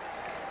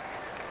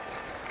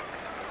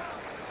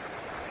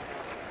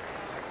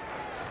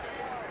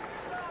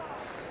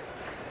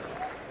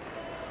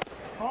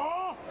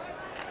 Oh!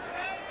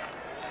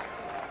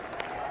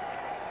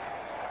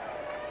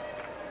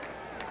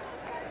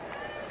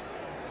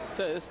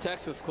 Tell you, this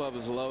Texas club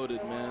is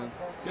loaded, man.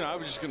 I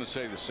was just going to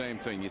say the same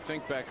thing. You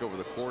think back over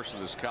the course of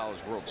this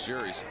College World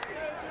Series,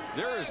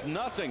 there is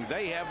nothing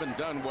they haven't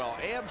done well.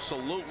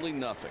 Absolutely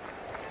nothing.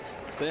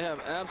 They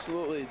have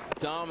absolutely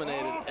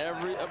dominated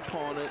every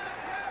opponent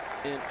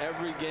in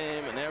every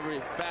game and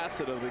every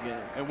facet of the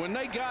game. And when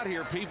they got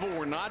here, people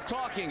were not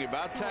talking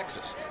about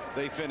Texas.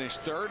 They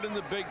finished 3rd in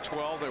the Big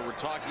 12. They were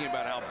talking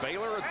about how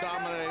Baylor had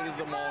dominated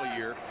them all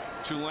year.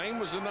 Tulane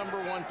was the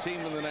 #1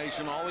 team in the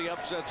nation, all the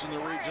upsets in the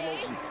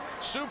regionals and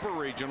super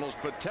regionals,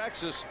 but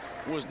Texas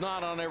was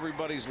not on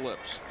everybody's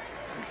lips.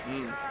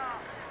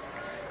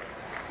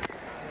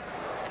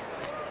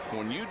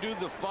 When you do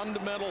the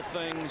fundamental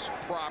things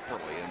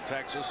properly, and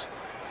Texas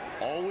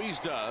always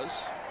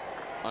does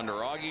under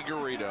Augie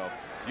Garrido,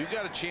 you've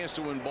got a chance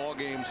to win ball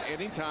games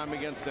anytime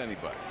against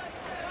anybody.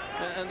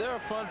 And they're a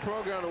fun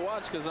program to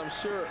watch, because I'm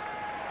sure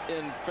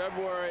in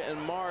February and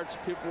March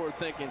people were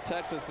thinking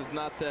Texas is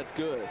not that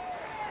good.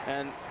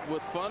 And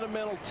with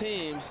fundamental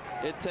teams,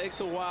 it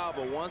takes a while,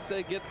 but once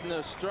they get in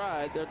their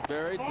stride, they're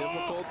very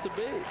difficult to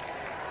beat,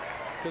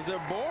 because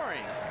they're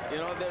boring.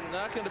 They're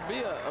not going to be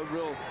a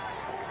real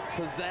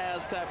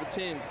pizzazz type of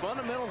team.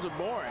 Fundamentals are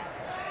boring,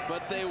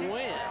 but they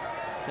win,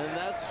 and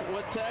that's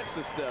what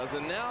Texas does.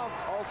 And now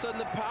all of a sudden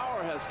the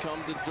power has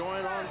come to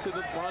join on to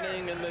the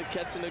bunting and the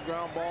catching the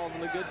ground balls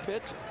and the good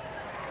pitching.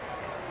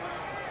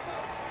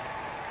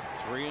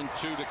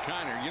 3-2 to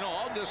Kiner.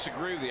 I'll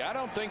disagree with you. I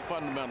don't think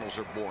fundamentals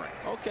are boring.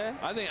 Okay.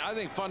 I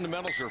think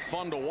fundamentals are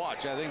fun to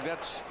watch. I think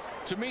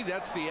to me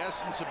that's the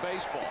essence of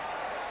baseball.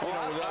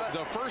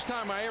 The first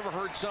time I ever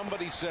heard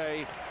somebody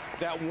say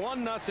That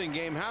 1-0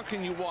 game, how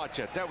can you watch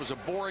it? That was a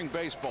boring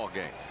baseball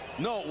game.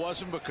 No, it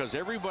wasn't, because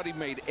everybody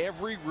made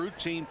every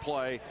routine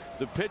play.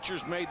 The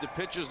pitchers made the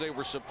pitches they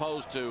were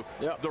supposed to.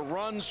 Yep. The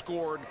run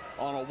scored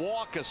on a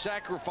walk, a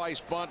sacrifice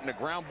bunt, and a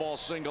ground ball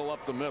single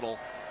up the middle.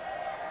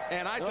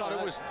 And I thought it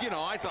was, you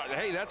know, I thought,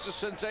 hey, that's a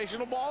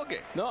sensational ball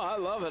game. No, I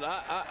love it.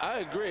 I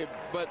agree.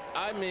 But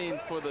I mean,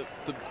 for the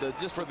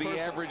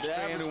average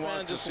fan who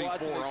wants to see 4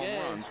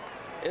 home runs.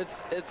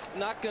 It's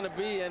not going to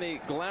be any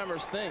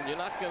glamorous thing. You're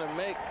not going to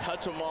make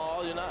touch them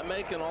all. You're not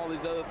making all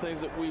these other things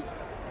that we've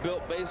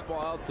built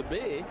baseball out to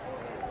be.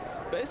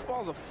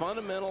 Baseball is a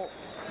fundamental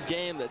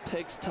game that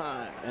takes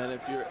time, and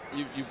if you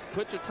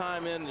put your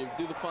time in and you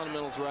do the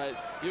fundamentals right,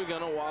 you're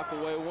going to walk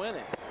away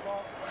winning.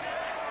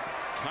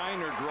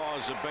 Kiner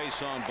draws a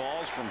base on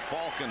balls from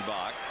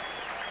Falkenbach.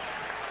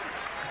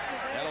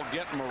 That'll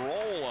get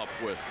Marole up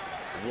with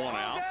 1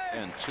 out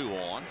and 2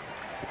 on.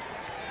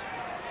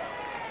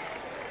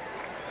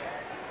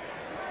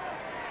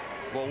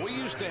 Well, we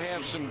used to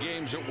have some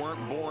games that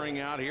weren't boring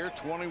out here.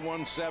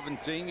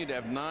 21-17, you'd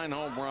have 9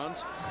 home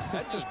runs.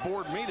 That just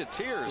bored me to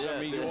tears. Yeah,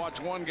 I mean, you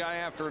watch one guy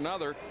after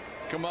another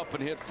come up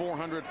and hit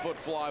 400-foot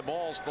fly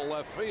balls to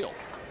left field.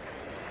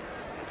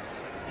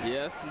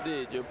 Yes,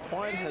 indeed. Your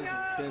point has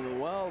been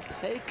well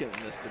taken,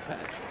 Mr.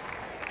 Patrick.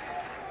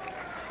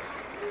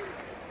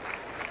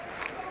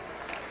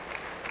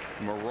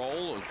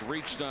 Marole has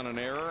reached on an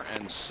error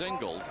and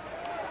singled.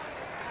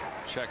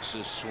 Checks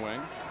his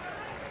swing.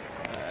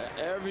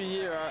 Every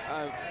year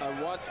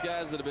I watch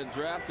guys that have been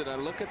drafted. I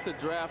look at the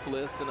draft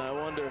list and I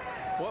wonder,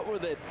 what were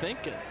they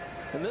thinking?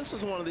 And this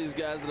is one of these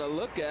guys that I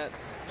look at,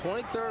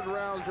 23rd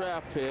round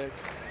draft pick,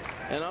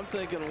 and I'm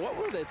thinking, what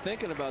were they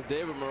thinking about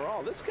David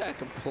Marole? This guy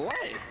can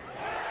play.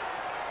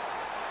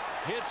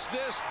 Hits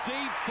this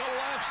deep to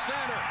left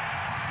center.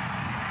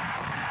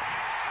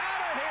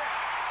 Out of here.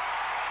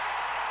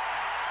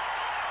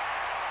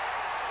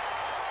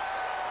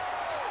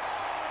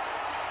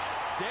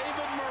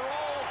 David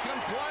Marole can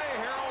play.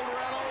 Harold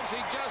Reynolds,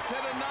 he just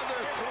hit another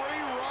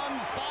 3-run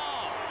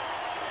bomb.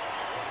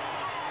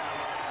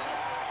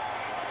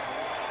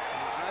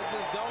 I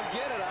just don't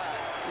get it.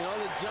 You know,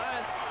 the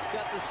Giants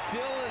got the steal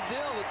of the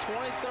deal, the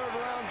 23rd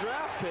round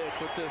draft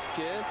pick with this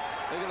kid.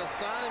 They're going to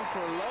sign him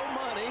for low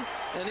money,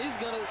 and he's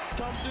going to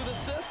come through the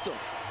system.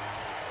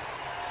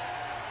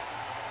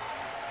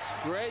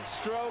 Great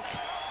stroke,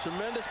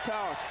 tremendous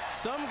power.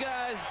 Some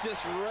guys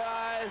just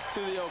rise to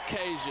the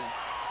occasion,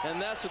 and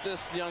that's what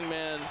this young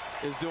man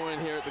is doing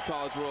here at the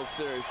College World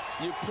Series.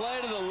 You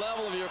play to the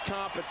level of your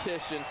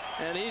competition,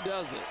 and he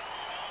does it.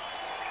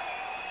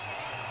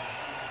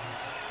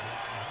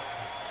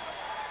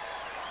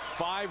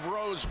 Five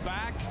rows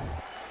back.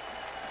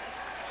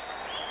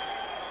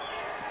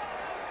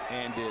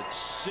 And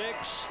it's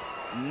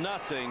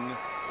 6-0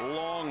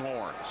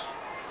 Longhorns.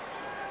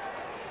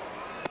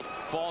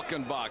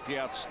 Falkenbach, the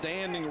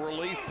outstanding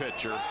relief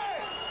pitcher,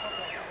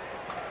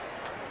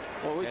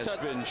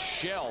 has been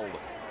shelled.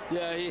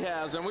 Yeah, he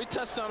has. And we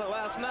touched on it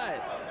last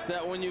night,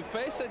 that when you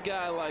face a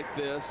guy like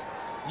this,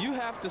 you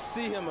have to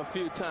see him a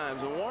few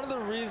times. And one of the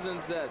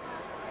reasons that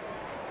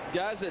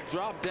guys that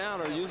drop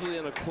down are usually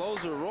in a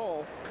closer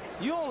role,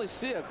 you only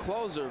see a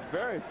closer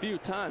very few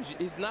times.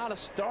 He's not a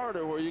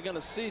starter where you're going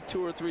to see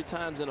 2 or 3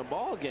 times in a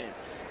ball game.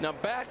 Now,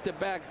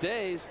 back-to-back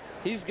days,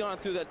 he's gone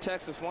through that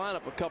Texas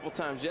lineup a couple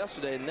times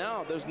yesterday.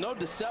 Now there's no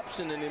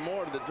deception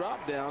anymore to the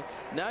drop down.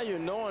 Now you're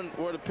knowing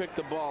where to pick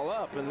the ball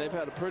up, and they've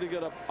had a pretty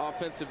good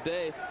offensive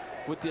day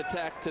with the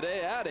attack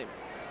today at him.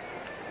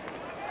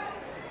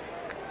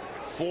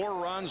 4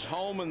 runs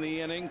home in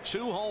the inning,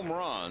 2 home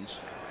runs.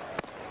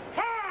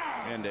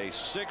 And a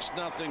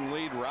 6-0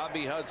 lead.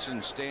 Robbie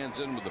Hudson stands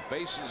in with the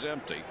bases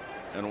empty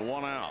and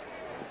 1 out.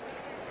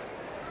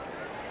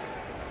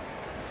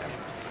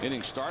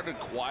 Inning started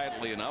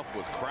quietly enough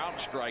with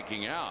Crouch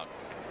striking out.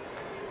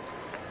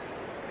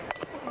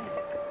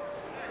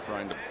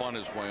 Trying to bunt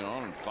his way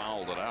on and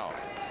fouled it out.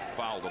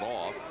 Fouled it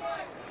off.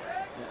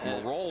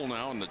 Marole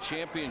now in the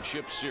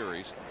championship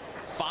series.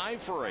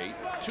 5 for 8,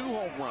 2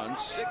 home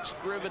runs, 6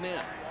 driven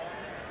in.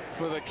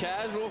 For the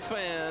casual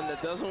fan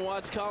that doesn't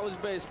watch college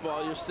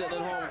baseball, you're sitting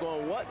at home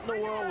going, what in the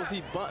world was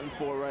he bunting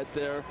for right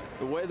there?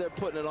 The way they're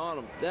putting it on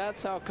him.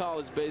 That's how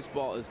college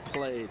baseball is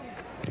played.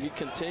 You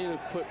continue to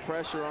put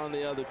pressure on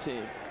the other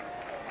team.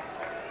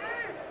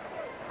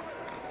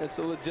 It's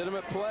a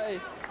legitimate play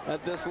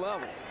at this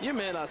level. You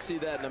may not see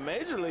that in a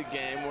major league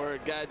game where a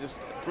guy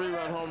just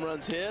 3-run home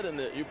runs hit and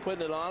you're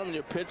putting it on him and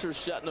your pitcher's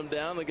shutting him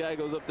down. The guy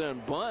goes up there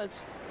and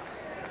bunts.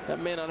 That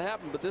may not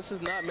happen, but this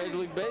is not Major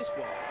League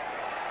Baseball.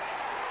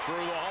 Through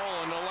the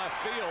hole into left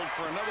field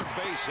for another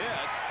base hit.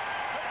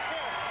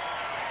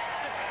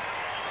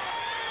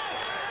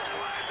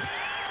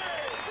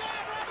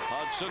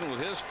 Hudson with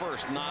his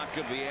first knock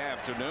of the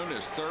afternoon,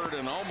 his 3rd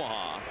in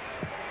Omaha.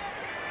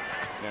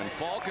 And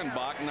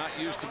Falkenbach not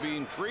used to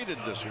being treated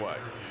this way.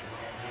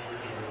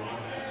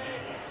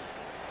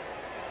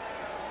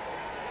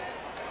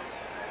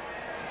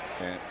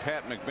 And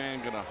Pat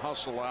McMahon going to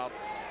hustle out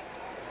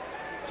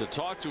to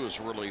talk to his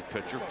relief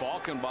pitcher.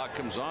 Falkenbach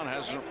comes on,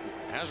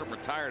 hasn't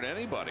retired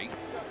anybody.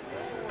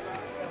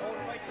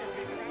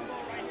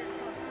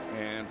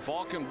 And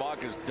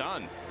Falkenbach is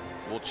done.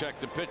 We'll check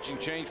the pitching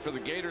change for the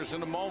Gators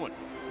in a moment.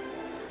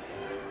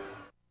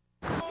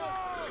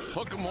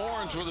 Hook'em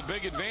Horns with a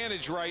big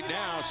advantage right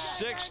now,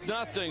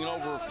 6-0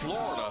 over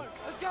Florida.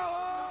 Let's go.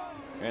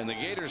 And the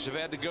Gators have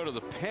had to go to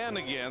the pen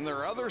again.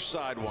 Their other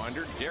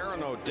sidewinder,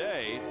 Darren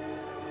O'Day,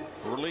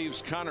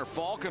 relieves Connor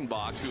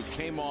Falkenbach, who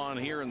came on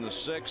here in the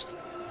 6th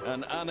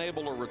and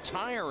unable to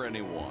retire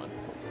anyone.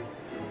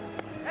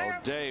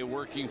 O'Day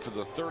working for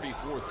the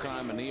 34th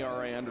time, an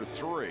ERA under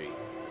 3.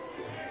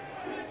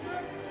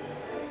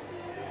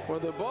 Well,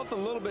 they're both a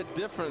little bit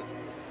different.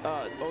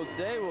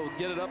 O'Day will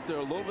get it up there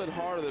a little bit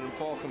harder than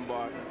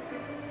Falkenbach.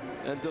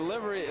 And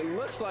delivery, it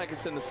looks like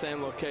it's in the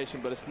same location,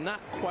 but it's not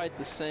quite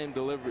the same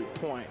delivery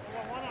point.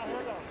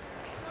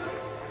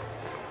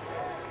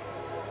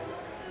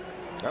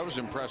 I was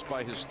impressed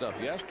by his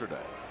stuff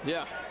yesterday.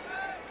 Yeah.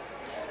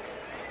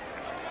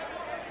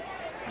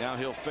 Now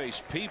he'll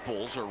face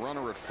Peoples, a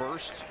runner at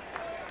first.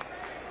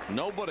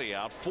 Nobody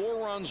out.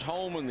 4 runs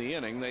home in the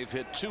inning. They've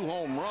hit 2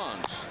 home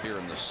runs here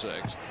in the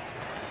 6th.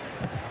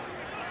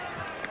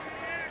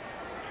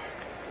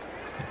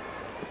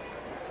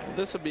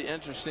 This will be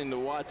interesting to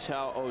watch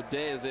how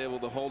O'Day is able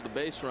to hold the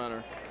base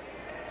runner.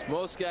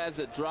 Most guys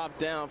that drop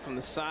down from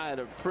the side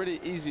are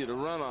pretty easy to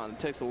run on. It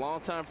takes a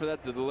long time for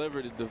that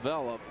delivery to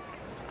develop.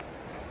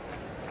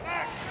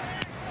 And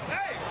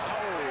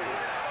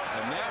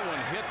that one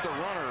hit the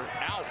runner.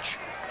 Ouch.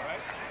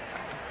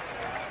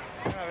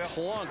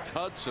 Plunked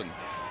Hudson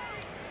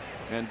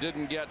and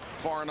didn't get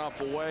far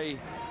enough away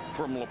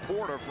from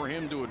Laporta for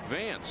him to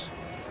advance.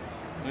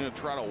 I'm going to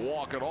try to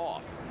walk it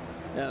off.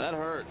 Yeah, that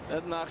hurt.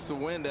 That knocks the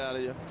wind out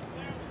of you.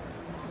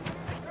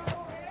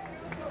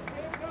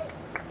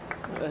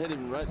 That hit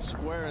him right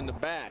square in the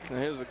back. Now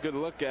here's a good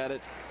look at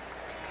it.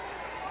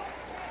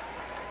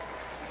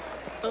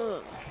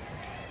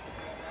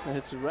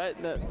 It's right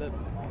that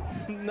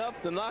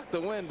enough to knock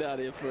the wind out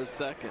of you for a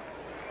second.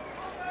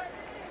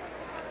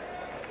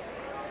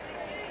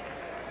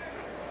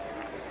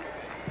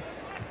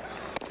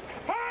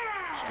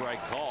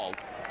 Strike called.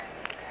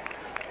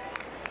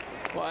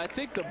 Well, I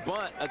think the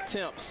bunt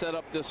attempt set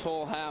up this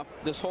whole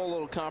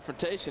little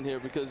confrontation here,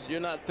 because you're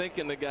not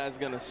thinking the guy's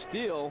going to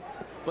steal,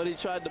 but he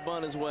tried to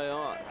bunt his way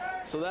on.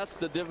 So that's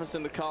the difference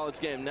in the college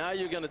game. Now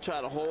you're going to try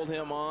to hold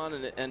him on,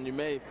 and you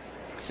may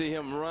see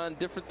him run.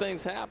 Different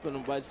things happen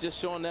by just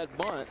showing that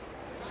bunt.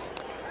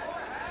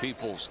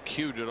 Peoples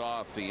cued it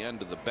off the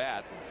end of the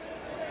bat.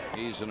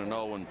 He's in an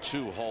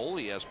 0-2 hole.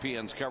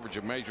 ESPN's coverage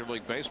of Major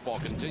League Baseball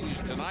continues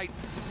tonight.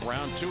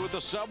 Round 2 of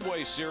the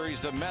Subway Series,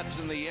 the Mets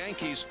and the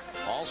Yankees,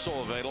 also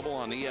available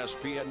on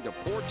ESPN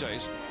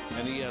Deportes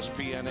and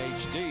ESPN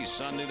HD.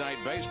 Sunday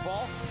Night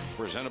Baseball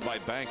presented by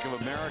Bank of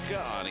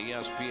America on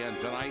ESPN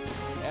tonight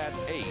at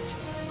 8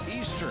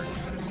 Eastern.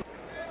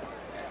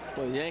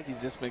 Well, the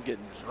Yankees just been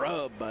getting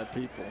drubbed by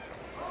people.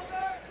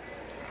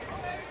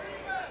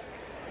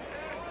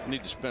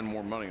 Need to spend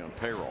more money on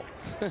payroll.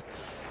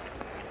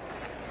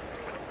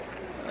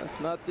 That's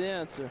not the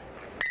answer.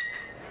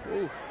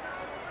 Oof.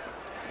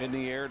 In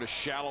the air to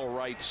shallow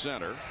right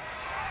center.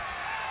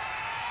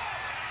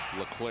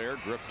 LeClaire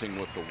drifting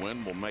with the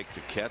wind will make the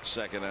catch,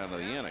 second out of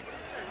the inning.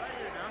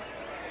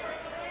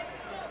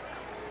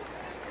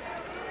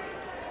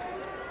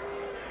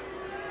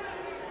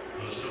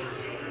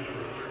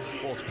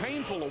 Well, it's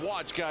painful to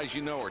watch guys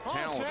you know are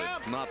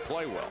talented not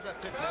play well.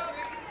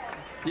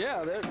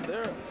 Yeah,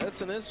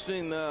 that's an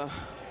interesting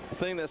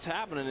thing that's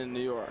happening in New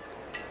York.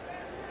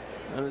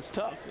 And it's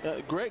tough.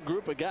 A great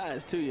group of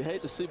guys, too. You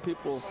hate to see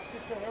people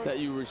that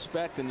you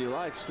respect and you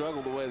like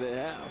struggle the way they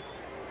have.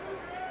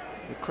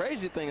 The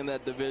crazy thing in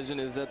that division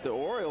is that the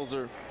Orioles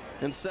are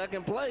in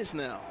 2nd place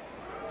now.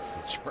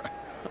 That's right.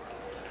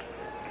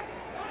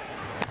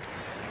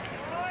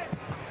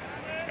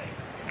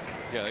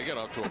 Yeah, they got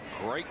off to a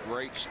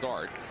great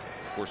start.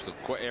 Of course,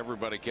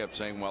 everybody kept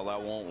saying, well,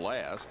 that won't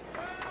last.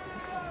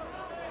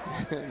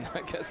 And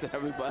I guess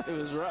everybody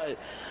was right.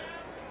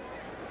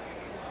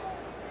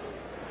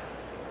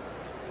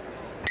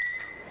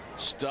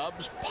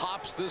 Stubbs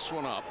pops this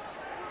one up.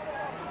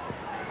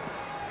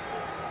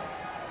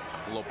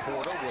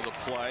 Laporta with a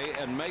play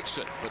and makes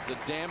it, but the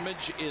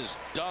damage is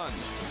done.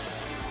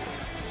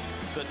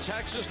 The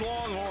Texas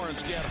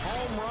Longhorns get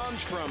home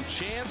runs from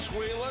Chance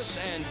Wheelis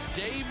and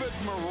David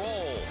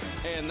Marole,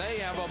 and they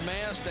have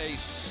amassed a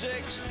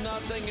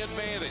 6-0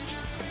 advantage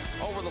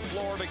over the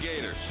Florida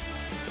Gators.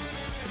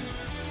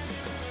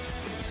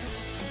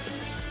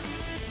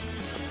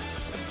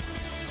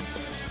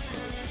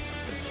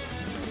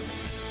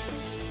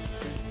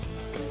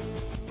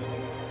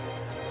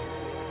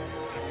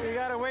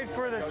 Wait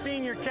for the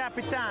senior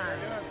capitan.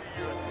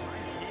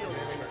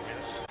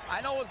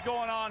 I know what's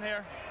going on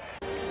here.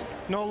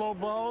 No low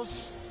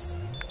blows.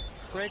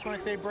 Break when I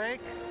say break.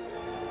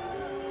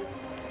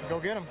 Go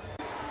get him.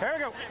 Here we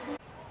go.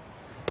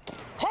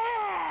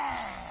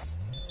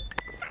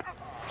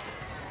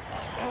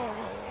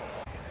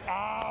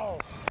 Ow.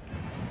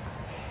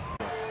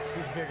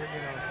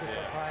 figure, sits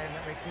up high, and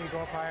that makes me go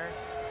up higher.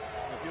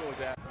 I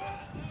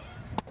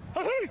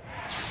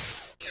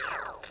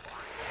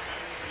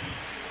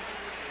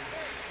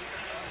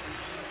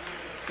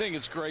think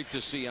it's great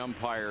to see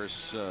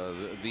umpires.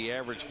 The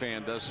average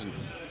fan doesn't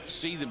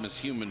see them as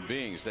human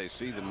beings. They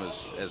see them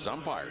as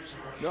umpires.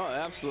 No,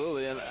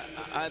 absolutely. And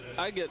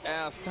I get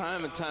asked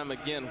time and time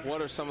again,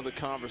 what are some of the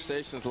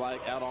conversations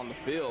like out on the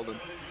field? And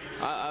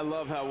I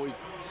love how we've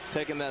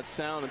taken that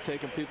sound and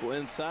taken people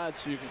inside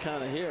so you can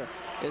kind of hear.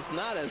 It's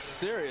not as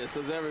serious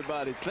as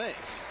everybody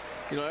thinks.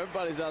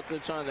 Everybody's out there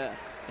trying to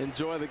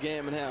enjoy the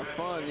game and have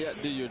fun,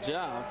 yet do your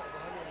job.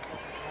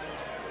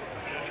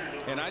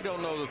 And I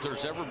don't know that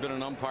there's ever been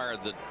an umpire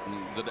that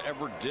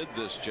ever did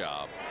this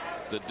job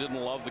that didn't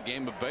love the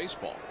game of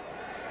baseball.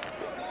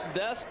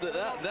 That's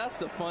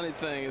the funny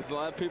thing, is a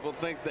lot of people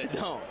think they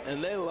don't,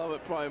 and they love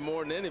it probably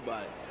more than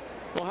anybody.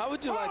 Well, how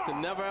would you like to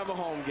never have a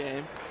home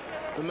game?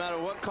 No matter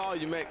what call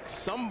you make,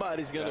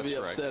 somebody's going to be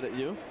upset at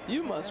you.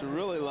 You must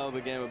really love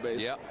the game of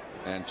baseball. Yep.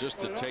 And just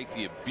to take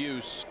the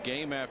abuse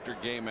game after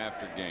game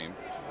after game.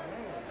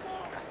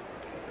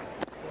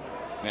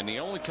 And the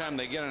only time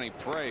they get any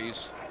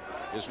praise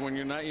is when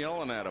you're not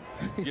yelling at them.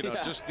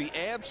 Just the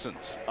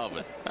absence of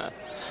it.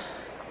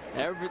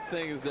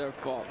 Everything is their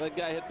fault. That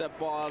guy hit that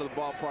ball out of the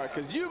ballpark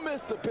because you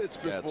missed the pitch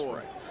before. That's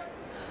right.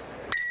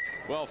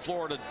 Well,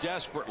 Florida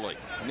desperately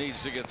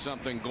needs to get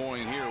something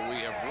going here. We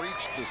have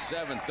reached the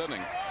 7th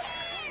inning.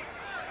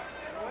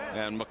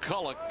 And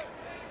McCulloch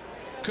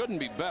couldn't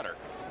be better.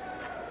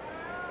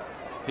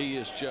 He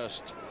is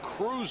just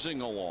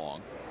cruising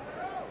along.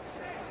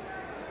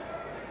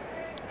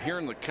 Here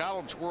in the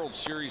College World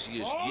Series, he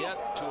has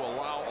yet to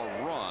allow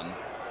a run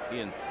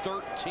in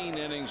 13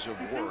 innings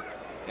of work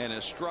and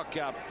has struck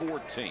out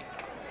 14.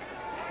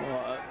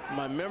 Well,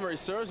 my memory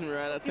serves me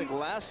right. I think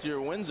last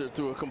year Windsor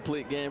threw a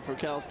complete game for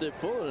Cal State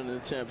Fullerton in the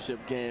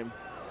championship game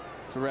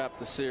to wrap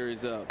the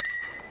series up.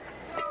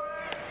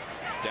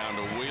 Down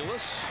to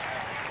Wheelis.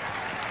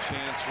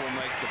 Chance will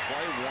make the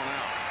play. 1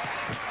 out.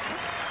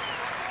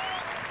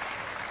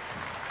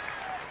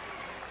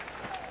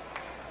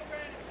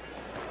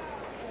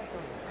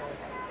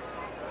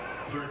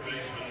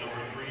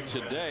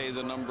 Today,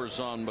 the numbers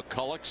on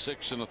McCulloch: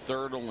 6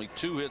 1/3, only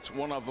 2 hits,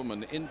 one of them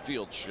an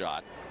infield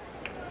shot.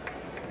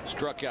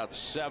 Struck out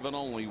 7,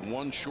 only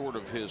 1 short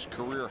of his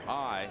career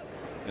high,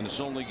 and has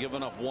only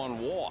given up 1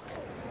 walk.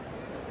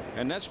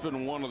 And that's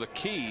been one of the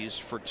keys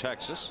for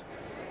Texas.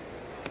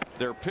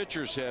 Their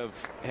pitchers have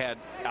had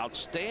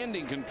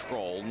outstanding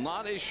control,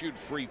 not issued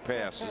free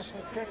passes,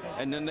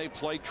 and then they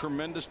play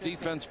tremendous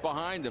defense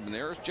behind them. And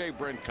there's J.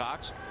 Brent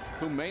Cox,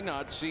 who may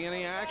not see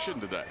any action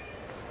today.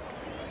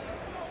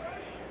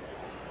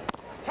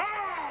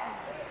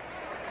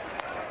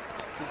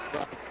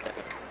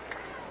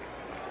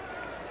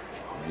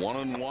 One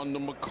and 1 to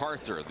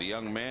MacArthur, the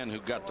young man who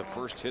got the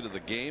first hit of the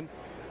game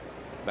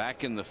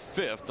back in the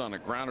 5th on a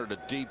grounder to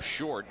deep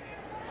short.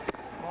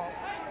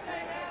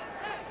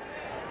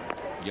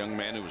 Young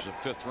man who was a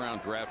 5th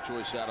round draft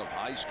choice out of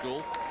high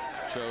school,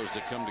 chose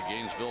to come to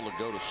Gainesville to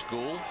go to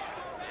school,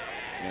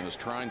 and is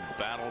trying to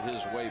battle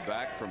his way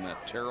back from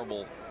that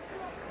terrible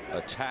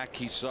attack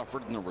he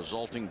suffered and the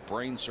resulting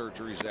brain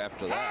surgeries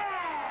after that.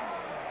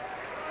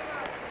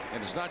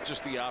 And it's not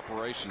just the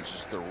operations,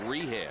 it's the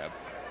rehab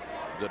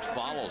that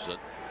follows it,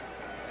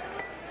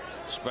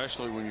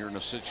 especially when you're in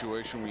a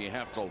situation where you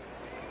have to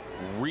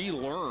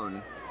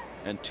relearn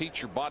and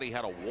teach your body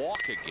how to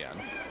walk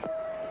again.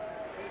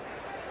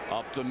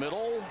 Up the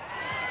middle,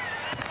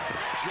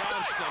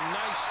 Johnston,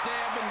 nice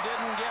stab and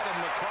didn't get him.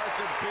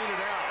 MacArthur beat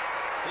it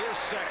out. His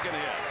second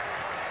hit.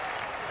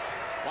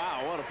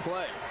 Wow, what a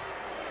play.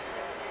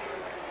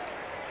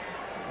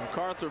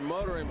 MacArthur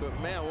motoring, but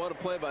man, what a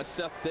play by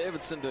Seth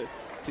Davidson to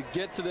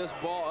get to this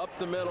ball up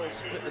the middle.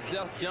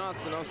 Jeff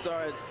Johnston, I'm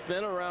sorry,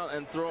 spin around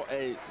and throw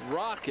a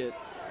rocket.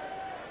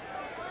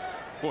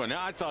 Boy,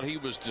 now I thought he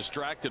was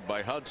distracted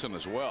by Hudson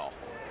as well.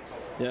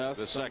 Yeah,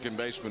 the second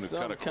baseman who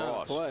cut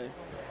across. Play.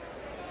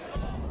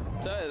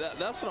 Tell you,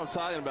 that's what I'm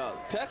talking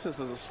about. Texas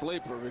is a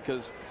sleeper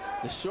because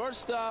the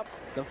shortstop,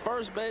 the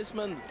first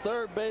baseman, the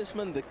third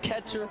baseman, the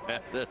catcher.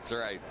 That's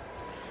right.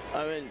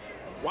 I mean,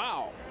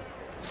 wow.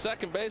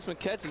 Second baseman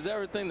catches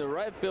everything. The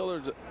right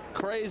fielder's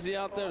crazy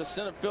out there. The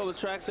center fielder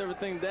tracks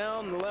everything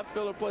down. The left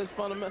fielder plays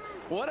fundamental.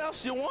 What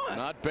else you want?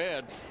 Not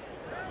bad.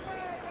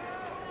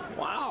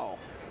 Wow.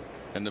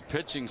 And the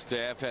pitching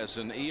staff has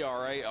an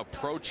ERA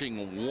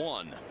approaching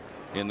 1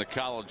 in the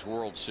College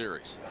World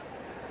Series.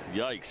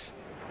 Yikes.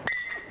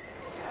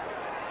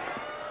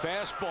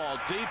 Fastball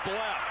deep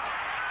left.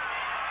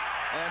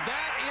 And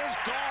that is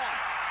gone.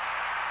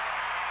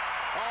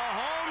 A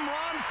home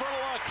run for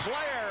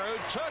LeClaire, who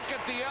took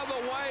it the other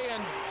way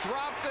and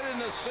dropped it in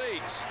the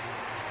seats.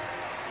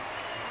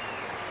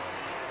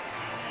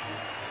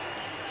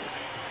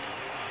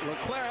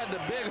 LeClaire had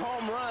the big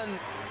home run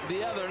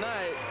the other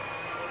night,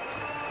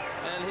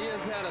 and he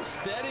has had a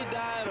steady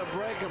diet of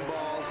breaking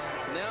balls.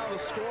 Now the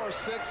score is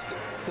 6-0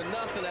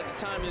 at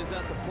the time he was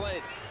at the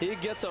plate. He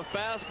gets a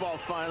fastball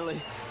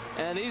finally,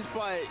 and he's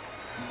probably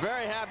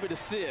Very happy to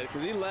see it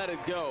because he let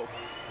it go.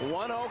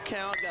 1-0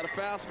 count, got a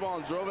fastball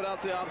and drove it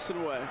out the opposite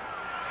way.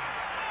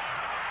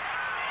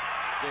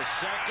 The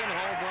second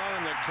home run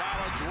in the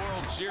College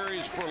World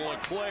Series for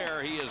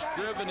LeClaire. He has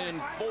driven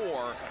in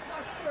 4.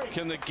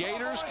 Can the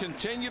Gators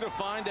continue to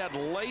find that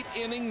late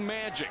inning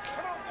magic?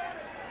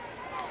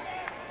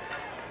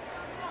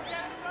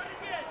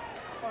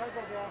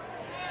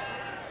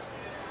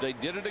 They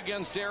did it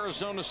against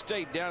Arizona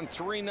State, down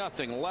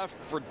 3-0.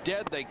 Left for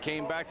dead. They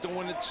came back to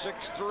win it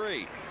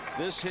 6-3.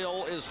 This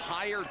hill is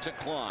higher to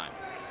climb.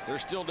 They're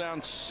still down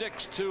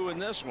 6-2 in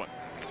this one.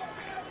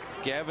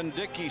 Gavin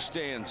Dickey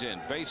stands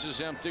in,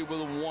 bases empty with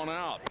 1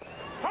 out,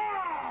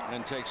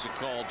 and takes a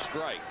called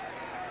strike.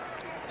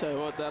 Tell you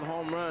what, that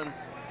home run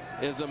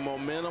is a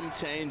momentum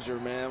changer,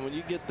 man. When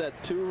you get that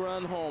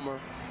 2-run homer,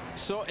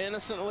 so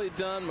innocently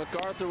done.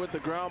 MacArthur with the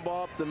ground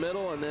ball up the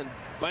middle, and then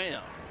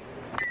bam.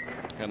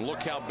 And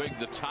look how big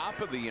the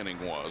top of the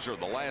inning was, or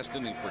the last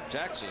inning for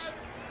Texas,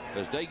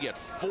 as they get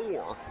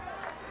 4.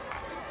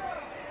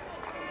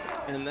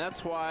 And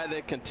that's why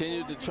they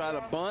continue to try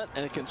to bunt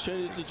and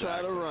continue to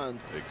try to run.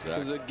 Exactly.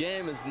 Because the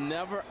game is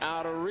never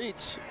out of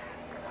reach.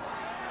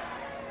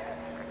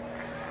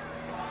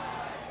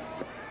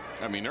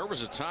 I mean, there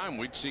was a time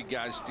we'd see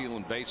guys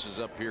stealing bases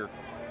up here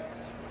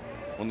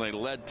when they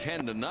led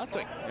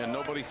 10-0, and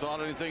nobody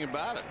thought anything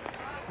about it.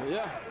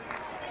 Yeah.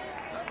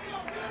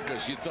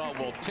 Because you thought,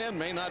 well, 10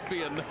 may not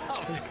be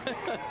enough.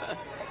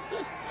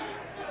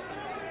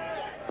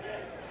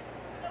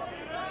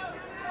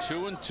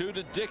 2-2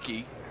 to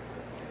Dickey.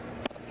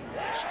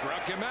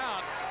 Struck him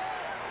out.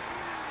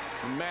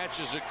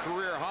 Matches a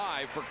career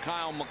high for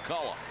Kyle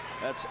McCulloch.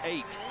 That's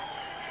 8.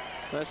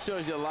 That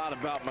shows you a lot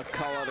about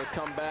McCulloch, to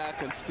come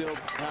back and still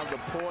have the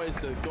poise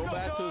to go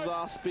back to his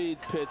off-speed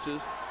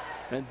pitches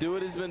and do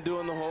what he's been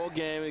doing the whole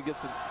game. He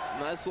gets a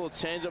nice little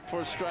changeup for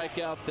a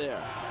strikeout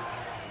there.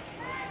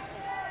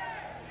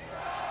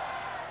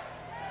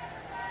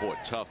 Boy,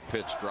 tough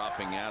pitch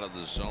dropping out of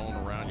the zone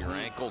around your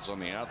ankles on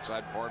the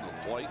outside part of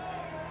the plate.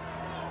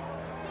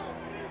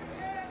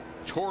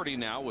 Torty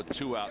now with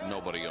 2 out,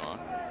 nobody on.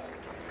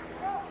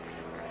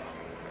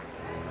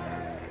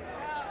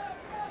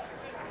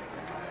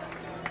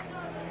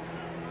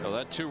 Well,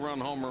 that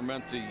 2-run homer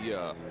meant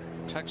the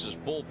Texas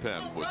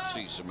bullpen would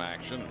see some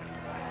action,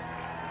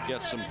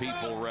 get some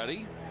people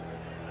ready.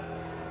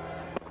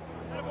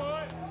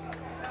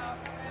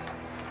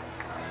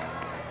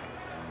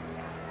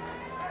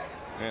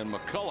 And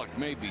McCulloch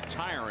may be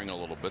tiring a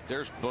little bit.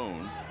 There's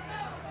Boone,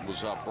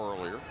 was up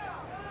earlier.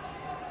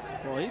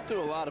 Well, he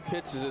threw a lot of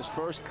pitches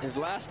his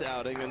last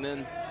outing, and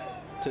then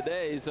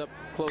today he's up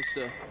close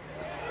to.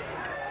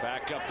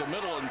 Back up the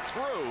middle and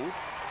through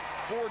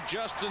for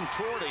Justin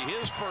Torty,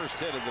 his first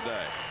hit of the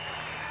day.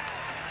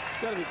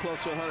 He's got to be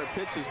close to 100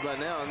 pitches by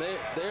now, and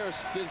they are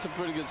getting some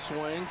pretty good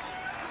swings.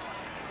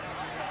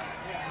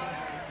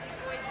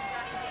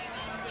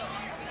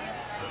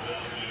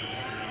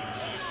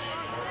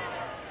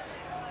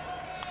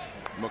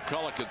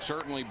 McCulloch had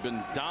certainly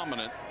been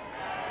dominant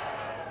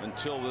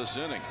until this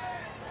inning.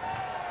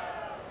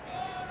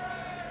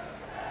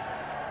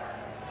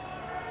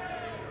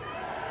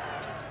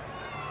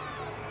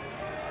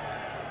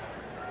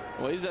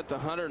 Well, he's at the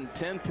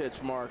 110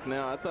 pitch mark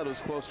now. I thought it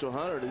was close to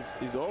 100.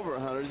 He's over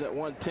 100. He's at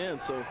 110.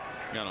 So,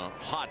 you know,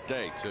 hot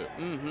day too.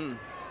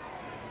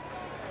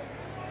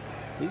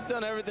 He's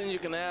done everything you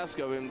can ask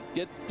of him.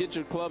 Get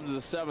your club to the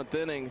 7th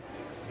inning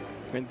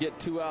and get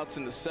 2 outs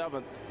in the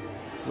 7th.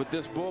 With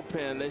this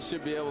bullpen, they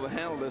should be able to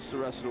handle this the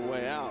rest of the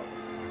way out.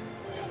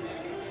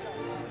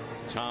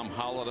 Tom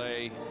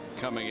Holliday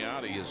coming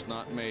out. He has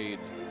not made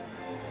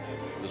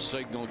the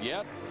signal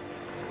yet.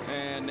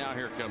 And now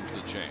here comes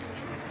the change.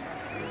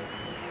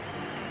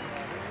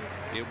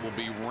 It will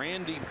be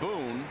Randy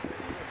Boone,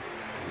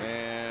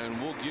 and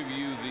we'll give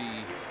you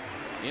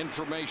the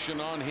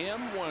information on him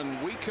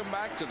when we come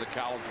back to the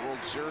College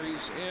World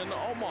Series in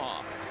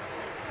Omaha.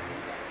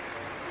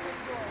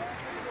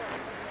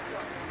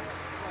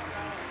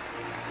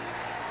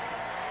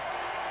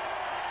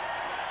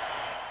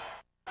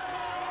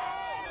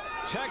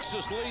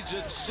 Texas leads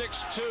at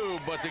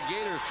 6-2, but the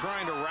Gators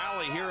trying to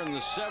rally here in the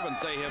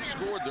 7th. They have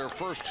scored their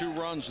first 2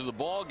 runs of the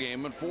ball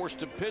game and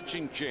forced a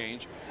pitching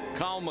change.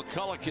 Kyle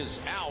McCulloch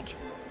is out,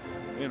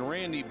 and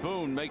Randy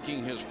Boone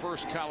making his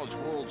first College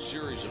World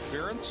Series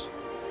appearance.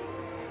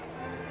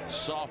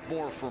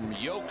 Sophomore from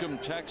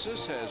Yoakum,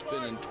 Texas, has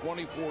been in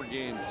 24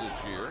 games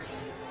this year.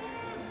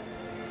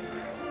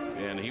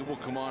 And he will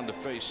come on to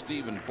face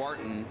Stephen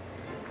Barton,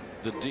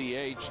 the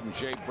DH, and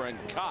J. Brent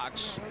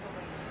Cox,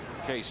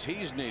 in case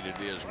he's needed,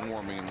 is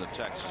warming in the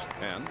Texas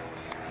pen.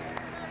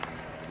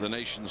 The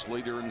nation's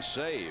leader in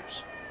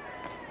saves.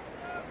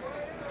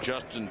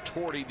 Justin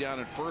Torty down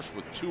at first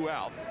with 2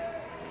 out.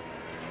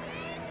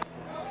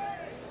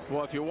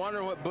 Well, if you're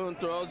wondering what Boone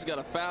throws, he's got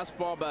a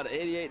fastball about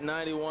 88,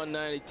 91,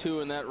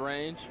 92 in that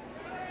range,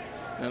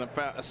 and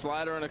a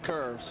slider and a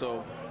curve.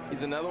 So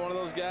he's another one of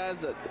those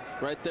guys that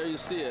right there you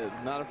see it.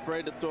 Not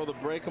afraid to throw the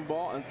breaking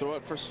ball and throw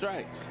it for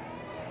strikes.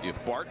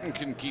 If Barton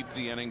can keep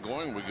the inning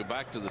going, we go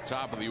back to the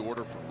top of the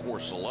order for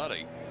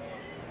Corsoletti.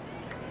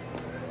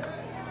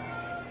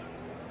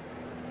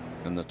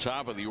 And the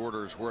top of the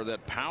order is where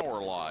that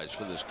power lies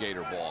for this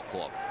Gator ball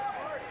club.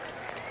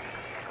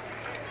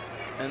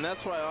 And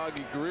that's why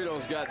Augie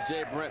Garrido's got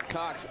Jay Brent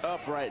Cox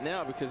up right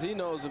now, because he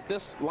knows if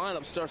this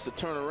lineup starts to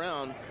turn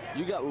around,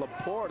 you got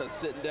Laporta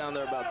sitting down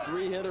there about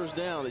 3 hitters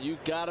down, that you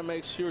got to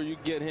make sure you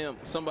get him,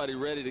 somebody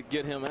ready to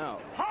get him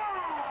out.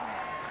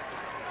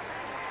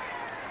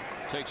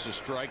 Takes a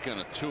strike on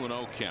a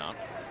 2-0 count.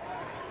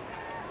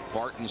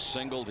 Barton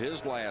singled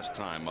his last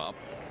time up.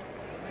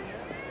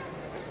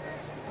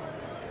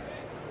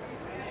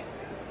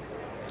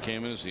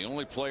 Came in as the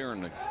only player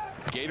in the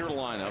Gator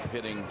lineup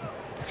hitting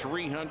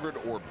 300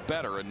 or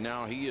better, and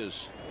now he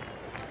is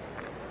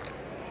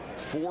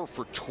 4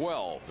 for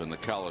 12 in the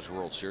College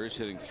World Series,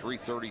 hitting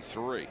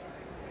 333.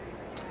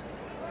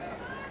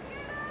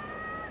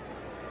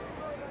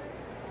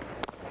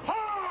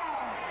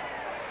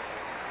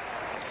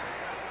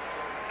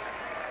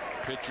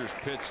 Pitcher's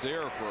pitch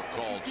there for a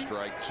called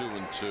strike,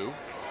 2-2.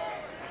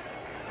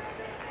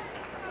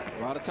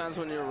 A lot of times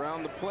when you're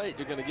around the plate,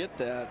 you're going to get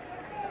that.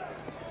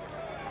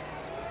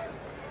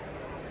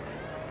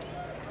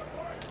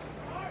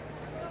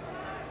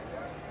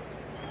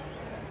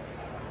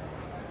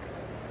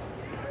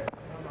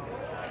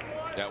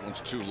 That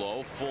one's too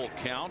low. Full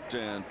count,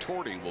 and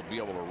Torty will be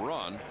able to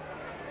run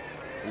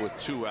with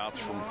 2 outs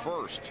from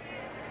first.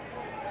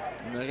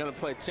 And they're going to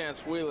play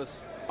Chance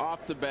Wheelis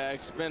off the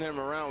bag, spin him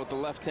around with the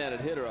left-handed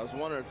hitter. I was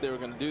wondering if they were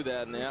going to do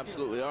that, and they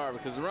absolutely are,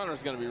 because the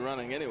runner's going to be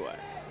running anyway.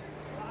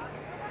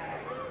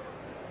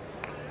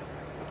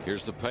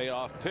 Here's the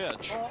payoff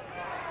pitch,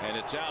 and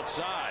it's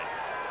outside.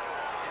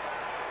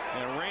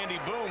 And Randy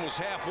Boone was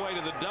halfway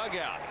to the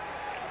dugout.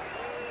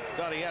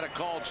 Thought he had a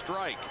called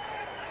strike.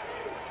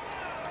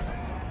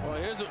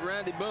 Well, here's what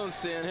Randy Boone's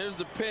seeing. Here's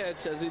the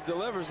pitch as he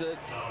delivers it.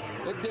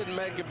 It didn't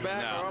make it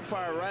back. Our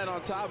umpire right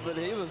on top of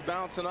it. He was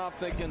bouncing off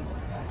thinking,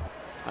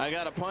 I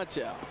got a punch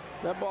out.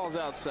 That ball's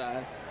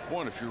outside.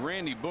 One, if you're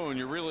Randy Boone,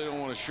 you really don't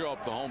want to show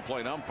up the home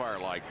plate umpire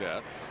like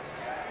that.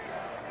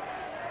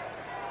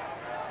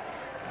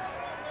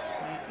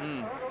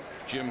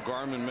 Jim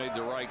Garman made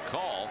the right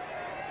call.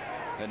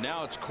 And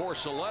now it's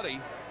Corsoletti.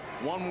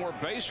 One more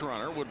base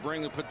runner would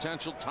bring the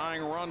potential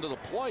tying run to the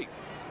plate.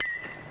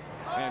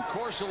 And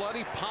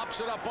Corsoletti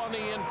pops it up on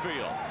the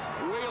infield.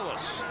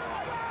 Wheelis,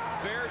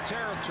 fair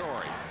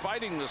territory,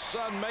 fighting the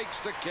sun, makes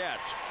the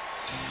catch.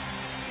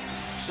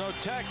 So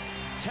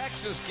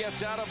Texas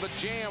gets out of a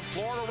jam.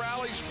 Florida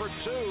rallies for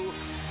 2,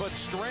 but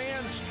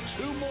strands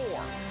 2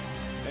 more,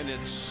 and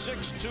it's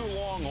 6-2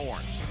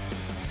 Longhorns.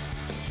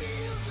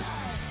 Feels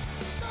like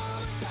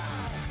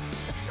summertime,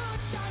 the sun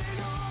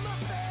shining on my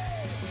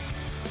face.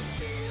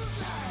 Feels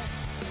like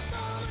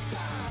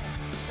summertime,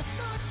 the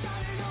sun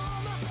shining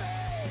on my face.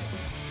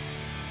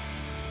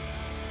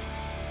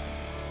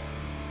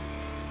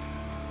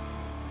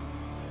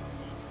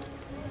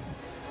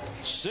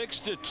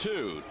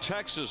 6-2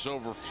 Texas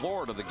over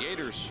Florida. The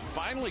Gators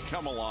finally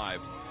come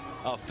alive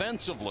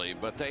offensively,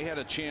 but they had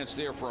a chance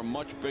there for a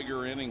much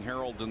bigger inning,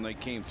 Harold, than they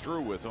came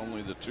through with,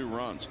 only the 2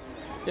 runs.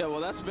 Yeah, well,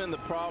 that's been the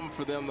problem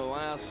for them the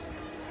last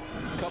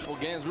couple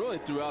games, really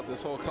throughout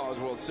this whole College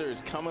World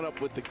Series, coming up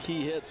with the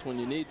key hits when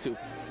you need to.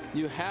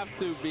 You have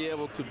to be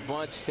able to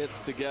bunch hits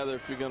together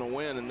if you're going to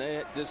win, and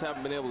they just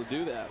haven't been able to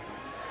do that.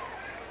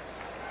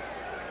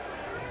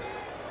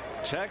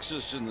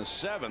 Texas in the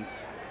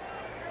 7th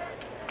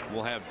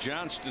will have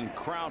Johnston,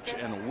 Crouch,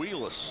 and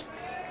Wheelis.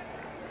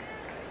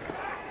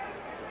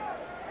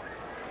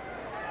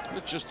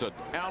 It's just an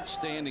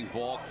outstanding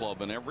ball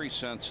club in every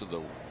sense of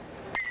the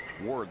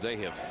word. They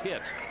have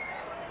hit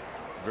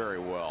very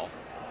well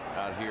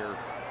out here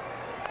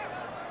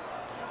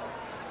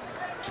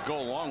to go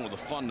along with the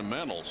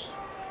fundamentals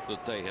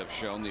that they have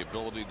shown, the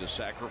ability to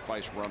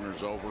sacrifice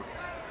runners over,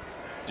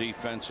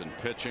 defense and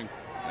pitching,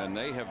 and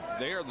they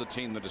are the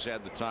team that has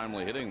had the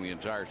timely hitting the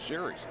entire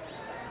series.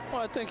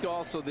 Well, I think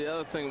also the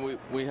other thing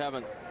we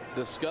haven't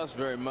discussed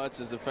very much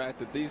is the fact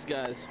that these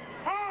guys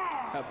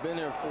have been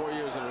here 4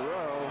 years in a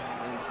row,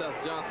 and Seth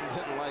Johnson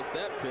didn't like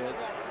that pitch.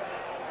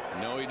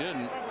 No, he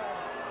didn't.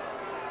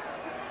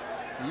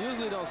 You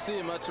usually don't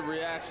see much of a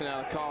reaction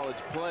out of college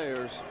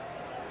players.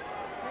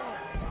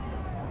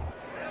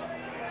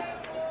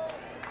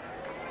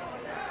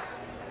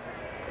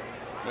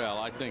 Well,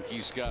 I think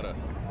he's got a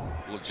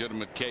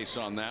legitimate case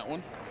on that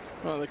one.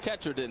 Well, the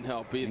catcher didn't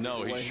help either.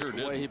 No, he sure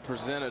didn't. The way he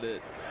presented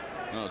it.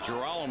 No,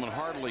 Geralman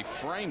hardly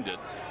framed it.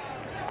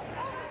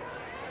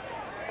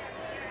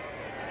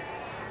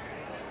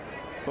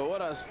 But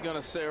what I was going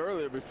to say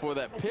earlier before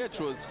that pitch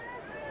was,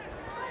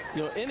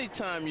 you know,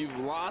 anytime you've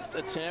lost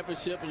a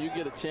championship and you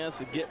get a chance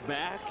to get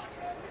back,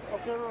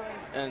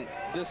 and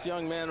this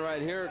young man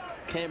right here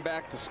came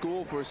back to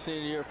school for his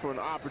senior year for an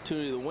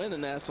opportunity to win a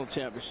national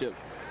championship,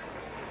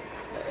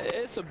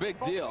 it's a big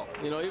deal.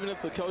 You know, even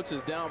if the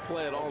coaches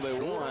downplay it all they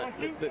want,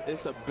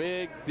 it's a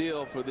big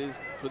deal for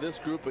this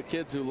group of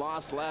kids who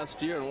lost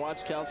last year and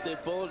watch Cal State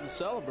Fullerton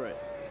celebrate.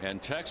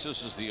 And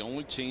Texas is the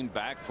only team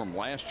back from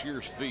last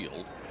year's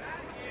field.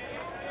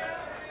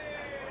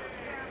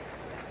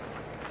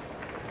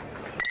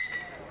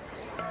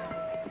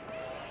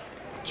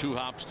 Two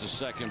hops to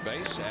second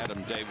base.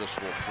 Adam Davis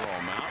will throw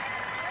him out.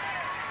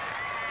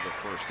 The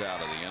first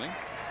out of the inning.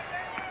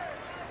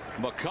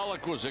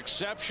 McCulloch was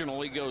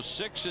exceptional. He goes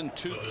 6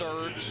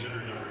 2/3,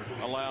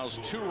 allows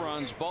 2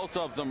 runs, both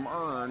of them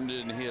earned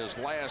in his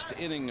last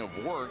inning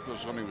of work.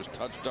 Was when he was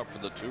touched up for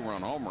the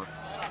 2-run homer.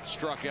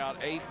 Struck out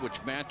 8,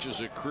 which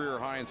matches a career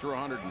high, and threw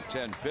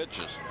 110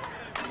 pitches.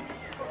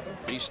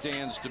 He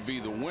stands to be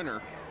the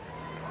winner,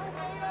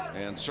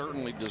 and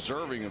certainly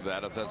deserving of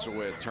that if that's the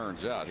way it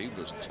turns out. He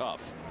was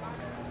tough.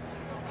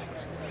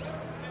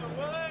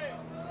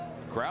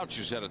 Crouch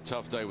has had a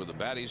tough day with the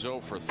bat. He's 0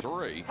 for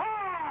 3.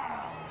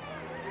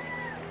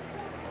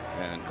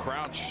 And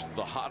Crouch,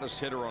 the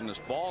hottest hitter on this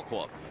ball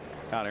club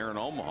out here in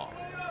Omaha.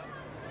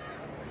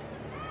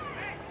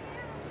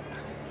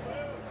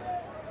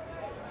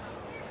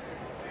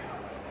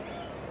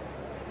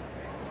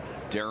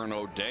 Darren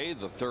O'Day,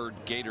 the third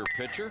Gator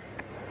pitcher,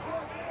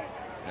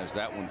 has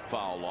that one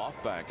fouled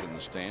off back in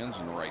the stands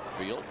in right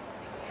field.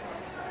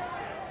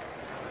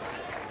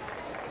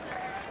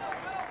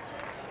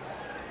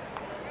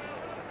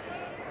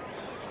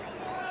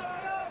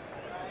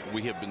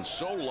 We have been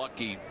so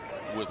lucky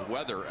with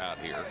weather out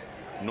here.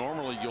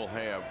 Normally you'll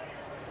have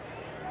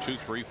 2,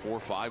 3, 4,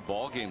 5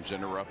 ball games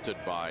interrupted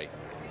by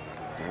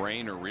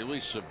rain or really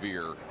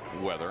severe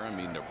weather. I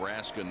mean,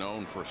 Nebraska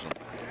known for some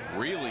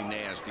really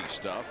nasty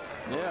stuff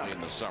early in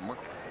the summer,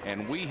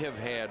 and we have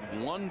had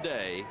one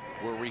day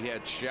where we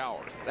had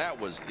showers. That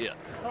was it.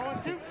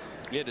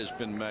 It has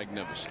been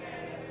magnificent.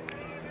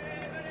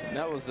 And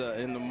that was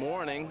in the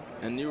morning,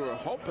 and you were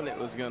hoping it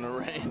was going to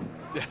rain.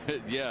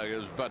 Yeah, it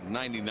was about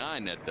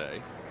 99 that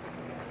day.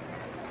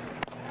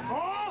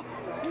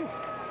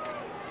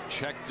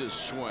 Checked his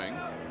swing.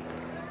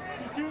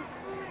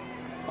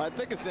 I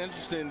think it's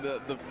interesting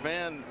the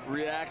fan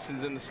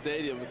reactions in the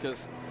stadium,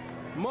 because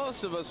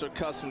most of us are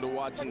accustomed to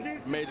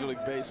watching Major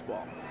League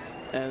Baseball,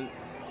 and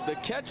the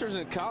catchers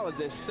in college,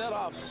 they set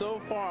off so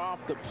far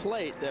off the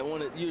plate that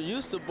when you're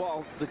used to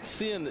ball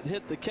seeing it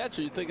hit the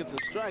catcher, you think it's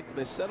a strike. But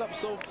they set up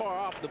so far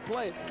off the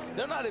plate,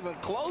 they're not even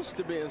close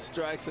to being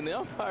strikes, and the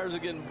umpires are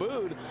getting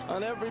booed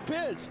on every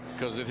pitch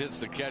because it hits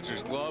the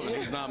catcher's glove and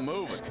he's not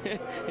moving.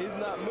 He's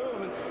not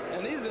moving,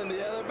 and he's in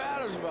the other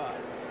batter's box.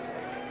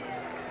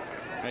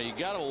 Now you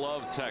got to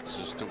love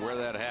Texas to wear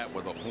that hat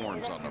with the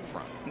horns on the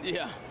front.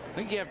 Yeah. I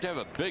think you have to have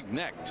a big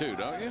neck too,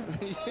 don't you?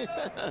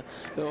 Yeah,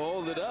 to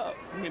hold it up.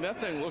 I mean, that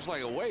thing looks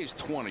like it weighs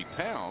 20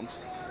 pounds.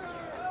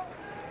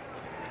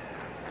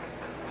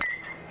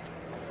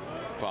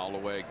 Fouled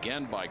away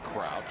again by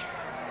Crouch,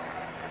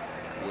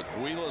 with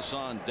Wheelis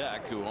on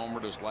deck, who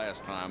homered his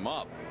last time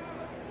up.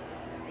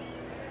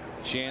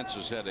 Chance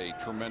has had a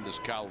tremendous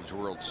College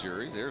World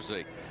Series. There's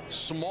a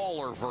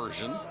smaller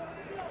version,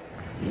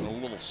 a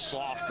little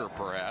softer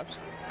perhaps.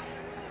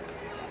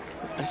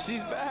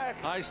 She's back.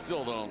 I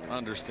still don't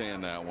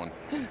understand that one.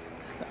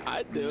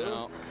 I do.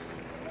 No.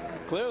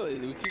 Clearly,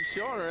 we keep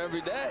showing her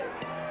every day.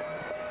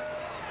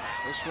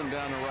 This one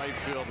down the right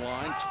field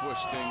line,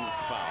 twisting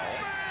foul.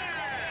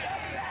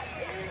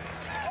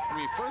 I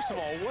mean, first of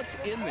all, what's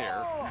in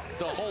there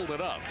to hold it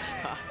up?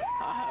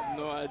 I have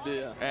no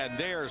idea. And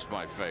there's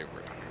my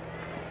favorite.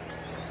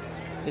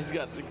 He's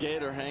got the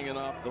gator hanging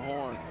off the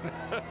horn.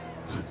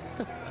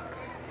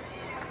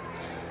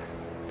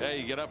 Hey,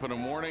 you get up in the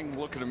morning,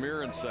 look in the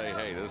mirror and say,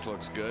 hey, this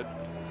looks good.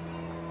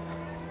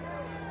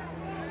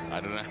 I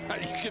don't know how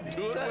you can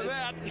do it with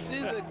that.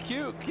 She's a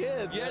cute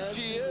kid. Yes,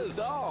 man. she She's is.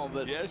 A doll,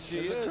 but yes, she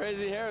is. A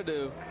crazy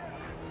hairdo.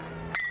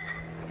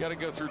 Got to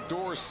go through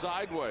doors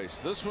sideways.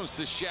 This one's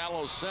to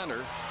shallow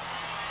center.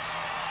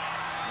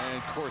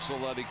 And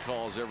Corsoletti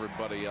calls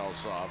everybody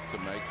else off to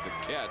make the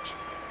catch.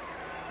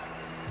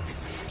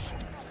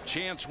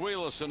 Chance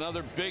Wheelis,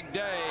 another big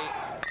day.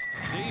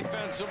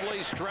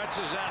 Defensively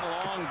stretches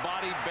that long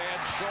body,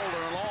 bad shoulder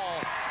and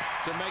all,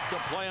 to make the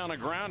play on a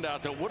ground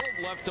out that would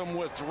have left him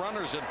with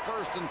runners at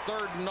first and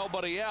third and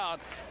nobody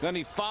out. Then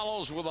he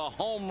follows with a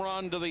home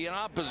run to the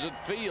opposite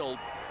field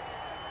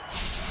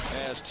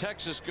as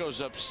Texas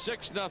goes up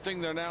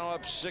 6-0. They're now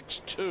up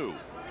 6-2.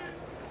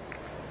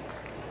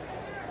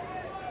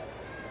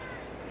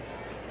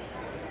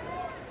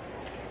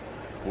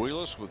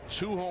 Wheelis with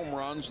 2 home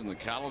runs in the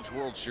College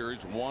World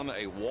Series, won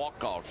a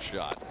walk-off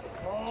shot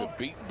to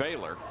beat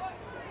Baylor,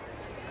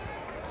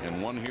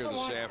 and one here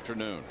this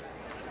afternoon.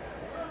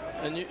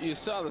 And you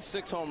saw the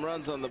 6 home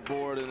runs on the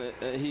board,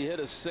 and he hit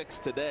a 6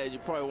 today.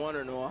 You're probably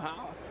wondering, well,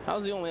 how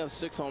does he only have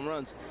 6 home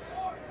runs?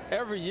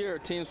 Every year,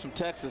 teams from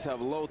Texas have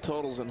low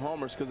totals in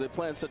homers because they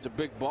play in such a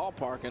big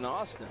ballpark in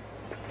Austin.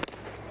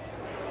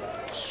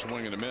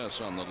 Swing and a miss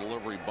on the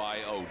delivery by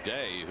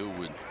O'Day, who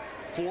with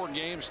 4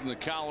 games in the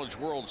College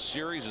World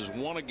Series has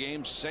won a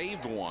game,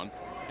 saved one,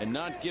 and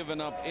not given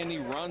up any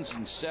runs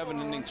in 7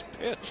 innings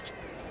pitched.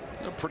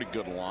 A pretty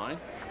good line.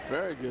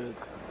 Very good.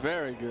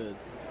 Very good.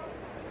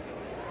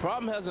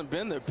 Problem hasn't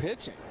been their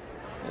pitching.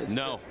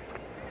 No.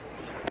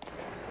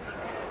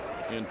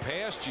 In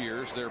past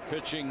years, their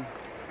pitching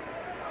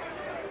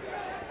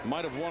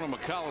might have won them a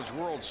College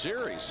World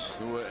Series,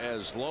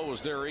 as low as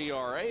their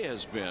ERA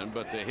has been,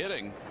 but the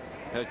hitting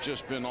has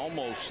just been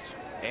almost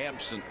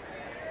absent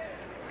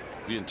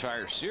the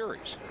entire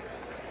series.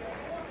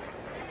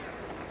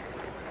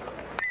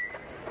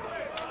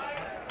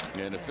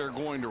 And if they're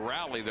going to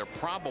rally, they're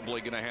probably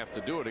going to have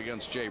to do it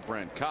against J.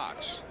 Brent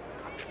Cox,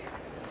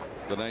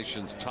 the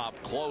nation's top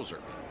closer.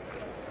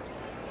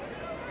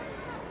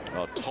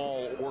 A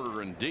tall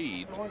order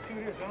indeed.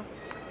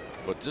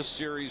 But this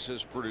series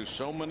has produced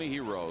so many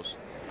heroes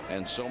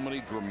and so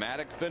many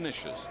dramatic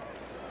finishes.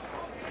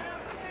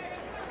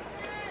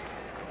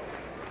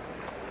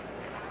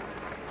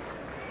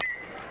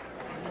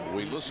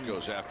 Wheelis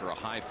goes after a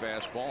high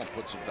fastball and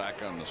puts it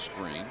back on the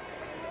screen.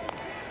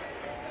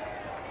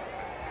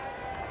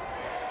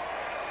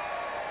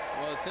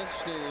 Well, it's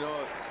interesting, you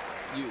know,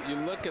 you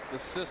look at the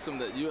system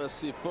that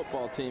USC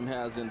football team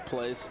has in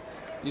place.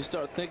 You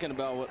start thinking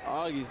about what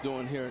Augie's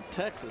doing here in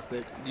Texas.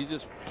 That you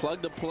just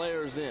plug the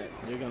players in.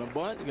 You're going to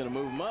bunt, you're going to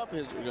move them up,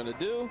 here's what you're going to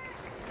do.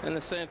 And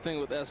the same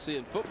thing with SC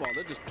in football.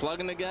 They're just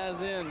plugging the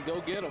guys in,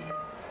 go get them.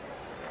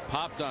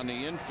 Popped on the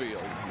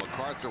infield.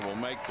 MacArthur will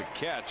make the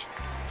catch.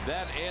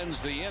 That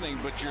ends the inning,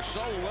 but you're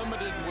so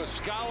limited with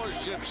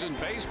scholarships in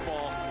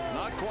baseball,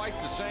 not quite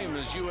the same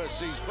as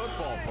USC's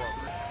football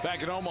program.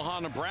 Back in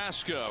Omaha,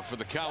 Nebraska for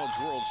the College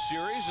World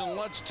Series, and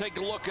let's take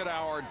a look at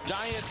our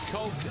Diet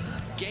Coke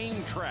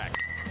game track.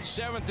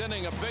 7th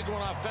inning, a big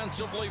one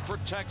offensively for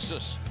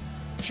Texas.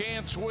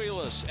 Chance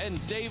Wheelis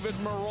and David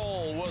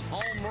Marole with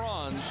home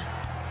runs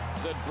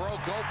that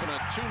broke open a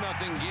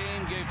 2-0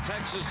 game, gave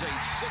Texas a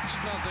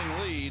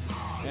 6-0 lead,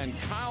 and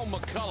Kyle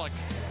McCulloch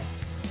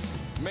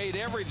made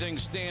everything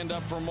stand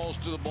up for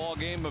most of the ball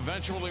game.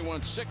 Eventually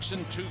went 6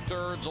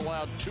 2/3,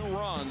 allowed 2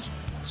 runs,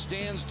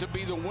 stands to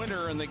be the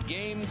winner and the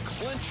game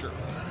clincher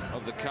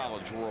of the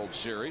College World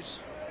Series.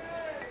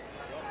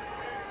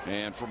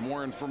 And for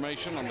more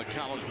information on the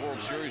College World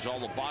Series,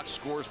 all the box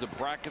scores, the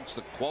brackets,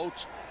 the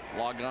quotes,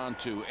 log on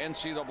to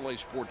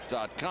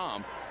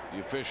NCAAsports.com, the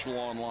official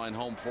online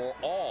home for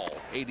all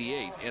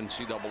 88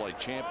 NCAA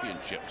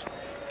championships.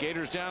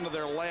 Gators down to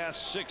their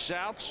last 6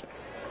 outs.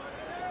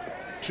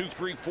 2,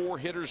 3, 4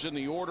 hitters in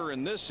the order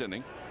in this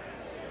inning.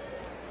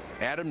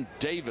 Adam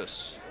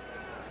Davis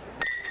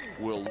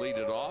will lead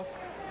it off.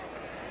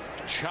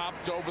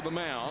 Chopped over the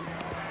mound.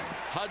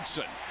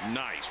 Hudson,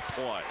 nice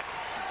play.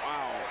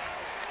 Wow.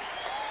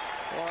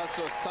 Well, that's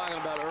what I was talking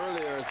about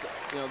earlier. Is,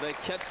 you know, they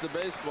catch the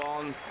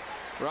baseball, and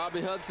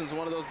Robbie Hudson's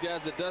one of those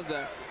guys that does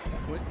that.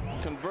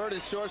 Converted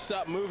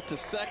shortstop, moved to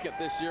second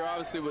this year,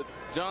 obviously with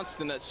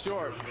Johnston at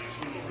short.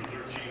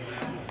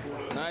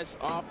 Nice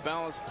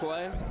off-balance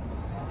play.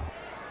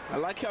 I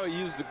like how he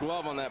used the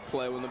glove on that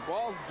play. When the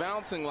ball's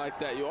bouncing like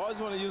that, you always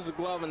want to use the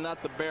glove and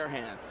not the bare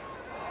hand.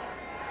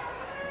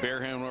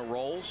 Bare hand when it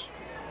rolls?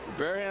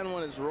 Bare hand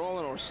when it's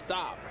rolling or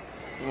stop.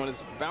 And when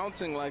it's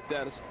bouncing like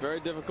that, it's very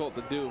difficult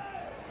to do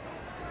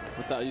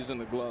without using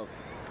the glove.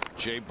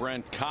 J.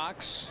 Brent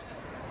Cox,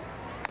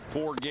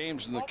 4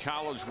 games in the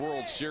College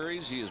World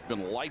Series. He has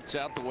been lights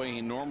out the way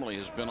he normally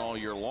has been all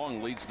year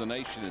long. Leads the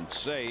nation in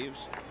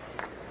saves.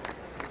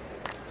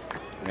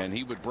 And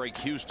he would break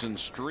Houston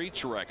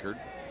Street's record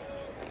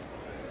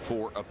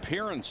for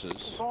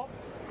appearances.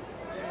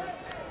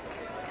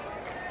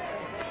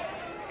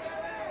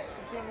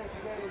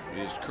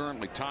 He is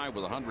currently tied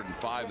with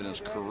 105 in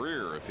his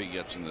career if he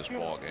gets in this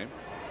ball game.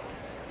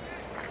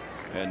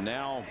 And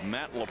now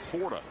Matt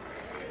Laporta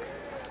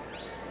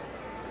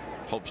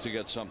hopes to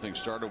get something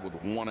started with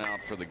 1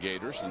 out for the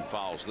Gators and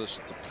fouls this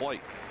at the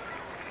plate.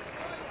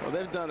 Well,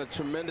 they've done a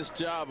tremendous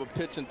job of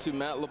pitching to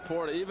Matt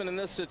Laporta. Even in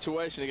this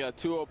situation, he got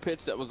a 2-0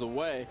 pitch that was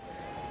away.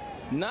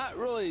 Not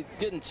really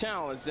getting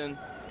challenged. And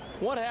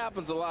what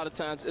happens a lot of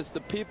times is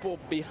the people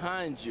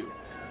behind you.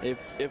 If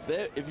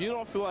you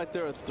don't feel like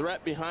they're a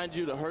threat behind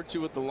you to hurt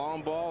you with the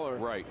long ball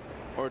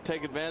or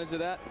take advantage of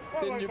that,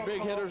 then your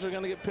big hitters are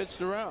going to get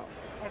pitched around.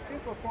 I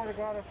think Laporta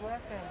got us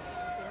last time.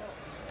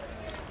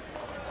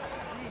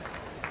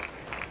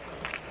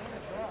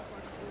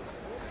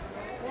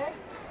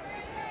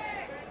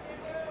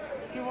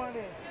 2-1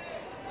 it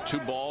is. 2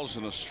 balls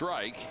and a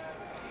strike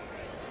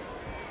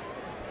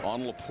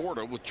on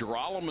Laporta with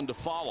Girolamo to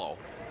follow.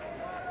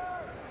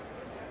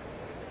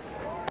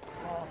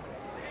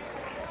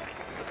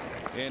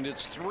 And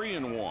it's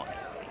 3-1.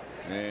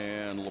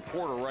 And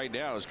Laporta right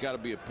now has got to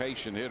be a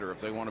patient hitter. If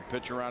they want to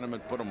pitch around him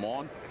and put him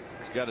on,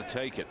 he's got to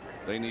take it.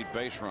 They need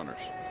base runners.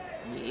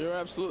 You're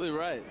absolutely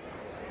right.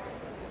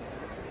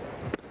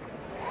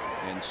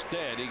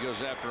 Instead, he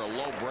goes after a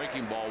low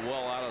breaking ball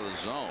well out of the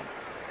zone.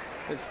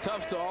 It's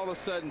tough to all of a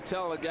sudden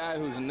tell a guy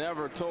who's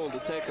never told to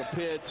take a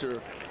pitch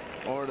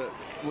or to,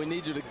 we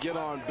need you to get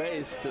on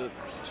base, to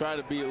try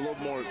to be a little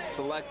more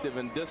selective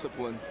and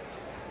disciplined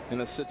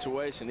in a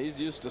situation. He's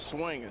used to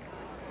swinging.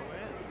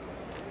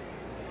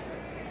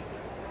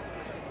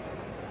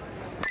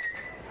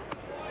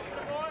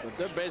 But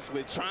they're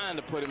basically trying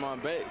to put him on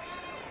base.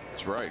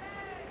 That's right.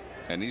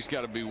 And he's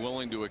got to be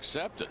willing to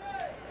accept it.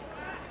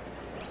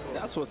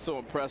 That's what's so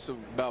impressive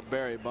about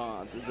Barry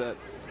Bonds, is that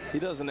he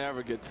doesn't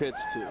ever get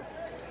pitched to.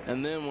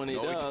 And then when he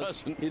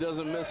he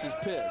doesn't miss his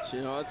pitch.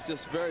 You know, it's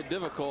just very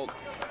difficult.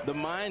 The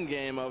mind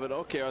game of it,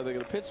 okay, are they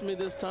going to pitch me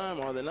this time?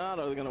 Or are they not?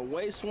 Are they going to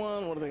waste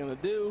one? What are they going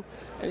to do?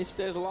 And he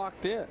stays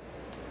locked in.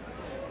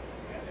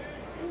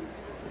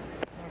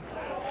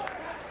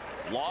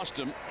 Lost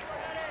him.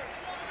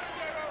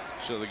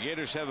 So the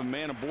Gators have a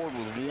man aboard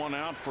with 1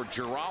 out for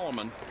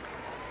Girolamo,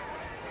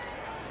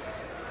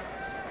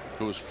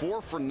 who was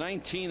 4 for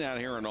 19 out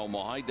here in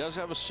Omaha. He does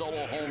have a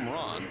solo home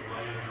run.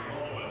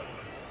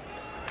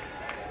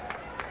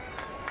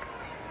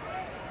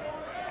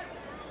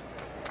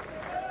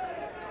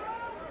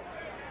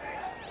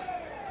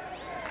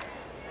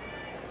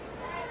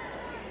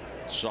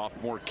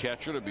 Sophomore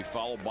catcher to be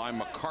followed by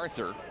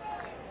MacArthur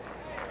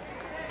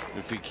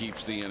if he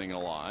keeps the inning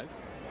alive.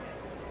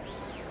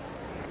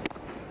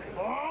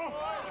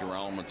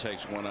 Girolamo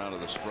takes 1 out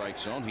of the strike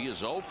zone. He is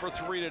 0 for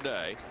 3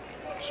 today.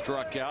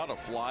 Struck out, a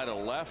fly to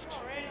left,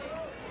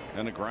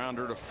 and a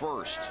grounder to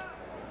first.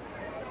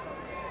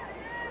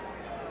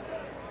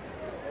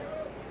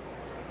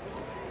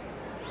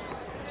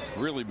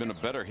 Really been a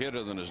better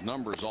hitter than his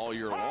numbers all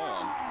year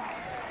long.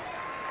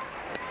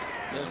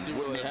 Yes, he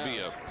really wouldn't it be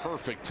a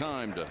perfect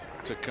time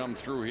to come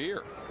through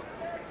here?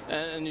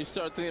 And you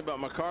start thinking about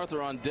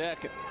MacArthur on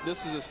deck.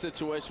 This is a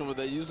situation where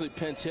they usually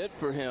pinch hit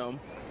for him.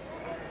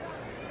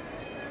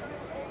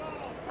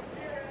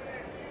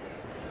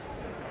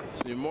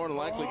 So you're more than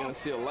likely going to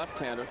see a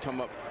left-hander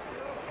come up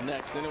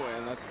next anyway,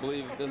 and I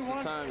believe this is the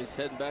time he's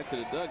heading back to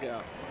the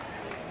dugout.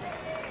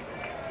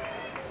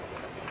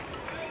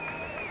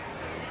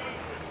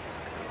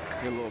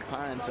 Get a little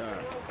pine tar.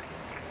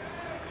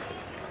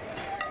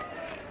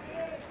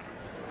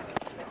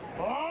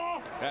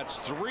 That's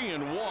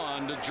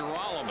 3-1 to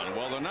Girolamo.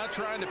 Well, they're not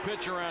trying to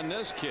pitch around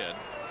this kid.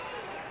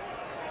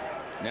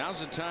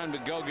 Now's the time to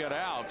go get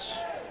outs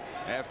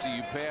after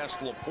you pass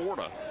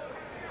Laporta.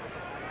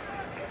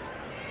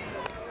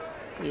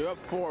 You're up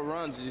 4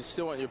 runs, and you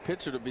still want your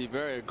pitcher to be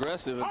very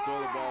aggressive and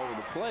throw the ball over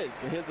the plate.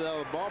 They hit it out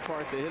of the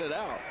ballpark, they hit it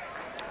out.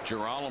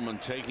 Girolamo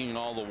taking it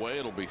all the way.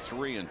 It'll be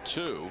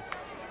 3-2.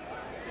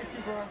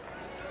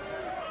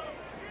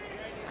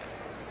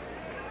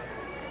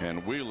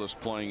 And Wheelis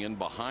playing in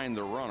behind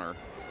the runner.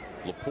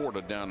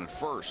 Laporta down at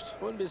first.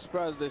 Wouldn't be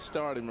surprised they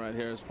start him right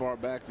here as far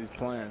back as he's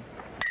playing.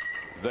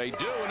 They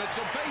do, and it's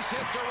a base hit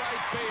to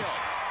right field.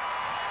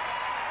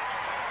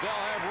 They'll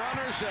have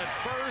runners at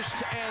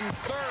first and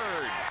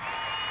third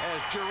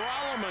as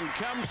Girolamo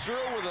comes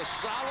through with a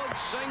solid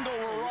single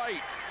to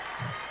right.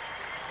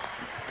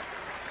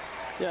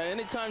 Yeah,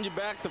 anytime you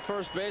back the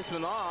first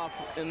baseman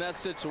off in that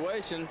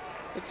situation,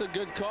 it's a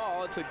good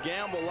call. It's a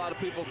gamble, a lot of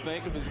people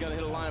think, if he's going to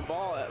hit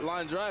a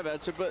line drive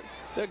at you, but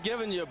they're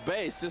giving you a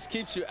base. This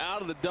keeps you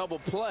out of the double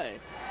play.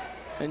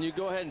 And you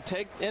go ahead and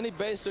take any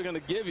base they're going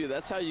to give you.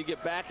 That's how you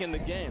get back in the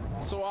game.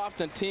 So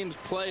often teams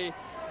play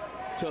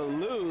to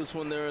lose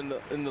when they're in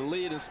the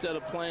lead instead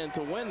of playing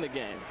to win the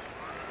game.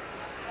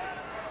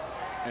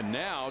 And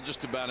now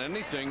just about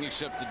anything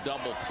except the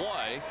double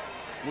play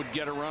would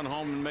get a run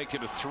home and make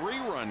it a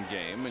 3-run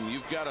game, and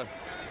you've got to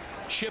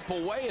chip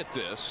away at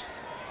this.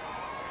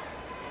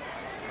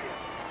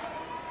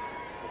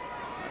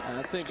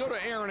 Let's go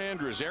to Aaron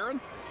Andrews.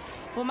 Aaron?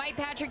 Well, Mike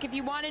Patrick, if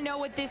you want to know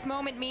what this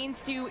moment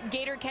means to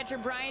Gator catcher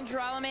Brian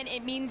Girolamo,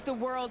 it means the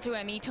world to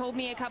him. He told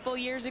me a couple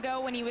years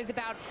ago when he was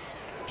about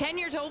 10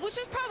 years old, which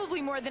was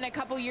probably more than a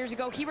couple years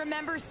ago, he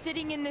remembers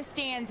sitting in the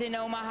stands in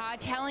Omaha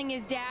telling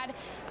his dad,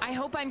 I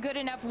hope I'm good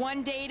enough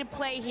one day to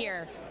play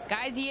here.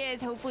 Guys, he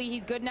is. Hopefully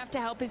he's good enough to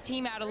help his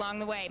team out along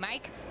the way.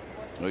 Mike?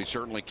 Well, he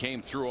certainly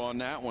came through on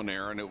that one,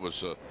 Aaron. It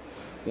was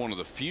one of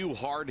the few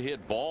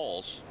hard-hit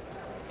balls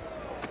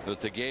that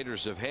the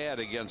Gators have had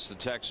against the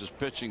Texas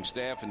pitching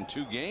staff in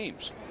 2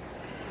 games.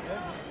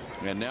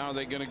 And now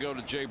they're going to go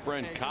to J.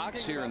 Brent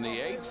Cox here in the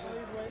 8th.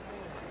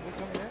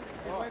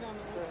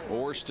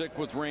 Or stick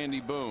with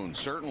Randy Boone.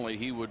 Certainly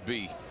he would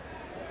be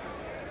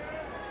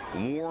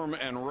warm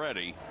and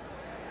ready.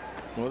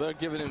 Well, they're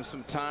giving him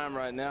some time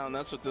right now, and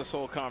that's what this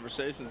whole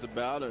conversation is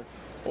about.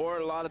 Or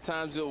a lot of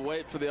times you'll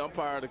wait for the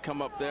umpire to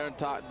come up there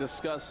and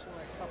discuss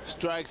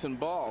strikes and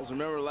balls.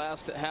 Remember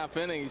last half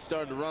inning he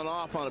started to run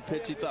off on a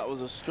pitch he thought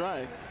was a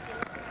strike.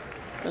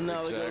 And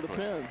now they go to the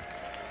pin.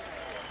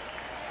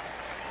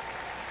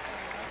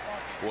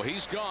 Well,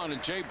 he's gone,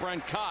 and J.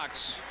 Brent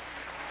Cox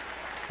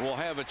will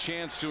have a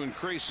chance to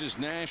increase his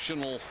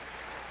national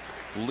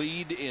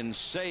lead in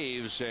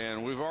saves,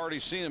 and we've already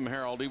seen him,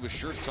 Harold. He was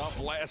sure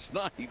tough last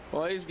night.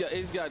 Well, he's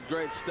got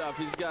great stuff.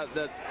 He's got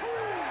that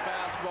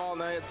fastball.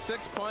 Now he had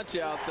 6 punch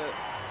outs,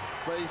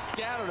 but he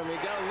scattered them.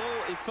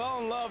 He fell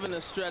in love in the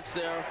stretch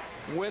there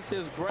with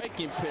his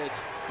breaking pitch.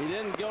 He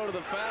didn't go to the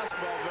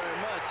fastball very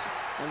much,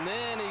 and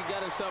then he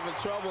got himself in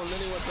trouble, and then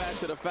he went back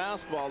to the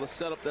fastball to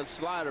set up that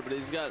slider. But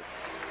he's got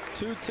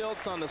 2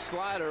 tilts on the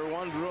slider,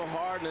 one real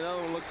hard and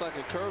another one looks like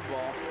a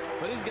curveball,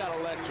 but he's got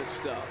electric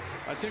stuff.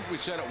 I think we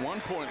said at one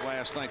point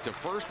last night, the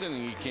first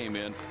inning he came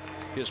in,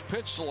 his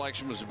pitch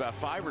selection was about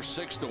 5 or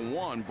 6 to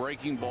 1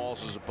 breaking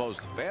balls as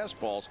opposed to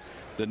fastballs.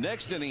 The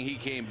next inning he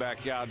came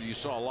back out and you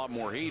saw a lot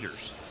more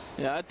heaters.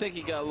 Yeah, I think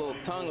he got a little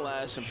tongue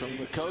lashing from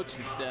the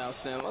coaching staff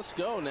saying, let's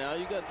go now.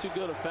 You got too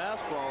good a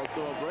fastball to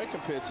throw a breaking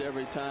pitch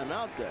every time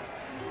out there.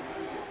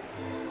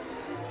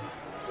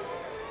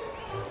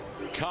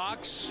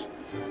 Cox,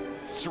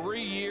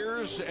 3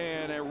 years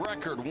and a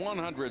record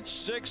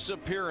 106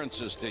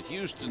 appearances to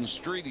Houston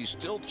Street. He's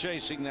still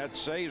chasing that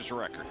saves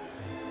record.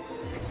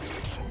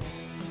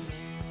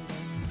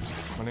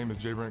 My name is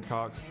J. Brent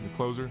Cox, the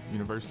closer,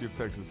 University of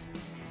Texas.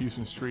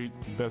 Houston Street,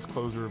 best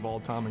closer of all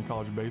time in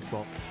college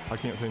baseball. I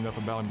can't say enough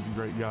about him. He's a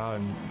great guy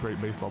and a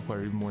great baseball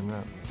player, even more than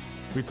that.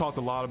 We talked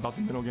a lot about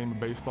the mental game of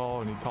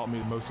baseball, and he taught me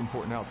the most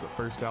important outs at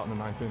first out in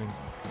the 9th inning.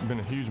 It's been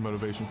a huge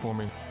motivation for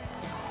me.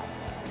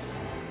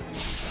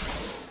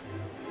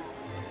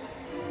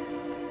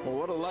 Well,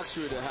 what a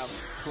luxury to have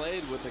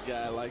played with a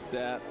guy like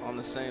that on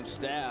the same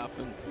staff,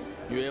 and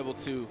you're able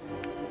to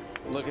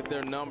look at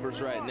their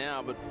numbers right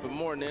now, but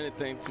more than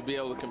anything, to be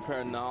able to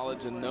compare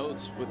knowledge and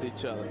notes with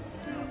each other.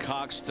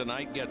 Cox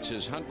tonight gets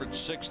his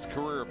 106th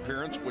career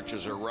appearance, which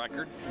is a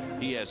record.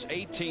 He has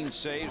 18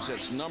 saves.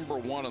 That's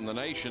 #1 in the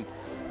nation.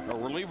 A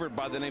reliever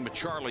by the name of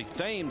Charlie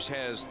Thames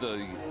has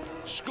the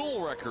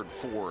school record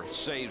for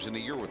saves in a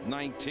year with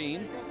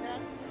 19.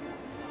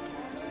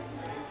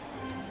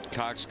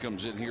 Cox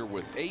comes in here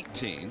with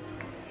 18.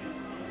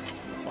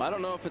 Well, I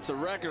don't know if it's a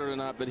record or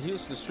not, but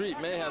Houston Street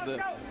may have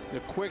the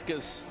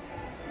quickest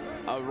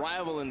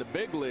arrival in the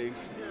big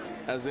leagues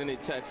as any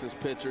Texas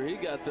pitcher. He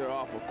got there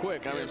awful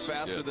quick. I mean,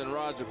 faster than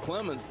Roger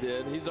Clemens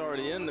did. He's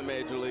already in the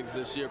major leagues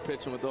this year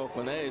pitching with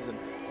Oakland A's. And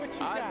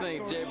I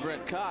think J.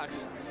 Brent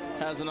Cox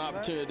has an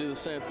opportunity to do the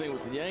same thing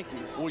with the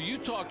Yankees. Well, you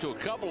talked to a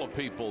couple of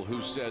people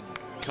who said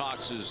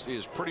Cox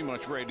is pretty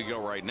much ready to go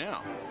right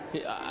now.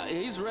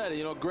 He's ready.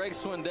 You know, Greg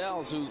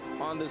Swindell's who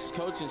on this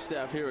coaching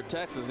staff here at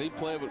Texas. He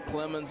played with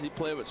Clemens. He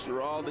played with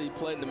Schiraldi. He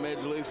played in the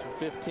major leagues for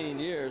 15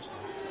 years.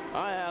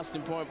 I asked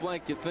him point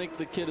blank, you think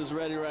the kid is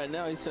ready right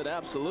now? He said,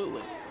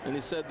 absolutely. And he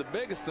said the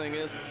biggest thing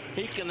is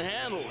he can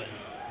handle it.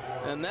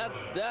 And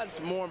that's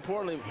more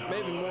importantly,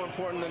 maybe more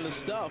important than the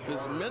stuff,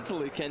 is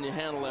mentally can you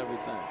handle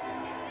everything.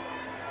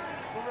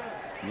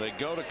 They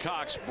go to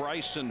Cox.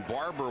 Bryson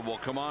Barber will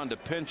come on to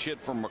pinch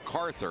hit from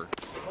MacArthur.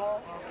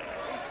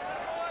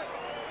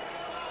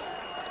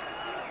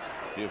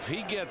 If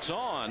he gets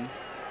on,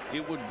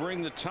 it would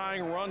bring the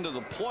tying run to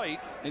the plate,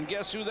 and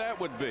guess who that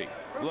would be?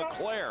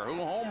 LeClaire, who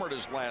homered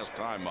his last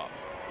time up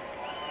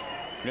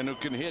and who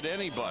can hit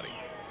anybody.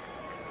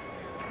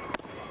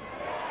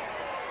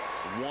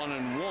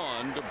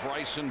 1-1 to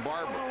Bryson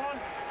Barber.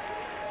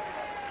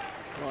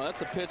 Well,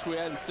 that's a pitch we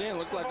hadn't seen.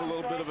 Looked like a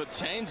little bit of a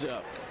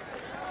changeup.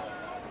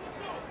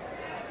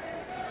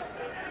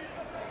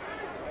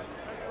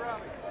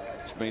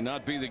 This may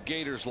not be the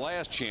Gators'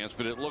 last chance,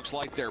 but it looks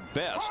like their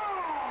best.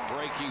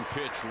 Breaking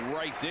pitch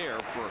right there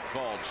for a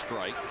called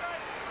strike.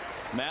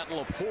 Matt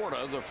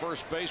Laporta, the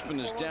first baseman,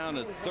 is down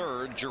at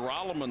third.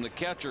 Girolamo, the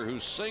catcher who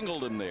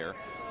singled him there,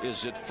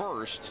 is at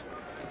first.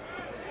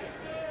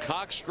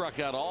 Cox struck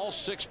out all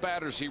 6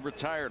 batters he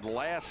retired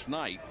last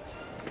night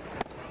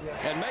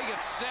and make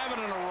it 7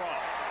 in a row.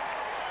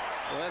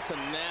 Well, that's a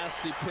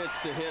nasty pitch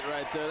to hit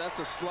right there. That's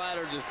a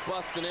slider just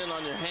busting in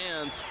on your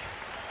hands.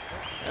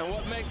 And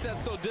what makes that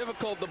so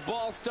difficult, the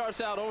ball starts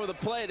out over the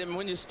plate, and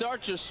when you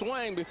start your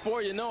swing,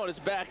 before you know it, it's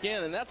back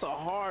in, and that's a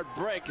hard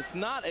break. It's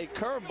not a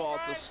curveball,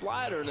 it's a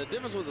slider, and the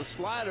difference with a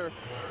slider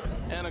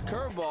and a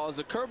curveball is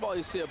a curveball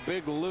you see a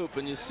big loop,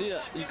 and you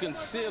can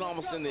see it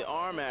almost in the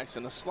arm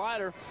action. A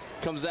slider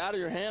comes out of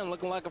your hand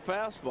looking like a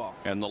fastball.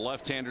 And the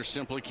left-hander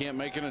simply can't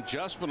make an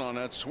adjustment on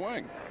that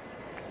swing.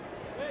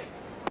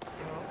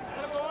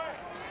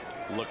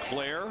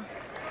 LeClaire,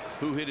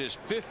 who hit his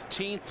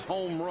 15th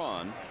home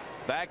run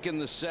back in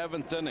the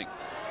 7th inning,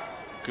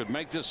 could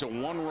make this a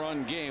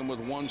 1-run game with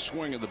 1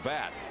 swing of the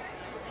bat.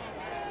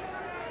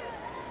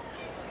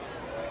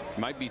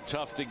 Might be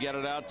tough to get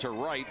it out to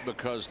right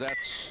because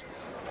that's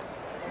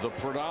the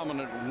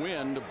predominant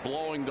wind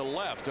blowing to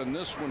left, and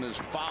this one is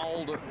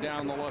fouled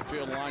down the left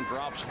field line,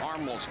 drops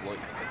harmlessly.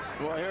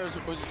 Well, here's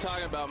what you're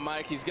talking about,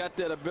 Mike. He's got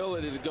that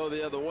ability to go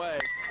the other way,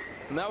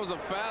 and that was a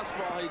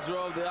fastball he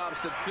drove the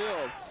opposite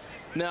field.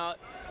 Now,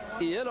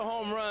 he hit a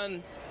home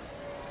run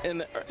in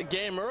the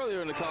game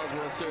earlier in the College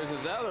World Series,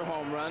 his other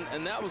home run,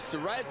 and that was to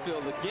right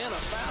field. Again, a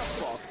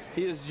fastball.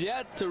 He is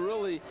yet to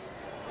really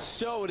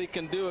show what he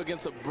can do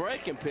against a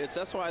breaking pitch.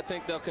 That's why I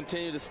think they'll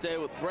continue to stay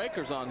with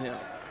breakers on him.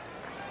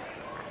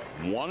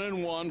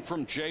 1-1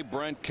 from J.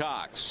 Brent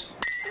Cox.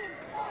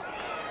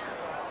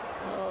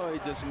 Oh, he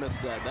just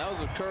missed that. That was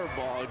a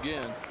curveball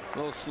again. A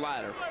little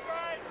slider.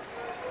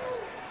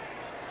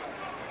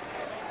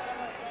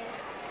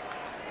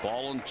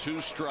 Ball and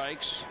 2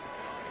 strikes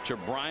to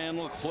Brian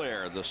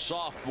LeClaire, the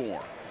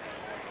sophomore.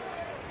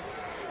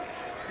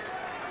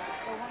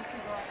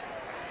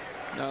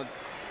 Now,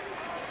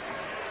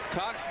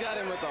 Cox got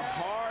him with a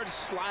hard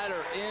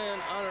slider in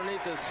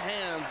underneath his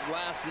hands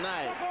last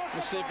night.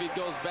 Let's see if he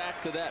goes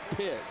back to that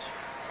pitch.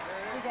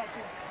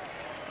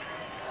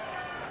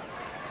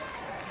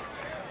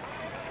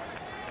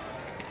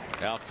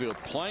 Outfield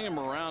playing him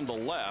around the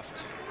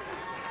left.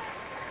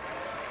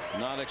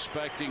 Not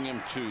expecting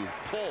him to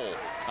pull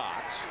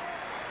Cox.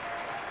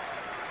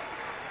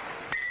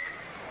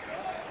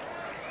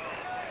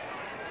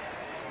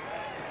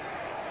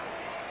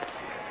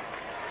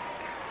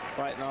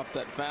 Fighting off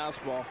that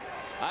fastball.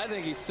 I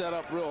think he's set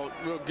up real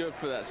good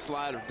for that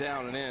slider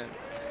down and in.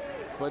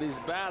 But he's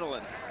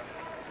battling.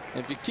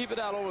 If you keep it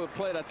out over the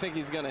plate, I think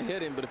he's going to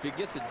hit him. But if he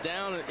gets it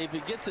down, if he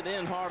gets it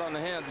in hard on the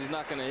hands, he's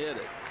not going to hit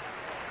it.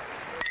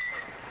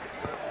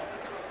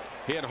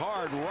 Hit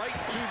hard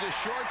right to the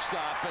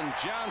shortstop, and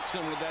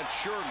Johnson with that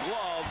sure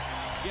glove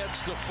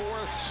gets the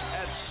fourth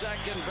at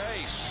second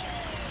base.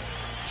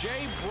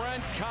 J.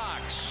 Brent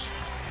Cox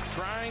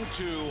trying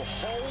to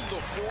hold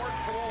the fort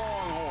for the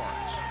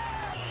Longhorns.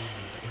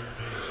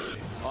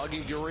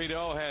 Augie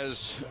Garrido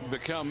has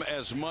become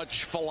as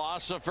much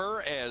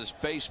philosopher as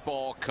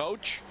baseball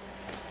coach,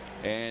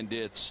 and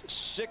it's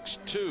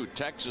 6-2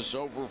 Texas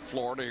over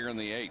Florida here in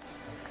the 8th.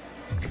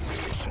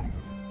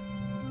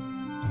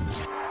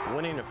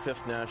 Winning a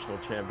 5th national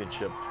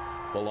championship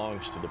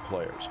belongs to the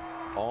players.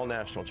 All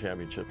national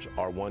championships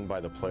are won by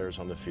the players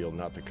on the field,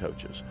 not the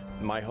coaches.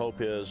 My hope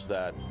is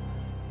that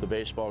the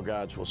baseball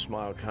gods will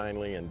smile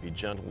kindly and be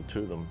gentle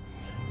to them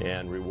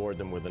and reward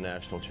them with a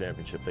national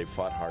championship. They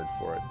fought hard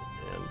for it,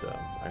 and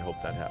I hope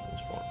that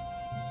happens for them.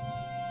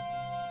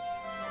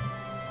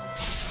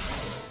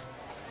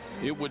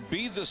 It would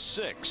be the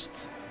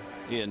 6th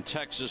in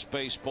Texas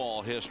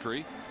baseball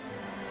history.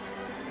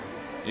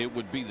 It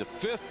would be the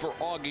 5th for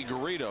Augie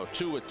Garrido,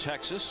 2 at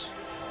Texas.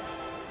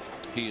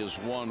 He has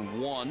won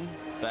 1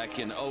 back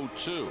in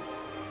 2002.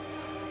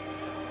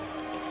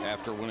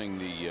 After winning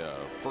the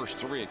first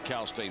 3 at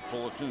Cal State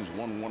Fullerton, he's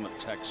won 1 at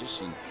Texas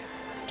in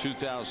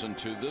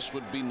 2002. This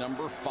would be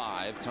number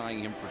 5, tying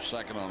him for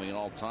 2nd on the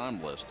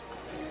all-time list.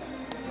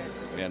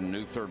 And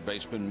new third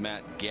baseman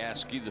Matt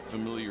Gasky, the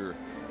familiar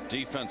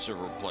defensive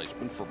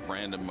replacement for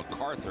Brandon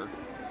MacArthur.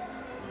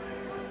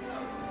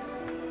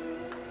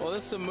 Well,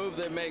 this is a move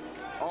they make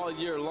all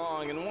year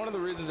long, and one of the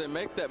reasons they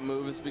make that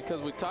move is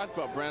because we talked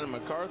about Brandon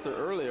MacArthur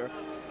earlier.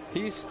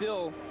 He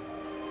still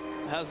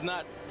has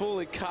not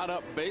fully caught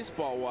up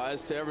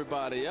baseball-wise to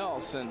everybody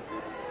else, and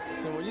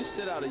when you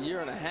sit out a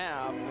year and a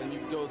half and you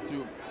go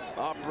through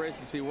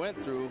operations he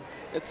went through,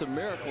 it's a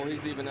miracle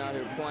he's even out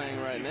here playing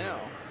right now.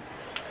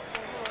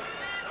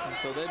 And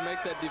so they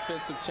make that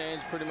defensive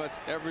change pretty much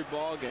every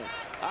ball game.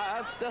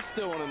 That's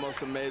still one of the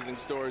most amazing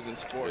stories in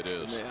sports.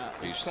 It is. To me.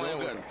 He's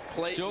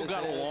still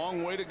got a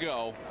long way to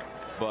go,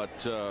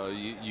 but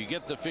you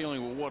get the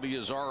feeling with what he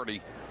has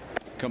already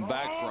come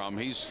back from,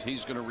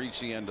 he's going to reach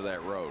the end of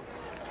that road.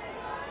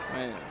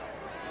 Man.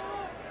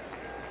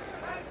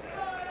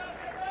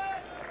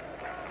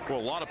 Well,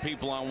 a lot of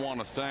people I want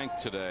to thank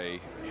today: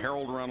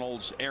 Harold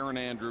Reynolds, Aaron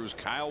Andrews,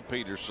 Kyle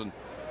Peterson,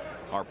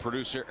 our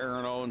producer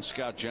Aaron Owen,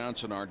 Scott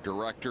Johnson, our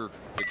director,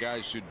 the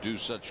guys who do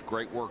such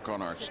great work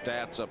on our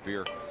stats up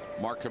here,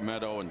 Mark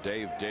Amedo and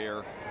Dave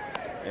Dare,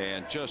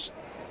 and just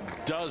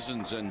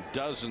dozens and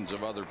dozens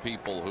of other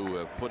people who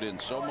have put in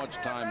so much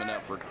time and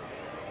effort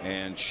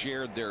and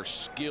shared their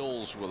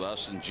skills with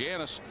us. And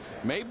Janice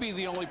may be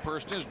the only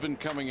person who's been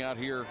coming out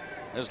here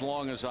as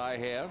long as I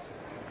have,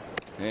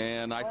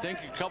 and I think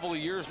a couple of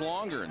years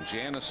longer. And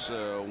Janice,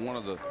 one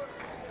of the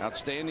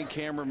outstanding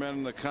cameramen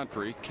in the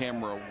country,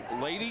 camera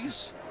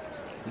ladies,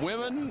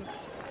 women,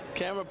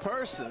 camera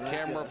person.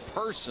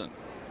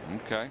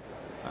 Okay.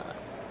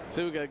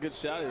 See, we got a good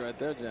shot right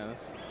there,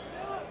 Janice.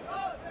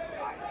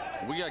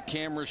 We got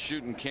cameras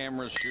shooting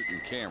cameras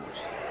shooting cameras.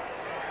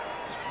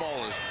 This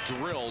ball is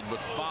drilled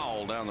but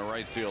fouled down the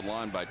right field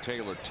line by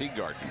Taylor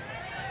Teagarden.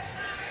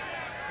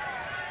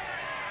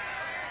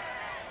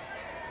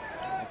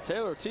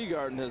 Taylor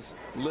Teagarden has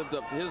lived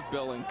up to his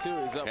billing too.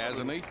 He's up,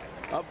 hasn't he?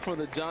 Up for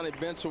the Johnny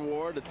Bench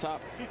Award, the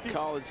top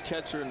college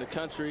catcher in the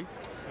country.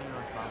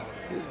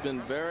 He's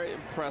been very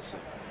impressive.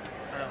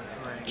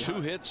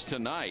 2 hits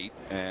tonight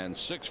and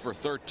 6 for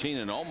 13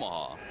 in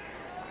Omaha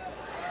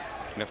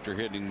after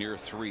hitting near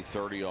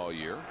 .330 all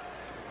year.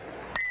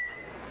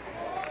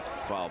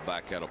 Foul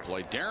back out of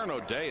play. Darren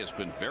O'Day has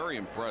been very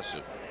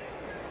impressive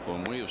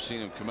when we have seen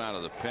him come out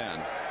of the pen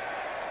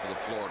for the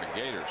Florida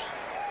Gators.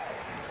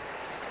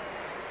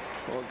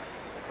 Well,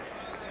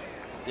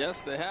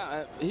 yes, they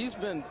have.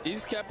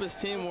 He's kept his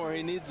team where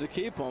he needs to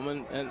keep them,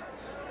 and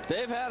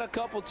they've had a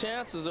couple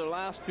chances their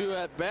last few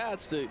at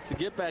bats to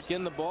get back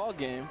in the ball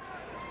game.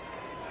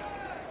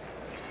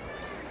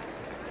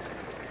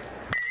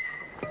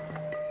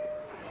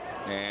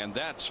 And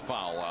that's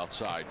foul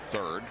outside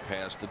third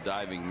past the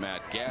diving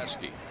Matt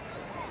Gasky.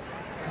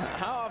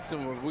 How often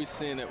have we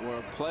seen it where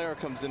a player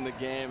comes in the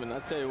game and I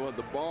tell you what,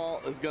 the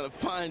ball is going to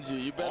find you.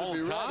 You better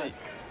be ready.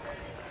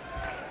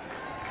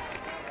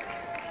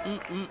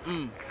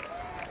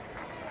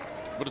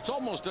 But it's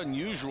almost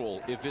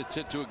unusual if it's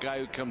hit to a guy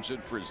who comes in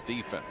for his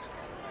defense.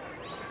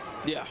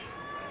 Yeah.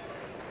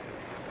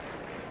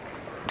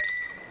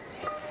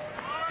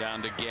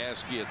 Down to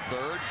Gasky at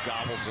third,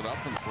 gobbles it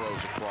up and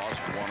throws across,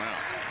 1 out.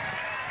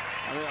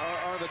 I mean,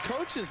 are the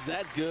coaches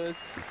that good?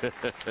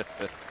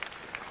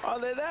 Are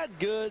they that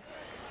good?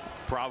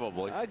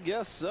 Probably. I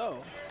guess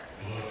so.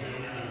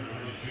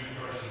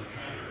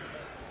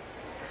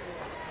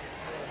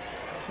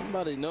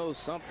 Somebody knows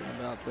something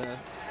about that.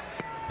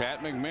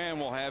 Pat McMahon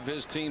will have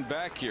his team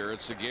back here.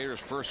 It's the Gators'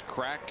 first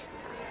crack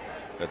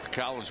at the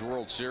College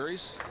World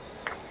Series.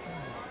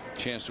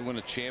 Chance to win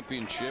a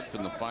championship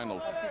in the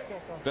final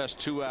best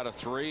 2 out of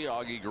 3.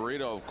 Augie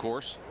Garrido, of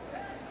course,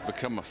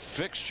 become a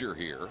fixture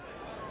here.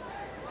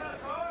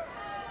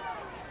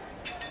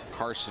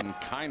 Carson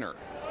Kiner,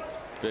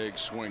 big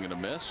swing and a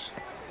miss.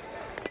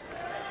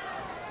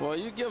 Well,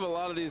 you give a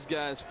lot of these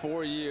guys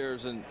 4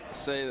 years and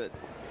say that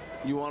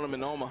you want them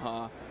in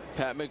Omaha.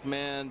 Pat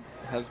McMahon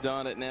has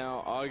done it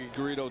now. Augie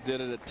Garrido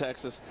did it at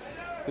Texas.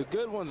 The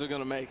good ones are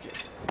going to make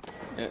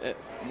it.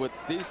 With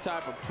these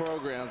type of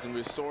programs and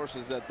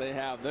resources that they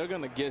have, they're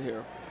going to get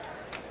here.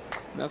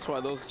 And that's why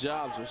those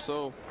jobs are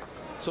so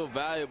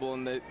valuable,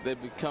 and they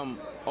become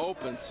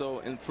open so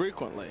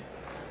infrequently.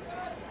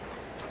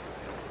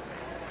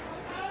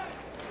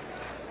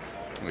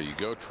 Well, you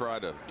go try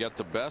to get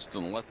the best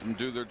and let them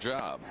do their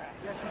job.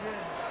 Yes, you did.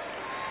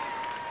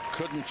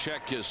 Couldn't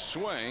check his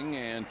swing,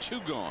 and 2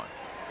 gone.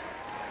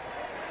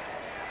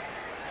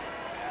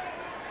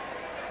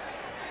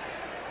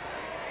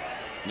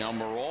 Now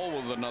Merrill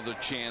with another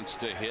chance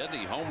to hit.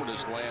 He homered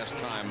his last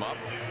time up,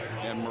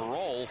 and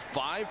Merrill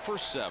 5 for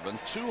 7,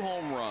 2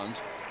 home runs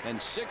and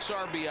 6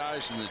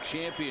 RBIs in the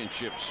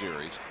championship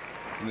series.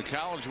 In the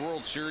College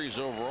World Series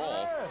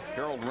overall,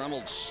 Harold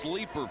Reynolds'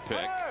 sleeper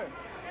pick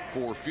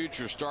for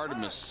future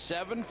stardom is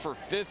 7 for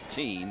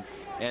 15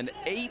 and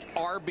 8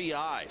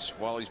 RBIs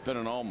while he's been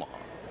in Omaha.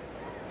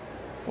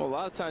 Well, a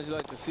lot of times you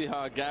like to see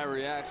how a guy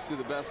reacts to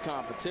the best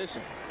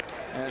competition.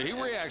 And he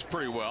reacts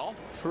pretty well.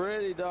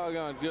 Pretty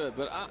doggone good.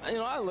 But,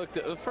 I looked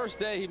at the first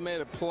day he made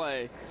a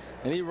play,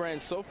 and he ran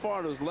so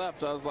far to his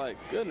left, I was like,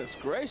 goodness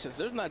gracious,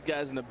 there's not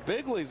guys in the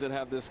big leagues that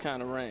have this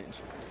kind of range.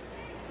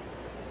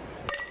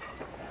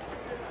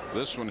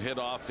 This one hit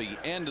off the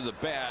end of the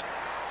bat,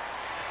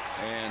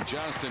 and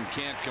Johnston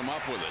can't come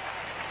up with it.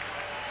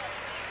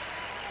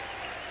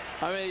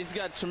 I mean, he's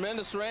got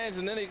tremendous range,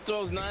 and then he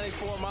throws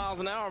 94 miles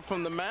an hour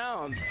from the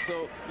mound.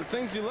 So the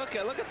things you look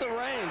at the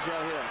range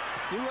right here.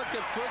 You look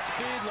at foot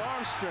speed and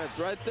arm strength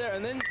right there.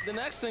 And then the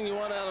next thing you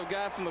want out of a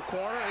guy from the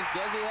corner is,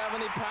 does he have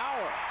any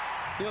power?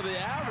 You know, the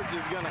average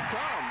is going to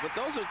come, but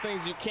those are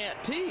things you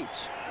can't teach.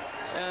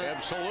 And,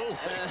 absolutely.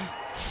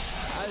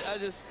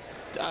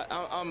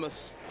 I'm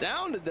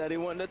astounded that he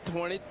went in the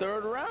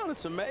 23rd round.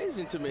 It's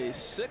amazing to me.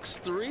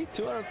 6'3",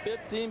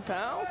 215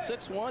 pounds,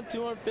 6'1",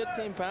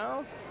 215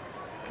 pounds.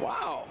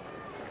 Wow.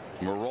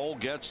 Merrill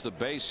gets the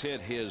base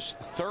hit, his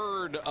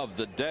 3rd of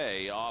the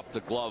day, off the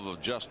glove of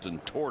Justin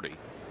Torty.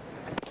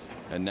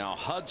 And now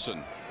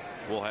Hudson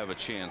will have a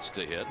chance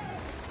to hit.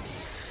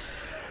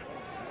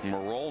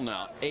 Merrill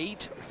now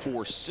 8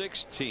 for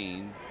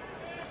 16,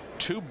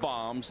 2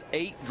 bombs,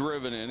 8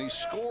 driven in. He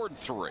scored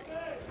 3.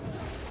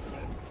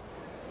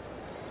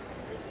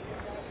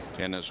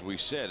 And as we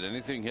said,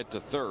 anything hit to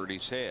 3rd,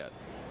 he's had.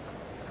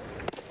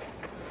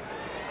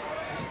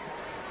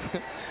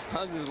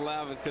 I'm just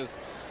laughing because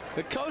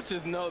the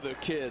coaches know their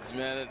kids,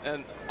 man.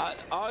 And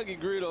Augie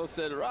Garrido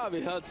said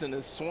Robbie Hudson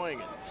is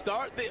swinging.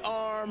 Start the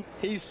arm,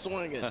 he's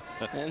swinging.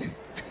 And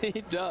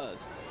he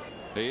does.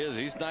 He is.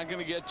 He's not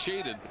going to get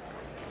cheated.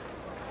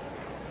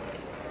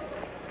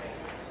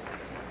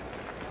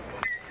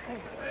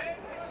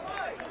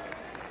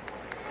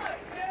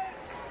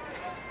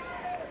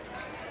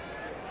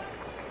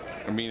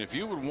 I mean, if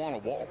you would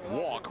want to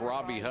walk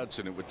Robbie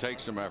Hudson, it would take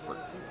some effort.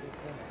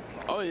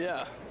 Oh,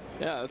 yeah.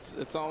 Yeah,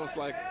 it's almost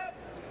like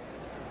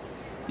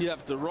you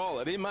have to roll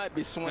it. He might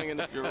be swinging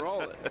if you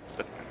roll it.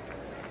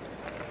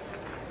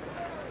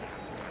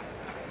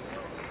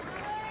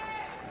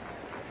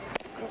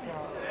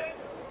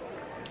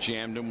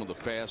 Jammed him with a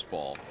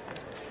fastball.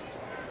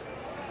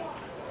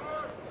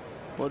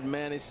 What did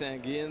Manny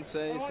Sanguillen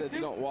say? He said,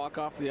 you don't walk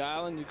off the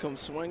island, you come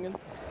swinging.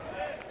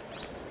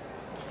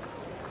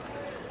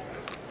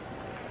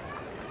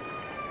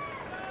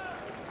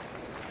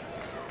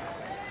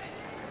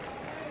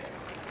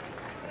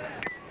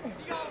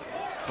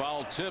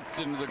 Foul tipped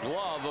into the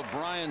glove of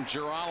Brian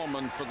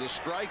Girolamo for the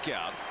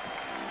strikeout.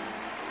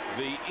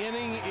 The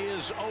inning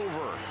is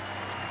over.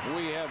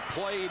 We have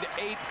played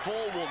 8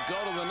 full. We'll go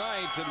to the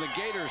 9th, and the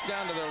Gators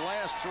down to their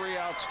last 3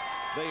 outs.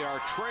 They are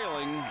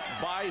trailing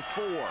by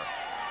 4.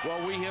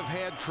 Well, we have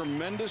had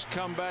tremendous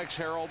comebacks,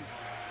 Harold.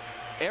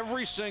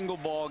 Every single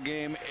ball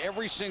game,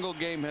 every single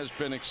game has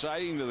been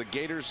exciting. The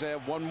Gators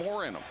have one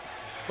more in them.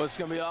 But it's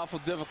going to be awful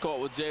difficult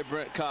with J.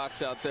 Brent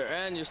Cox out there.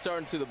 And you're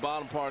starting to the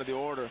bottom part of the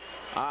order.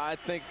 I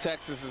think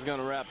Texas is going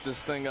to wrap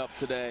this thing up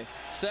today.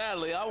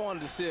 Sadly, I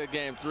wanted to see a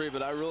game 3,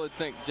 but I really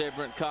think J.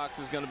 Brent Cox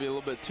is going to be a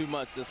little bit too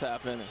much this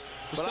half inning.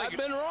 But I've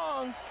been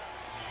wrong.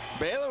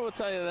 Baylor will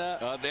tell you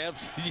that.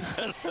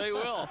 Yes, they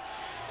will.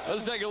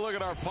 Let's take a look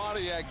at our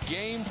Pontiac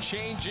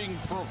game-changing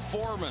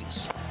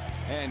performance.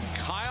 And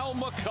Kyle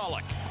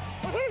McCulloch,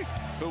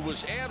 who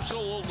was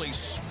absolutely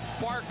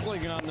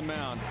sparkling on the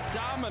mound,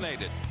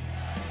 dominated.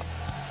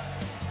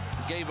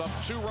 gave up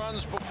 2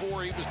 runs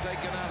before he was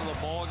taken out of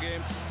the ball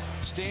game.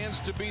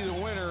 Stands to be the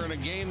winner in a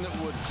game that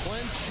would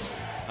clinch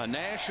a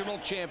national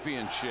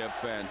championship.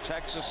 And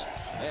Texas,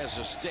 as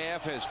a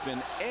staff, has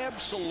been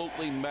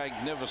absolutely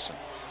magnificent.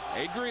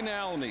 Adrian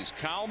Alanis,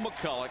 Kyle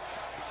McCulloch,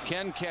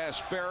 Ken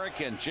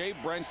Kasparic, and J.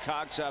 Brent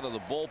Cox out of the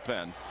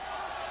bullpen.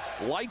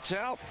 Lights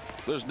out.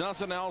 There's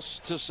nothing else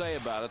to say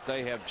about it.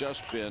 They have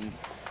just been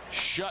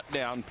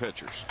shut-down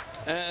pitchers.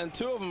 And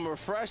 2 of them are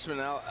freshmen.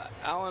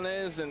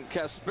 Alanis and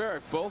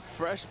Kasparic, both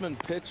freshman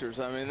pitchers.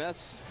 I mean,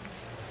 that's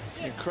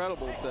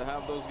incredible to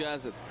have those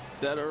guys at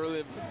that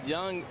early,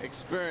 young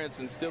experience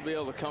and still be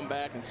able to come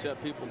back and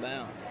shut people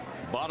down.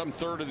 Bottom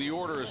third of the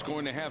order is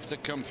going to have to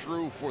come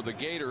through for the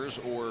Gators,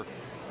 or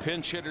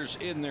pinch hitters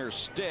in their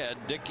stead.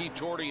 Dickey,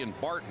 Torty, and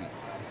Barton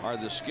are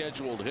the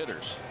scheduled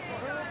hitters.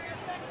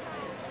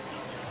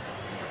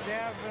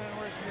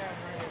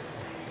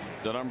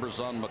 The numbers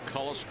on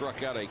McCulloch: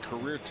 struck out a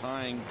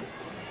career-tying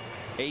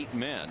 8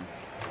 men.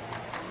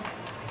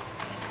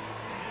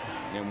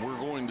 And we're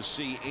going to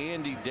see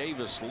Andy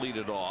Davis lead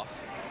it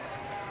off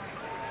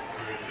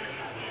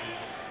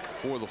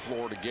for the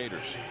Florida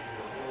Gators.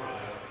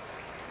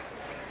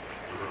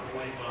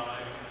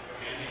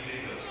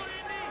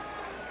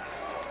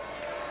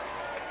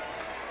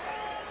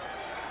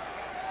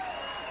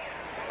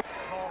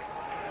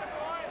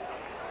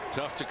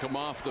 Tough to come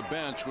off the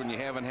bench when you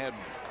haven't had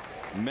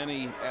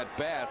many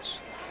at-bats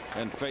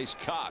and face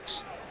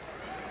Cox.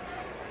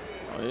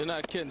 Oh, you're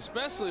not kidding,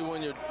 especially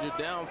when you're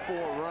down 4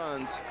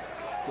 runs.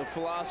 The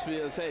philosophy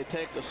is, hey,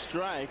 take a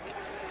strike,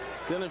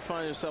 then you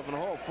find yourself in a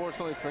hole.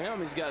 Fortunately for him,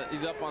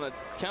 he's up on a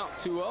count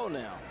 2-0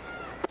 now.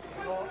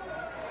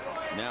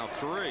 Now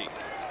 3.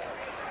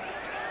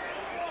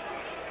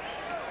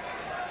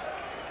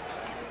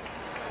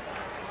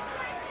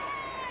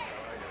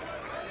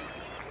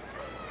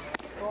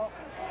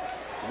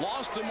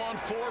 Lost him on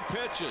 4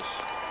 pitches.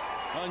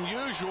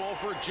 Unusual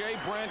for J.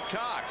 Brent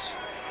Cox.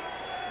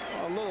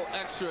 A little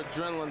extra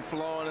adrenaline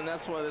flowing, and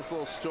that's why this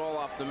little stroll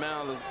off the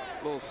mound is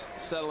a little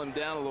settle him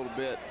down a little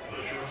bit.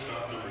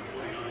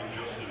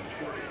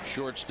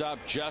 Shortstop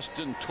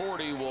Justin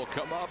Torty will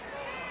come up.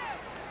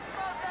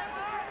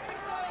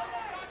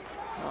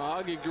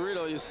 Augie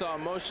Garrido, you saw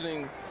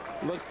motioning,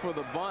 look for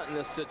the bunt in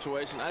this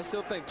situation. I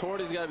still think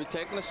Torty's got to be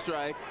taking a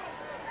strike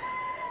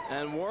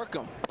and work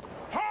him.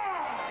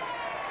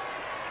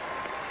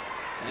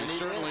 He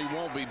certainly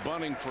won't be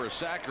bunting for a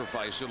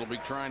sacrifice. It'll be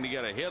trying to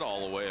get a hit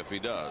all the way if he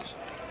does.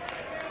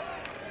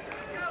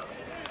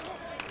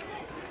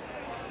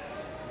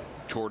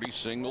 Torty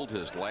singled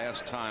his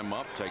last time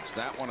up, takes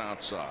that one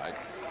outside.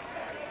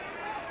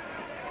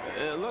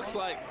 It looks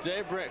like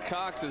J. Brent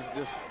Cox is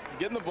just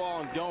getting the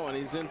ball and going.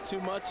 He's in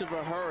too much of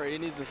a hurry. He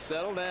needs to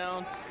settle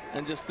down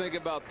and just think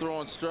about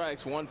throwing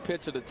strikes 1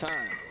 pitch at a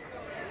time.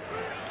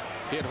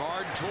 Hit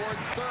hard toward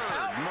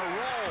third.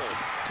 Marole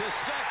to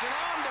second,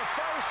 on to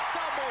first,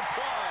 double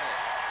play.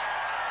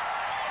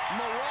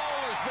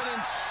 Marole has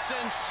been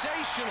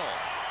sensational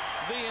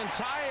the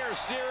entire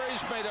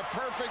series. Made a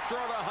perfect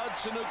throw to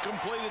Hudson, who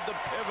completed the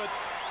pivot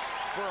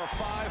for a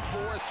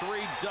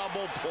 5-4-3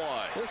 double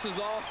play. This is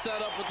all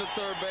set up with the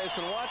third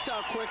baseman. Watch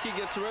how quick he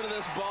gets rid of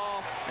this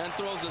ball and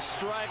throws a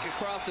strike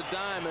across the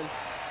diamond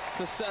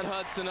to set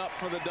Hudson up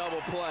for the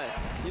double play.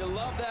 You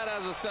love that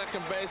as a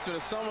second baseman,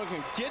 if someone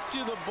can get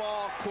you the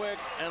ball quick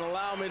and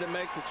allow me to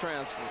make the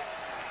transfer.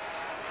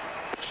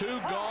 2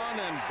 gone,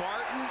 and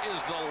Barton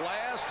is the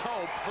last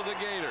hope for the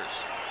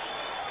Gators.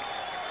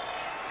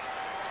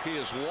 He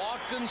has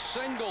walked and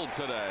singled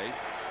today.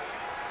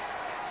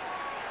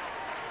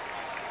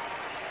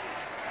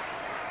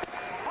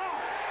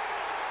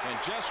 And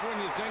just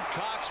when you think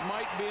Cox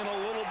might be in a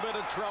little bit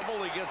of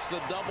trouble, he gets the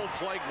double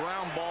play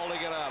ground ball to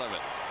get out of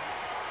it.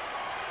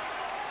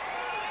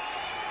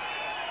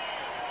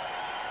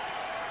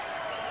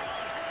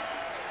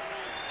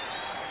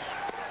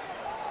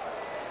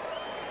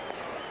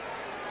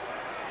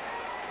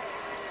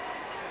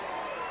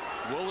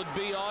 Will it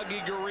be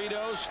Augie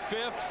Garrido's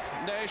 5th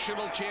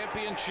national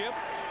championship?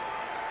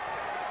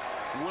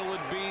 Will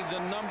it be the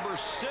number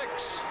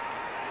 6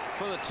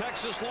 for the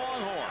Texas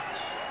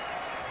Longhorns?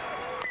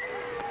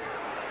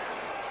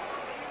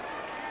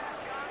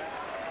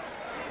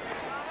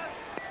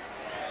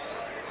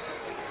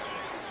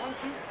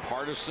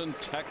 Partisan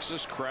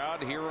Texas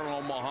crowd here in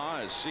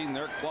Omaha has seen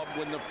their club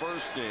win the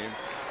first game.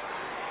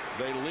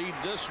 They lead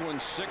this one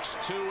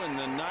 6-2 in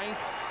the 9th.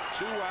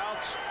 2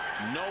 outs.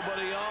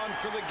 Nobody on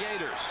for the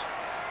Gators.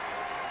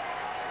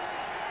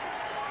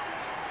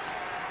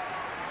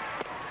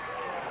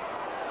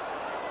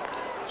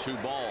 Two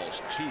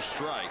balls, 2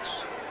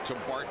 strikes to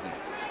Barton.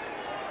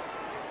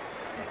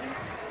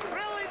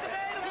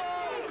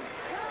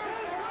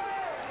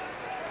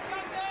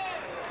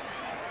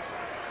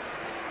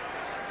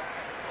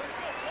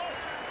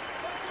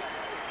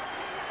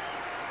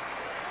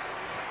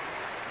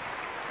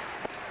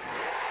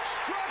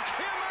 Struck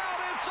him out.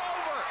 It's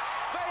over.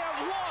 They have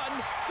won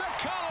the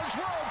College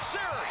World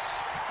Series.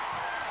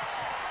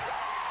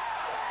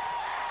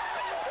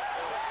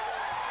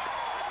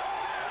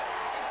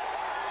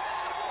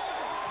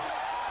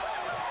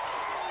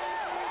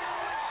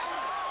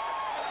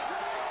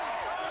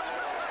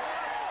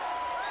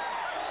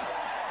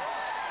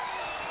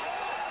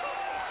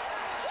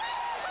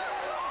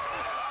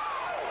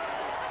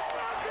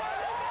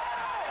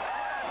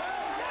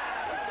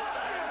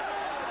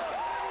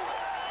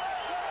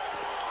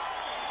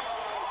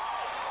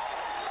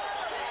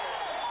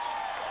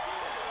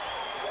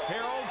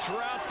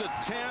 throughout the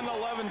 10,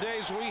 11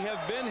 days we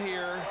have been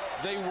here,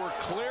 they were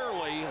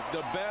clearly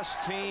the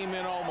best team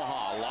in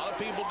Omaha. A lot of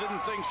people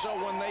didn't think so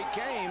when they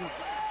came.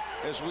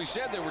 As we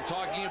said, they were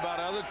talking about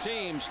other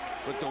teams,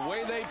 but the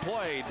way they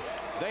played,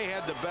 they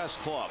had the best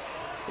club.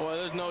 Well,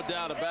 there's no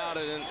doubt about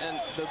it. And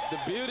the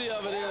beauty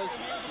of it is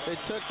they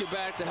took you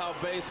back to how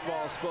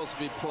baseball is supposed to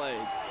be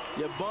played.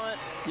 You bunt,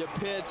 you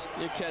pitch,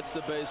 you catch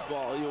the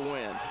baseball, you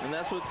win. And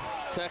that's what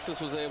Texas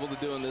was able to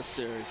do in this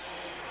series.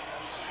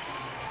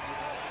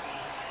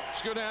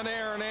 Let's go down to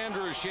Aaron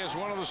Andrews. She has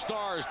one of the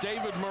stars,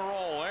 David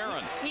Merle.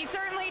 Aaron. He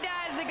certainly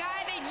does. The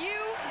guy that you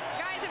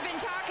guys have been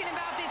talking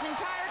about this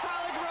entire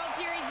College World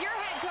Series. Your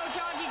head coach,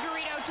 Augie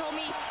Garrido, told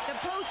me the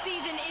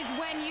postseason is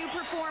when you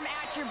perform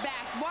at your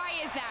best. Why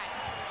is that?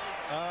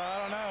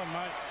 I don't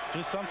know.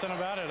 Just something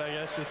about it, I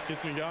guess, just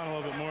gets me going a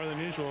little bit more than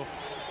usual.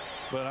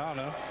 But I don't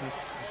know.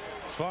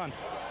 It's fun.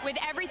 With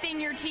everything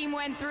your team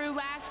went through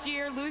last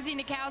year, losing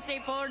to Cal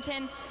State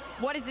Fullerton,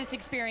 what is this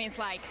experience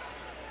like?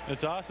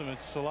 It's awesome.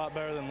 It's a lot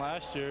better than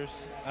last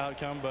year's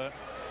outcome, but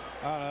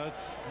I don't know.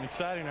 It's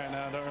exciting right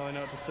now. I don't really know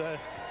what to say.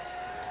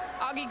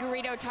 Augie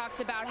Garrido talks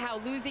about how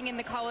losing in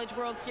the College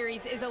World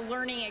Series is a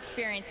learning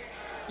experience.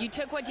 You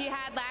took what you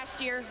had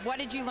last year. What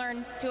did you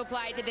learn to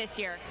apply to this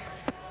year?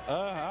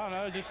 I don't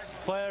know. Just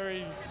play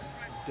every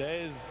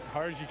day as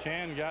hard as you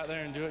can. Go out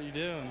there and do what you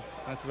do, and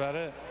that's about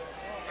it.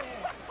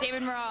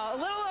 David Morrell, a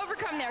little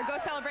overcome there. Go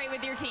celebrate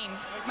with your team.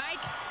 Mike?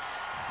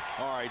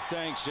 All right,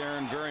 thanks,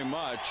 Aaron, very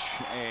much.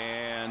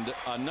 And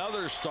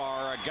another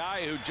star, a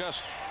guy who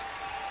just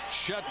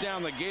shut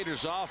down the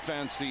Gators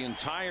offense the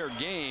entire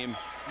game,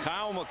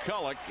 Kyle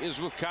McCulloch, is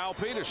with Kyle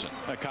Peterson.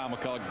 Kyle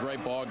McCulloch,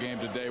 great ball game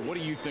today. What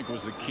do you think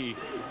was the key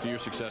to your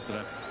success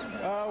today?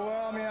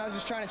 Well, I mean, I was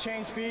just trying to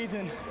change speeds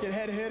and get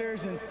ahead of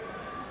hitters and,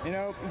 you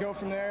know, go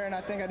from there. And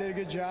I think I did a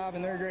good job,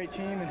 and they're a great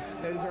team, and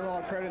they deserve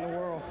all the credit in the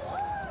world.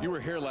 You were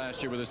here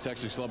last year with this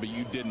Texas club, but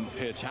you didn't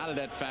pitch. How did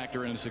that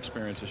factor in this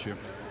experience this year?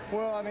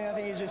 Well, I mean, I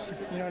think it's just,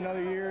 you know,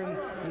 another year in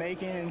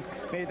making and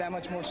made it that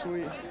much more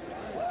sweet.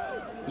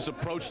 This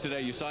approach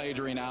today, you saw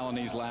Adrian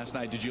Alaniz last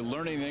night. Did you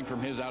learn anything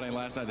from his outing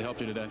last night that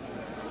helped you today?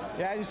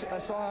 Yeah, I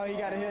saw how he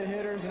got ahead of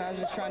hitters, and I was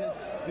just trying to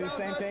do the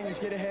same thing,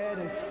 just get ahead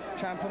and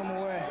try and put them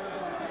away.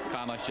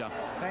 Kyle, nice job.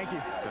 Thank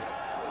you. Good.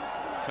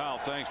 Kyle,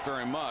 thanks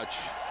very much.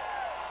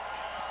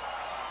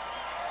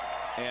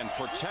 And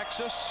for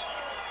Texas,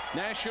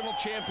 national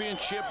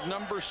championship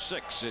number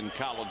 6 in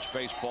college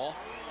baseball.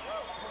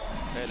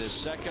 That is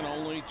second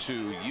only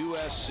to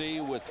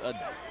USC with a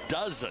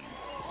dozen.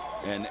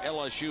 And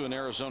LSU and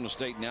Arizona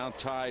State now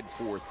tied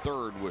for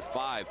third with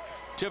 5.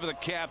 Tip of the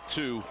cap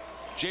to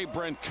J.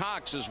 Brent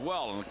Cox as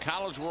well in the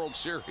College World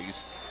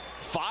Series.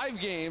 5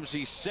 games,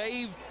 he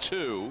saved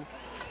 2,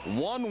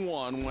 won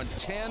 1, went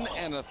 10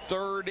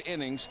 1/3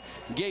 innings,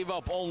 gave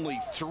up only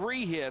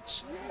 3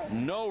 hits,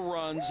 no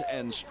runs,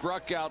 and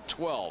struck out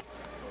 12.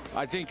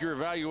 I think your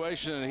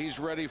evaluation that he's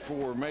ready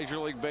for Major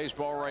League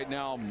Baseball right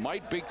now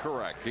might be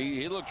correct.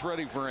 He looks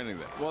ready for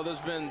anything. Well,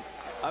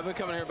 I've been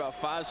coming here about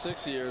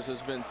 5-6 years.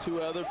 There's been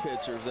 2 other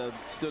pitchers that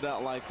have stood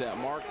out like that.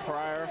 Mark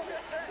Pryor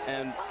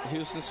and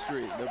Houston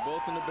Street. They're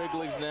both in the big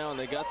leagues now, and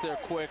they got there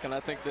quick, and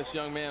I think this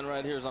young man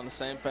right here is on the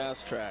same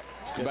fast track.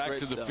 Back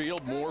to the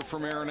field, more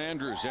from Aaron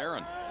Andrews.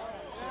 Aaron.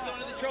 Let's go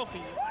to the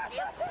trophy.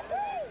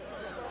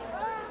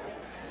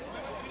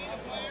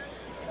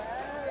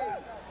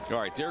 All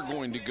right, they're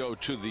going to go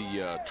to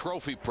the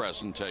trophy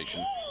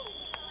presentation.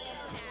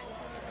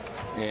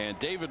 And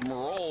David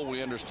Merle,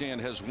 we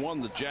understand, has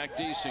won the Jack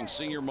Deasing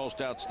Senior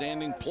Most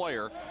Outstanding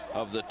Player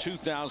of the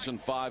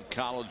 2005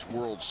 College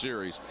World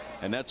Series.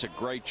 And that's a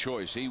great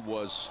choice. He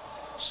was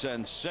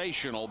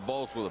sensational,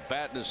 both with a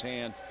bat in his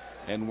hand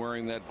and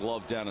wearing that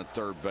glove down at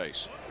third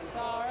base.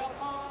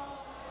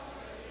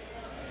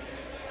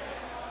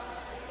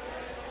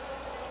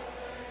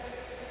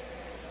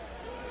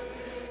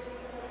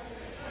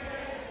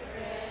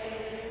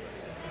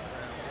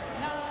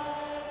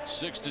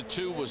 Six to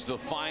 2 was the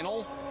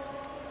final,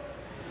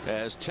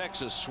 as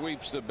Texas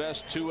sweeps the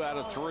best 2 out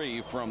of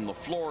 3 from the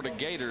Florida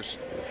Gators,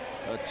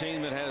 a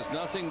team that has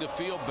nothing to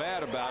feel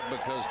bad about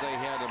because they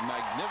had a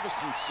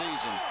magnificent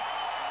season.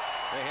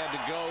 They had to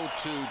go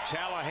to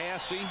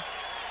Tallahassee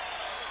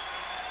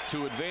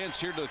to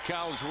advance here to the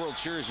College World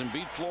Series and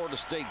beat Florida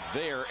State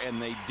there,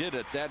 and they did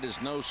it. That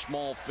is no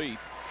small feat.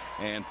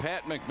 And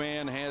Pat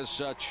McMahon has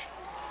such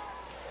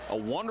a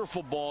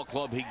wonderful ball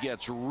club. He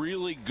gets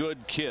really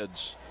good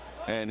kids.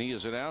 And he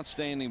is an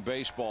outstanding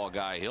baseball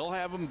guy. He'll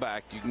have them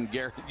back.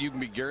 You can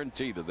be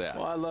guaranteed of that.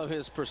 Well, I love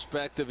his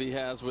perspective he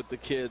has with the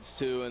kids,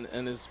 too,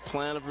 and his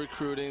plan of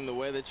recruiting, the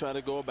way they try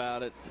to go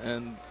about it.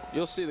 And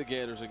you'll see the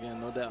Gators again,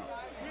 no doubt.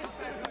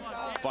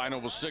 Final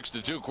was 6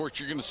 to 2. Of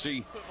course, you're going to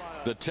see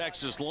the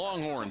Texas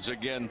Longhorns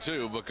again,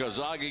 too, because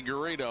Augie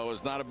Garrido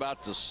is not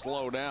about to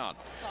slow down.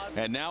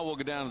 And now we'll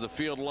go down to the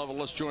field level.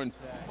 Let's join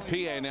PA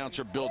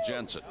announcer Bill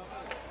Jensen.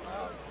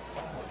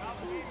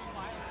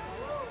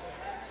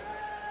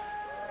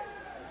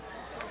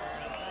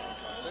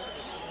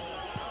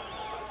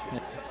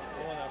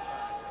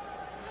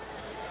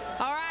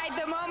 All right,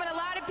 the moment a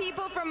lot of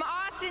people from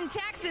Austin Austin,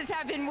 Texas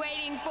have been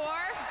waiting for.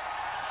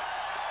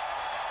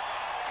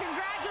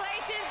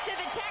 Congratulations to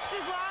the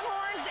Texas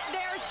Longhorns,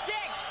 their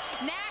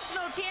 6th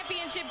national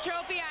championship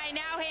trophy. I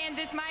now hand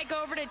this mic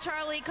over to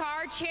Charlie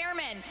Carr,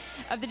 chairman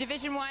of the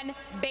Division I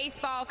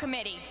Baseball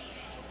Committee.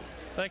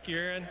 Thank you,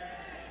 Aaron.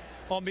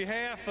 On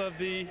behalf of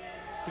the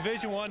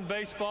Division I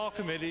Baseball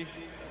Committee,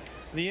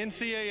 the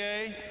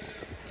NCAA,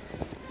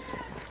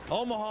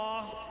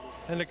 Omaha,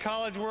 and the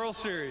College World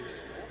Series,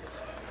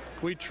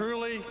 we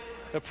truly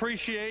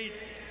appreciate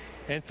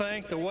and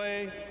thank the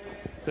way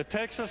the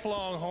Texas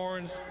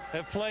Longhorns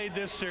have played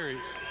this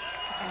series.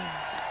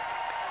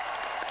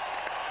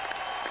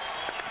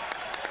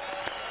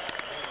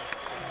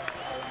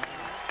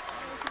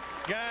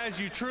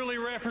 Guys, you truly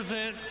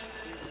represent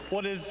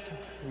what is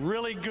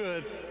really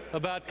good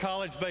about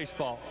college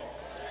baseball.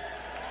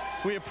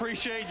 We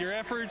appreciate your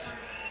efforts,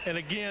 and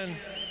again,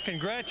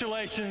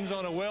 congratulations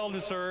on a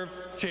well-deserved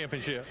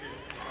championship.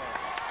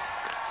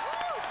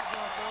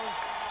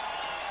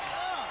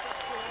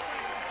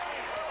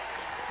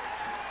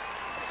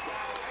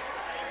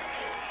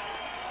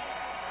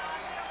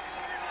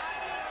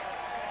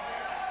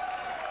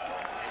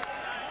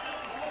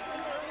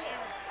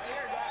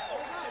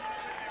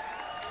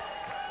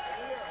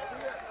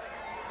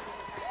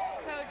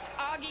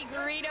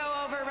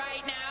 Over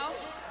right now.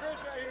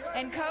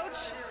 And Coach,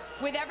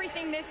 with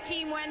everything this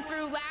team went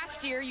through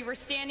last year, you were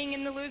standing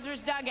in the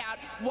losers' dugout.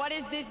 What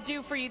does this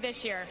do for you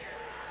this year?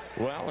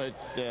 Well, it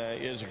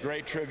is a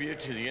great tribute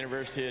to the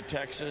University of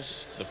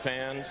Texas, the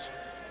fans,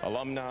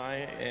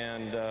 alumni,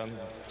 and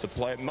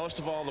most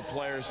of all the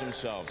players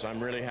themselves.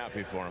 I'm really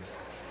happy for them.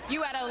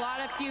 You had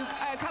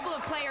a couple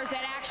of players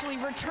that actually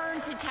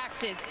returned to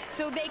Texas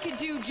so they could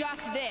do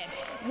just this,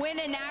 win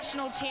a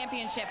national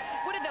championship.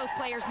 What did those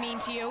players mean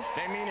to you?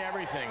 They mean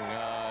everything.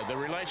 The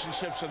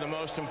relationships are the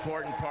most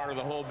important part of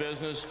the whole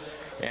business,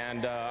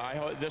 and I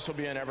hope this will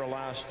be an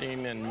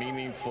everlasting and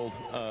meaningful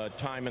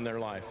time in their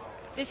life.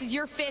 This is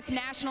your 5th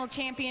national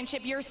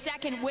championship, your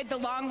 2nd with the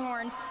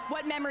Longhorns.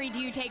 What memory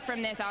do you take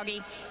from this,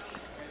 Augie?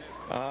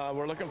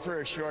 We're looking for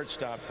a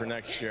shortstop for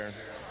next year.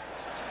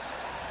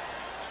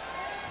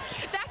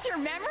 That's your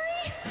memory?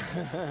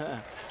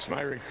 It's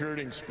my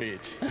recruiting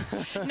speech.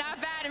 Not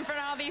bad in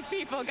front of all these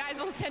people. Guys,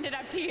 we'll send it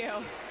up to you.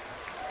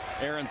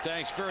 Aaron,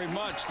 thanks very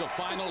much. The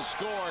final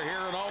score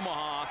here in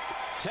Omaha.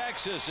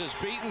 Texas has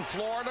beaten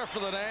Florida for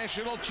the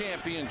national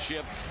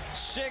championship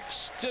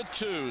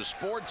 6-2.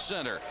 Sports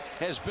Center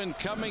has been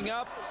coming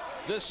up.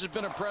 This has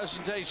been a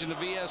presentation of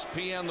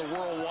ESPN, the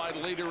worldwide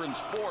leader in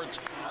sports.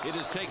 It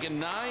has taken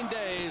 9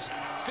 days,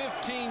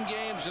 15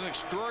 games, and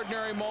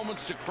extraordinary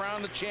moments to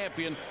crown the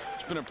champion.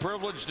 It's been a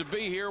privilege to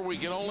be here. We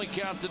can only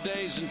count the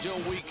days until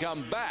we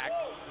come back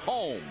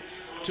home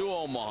to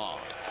Omaha.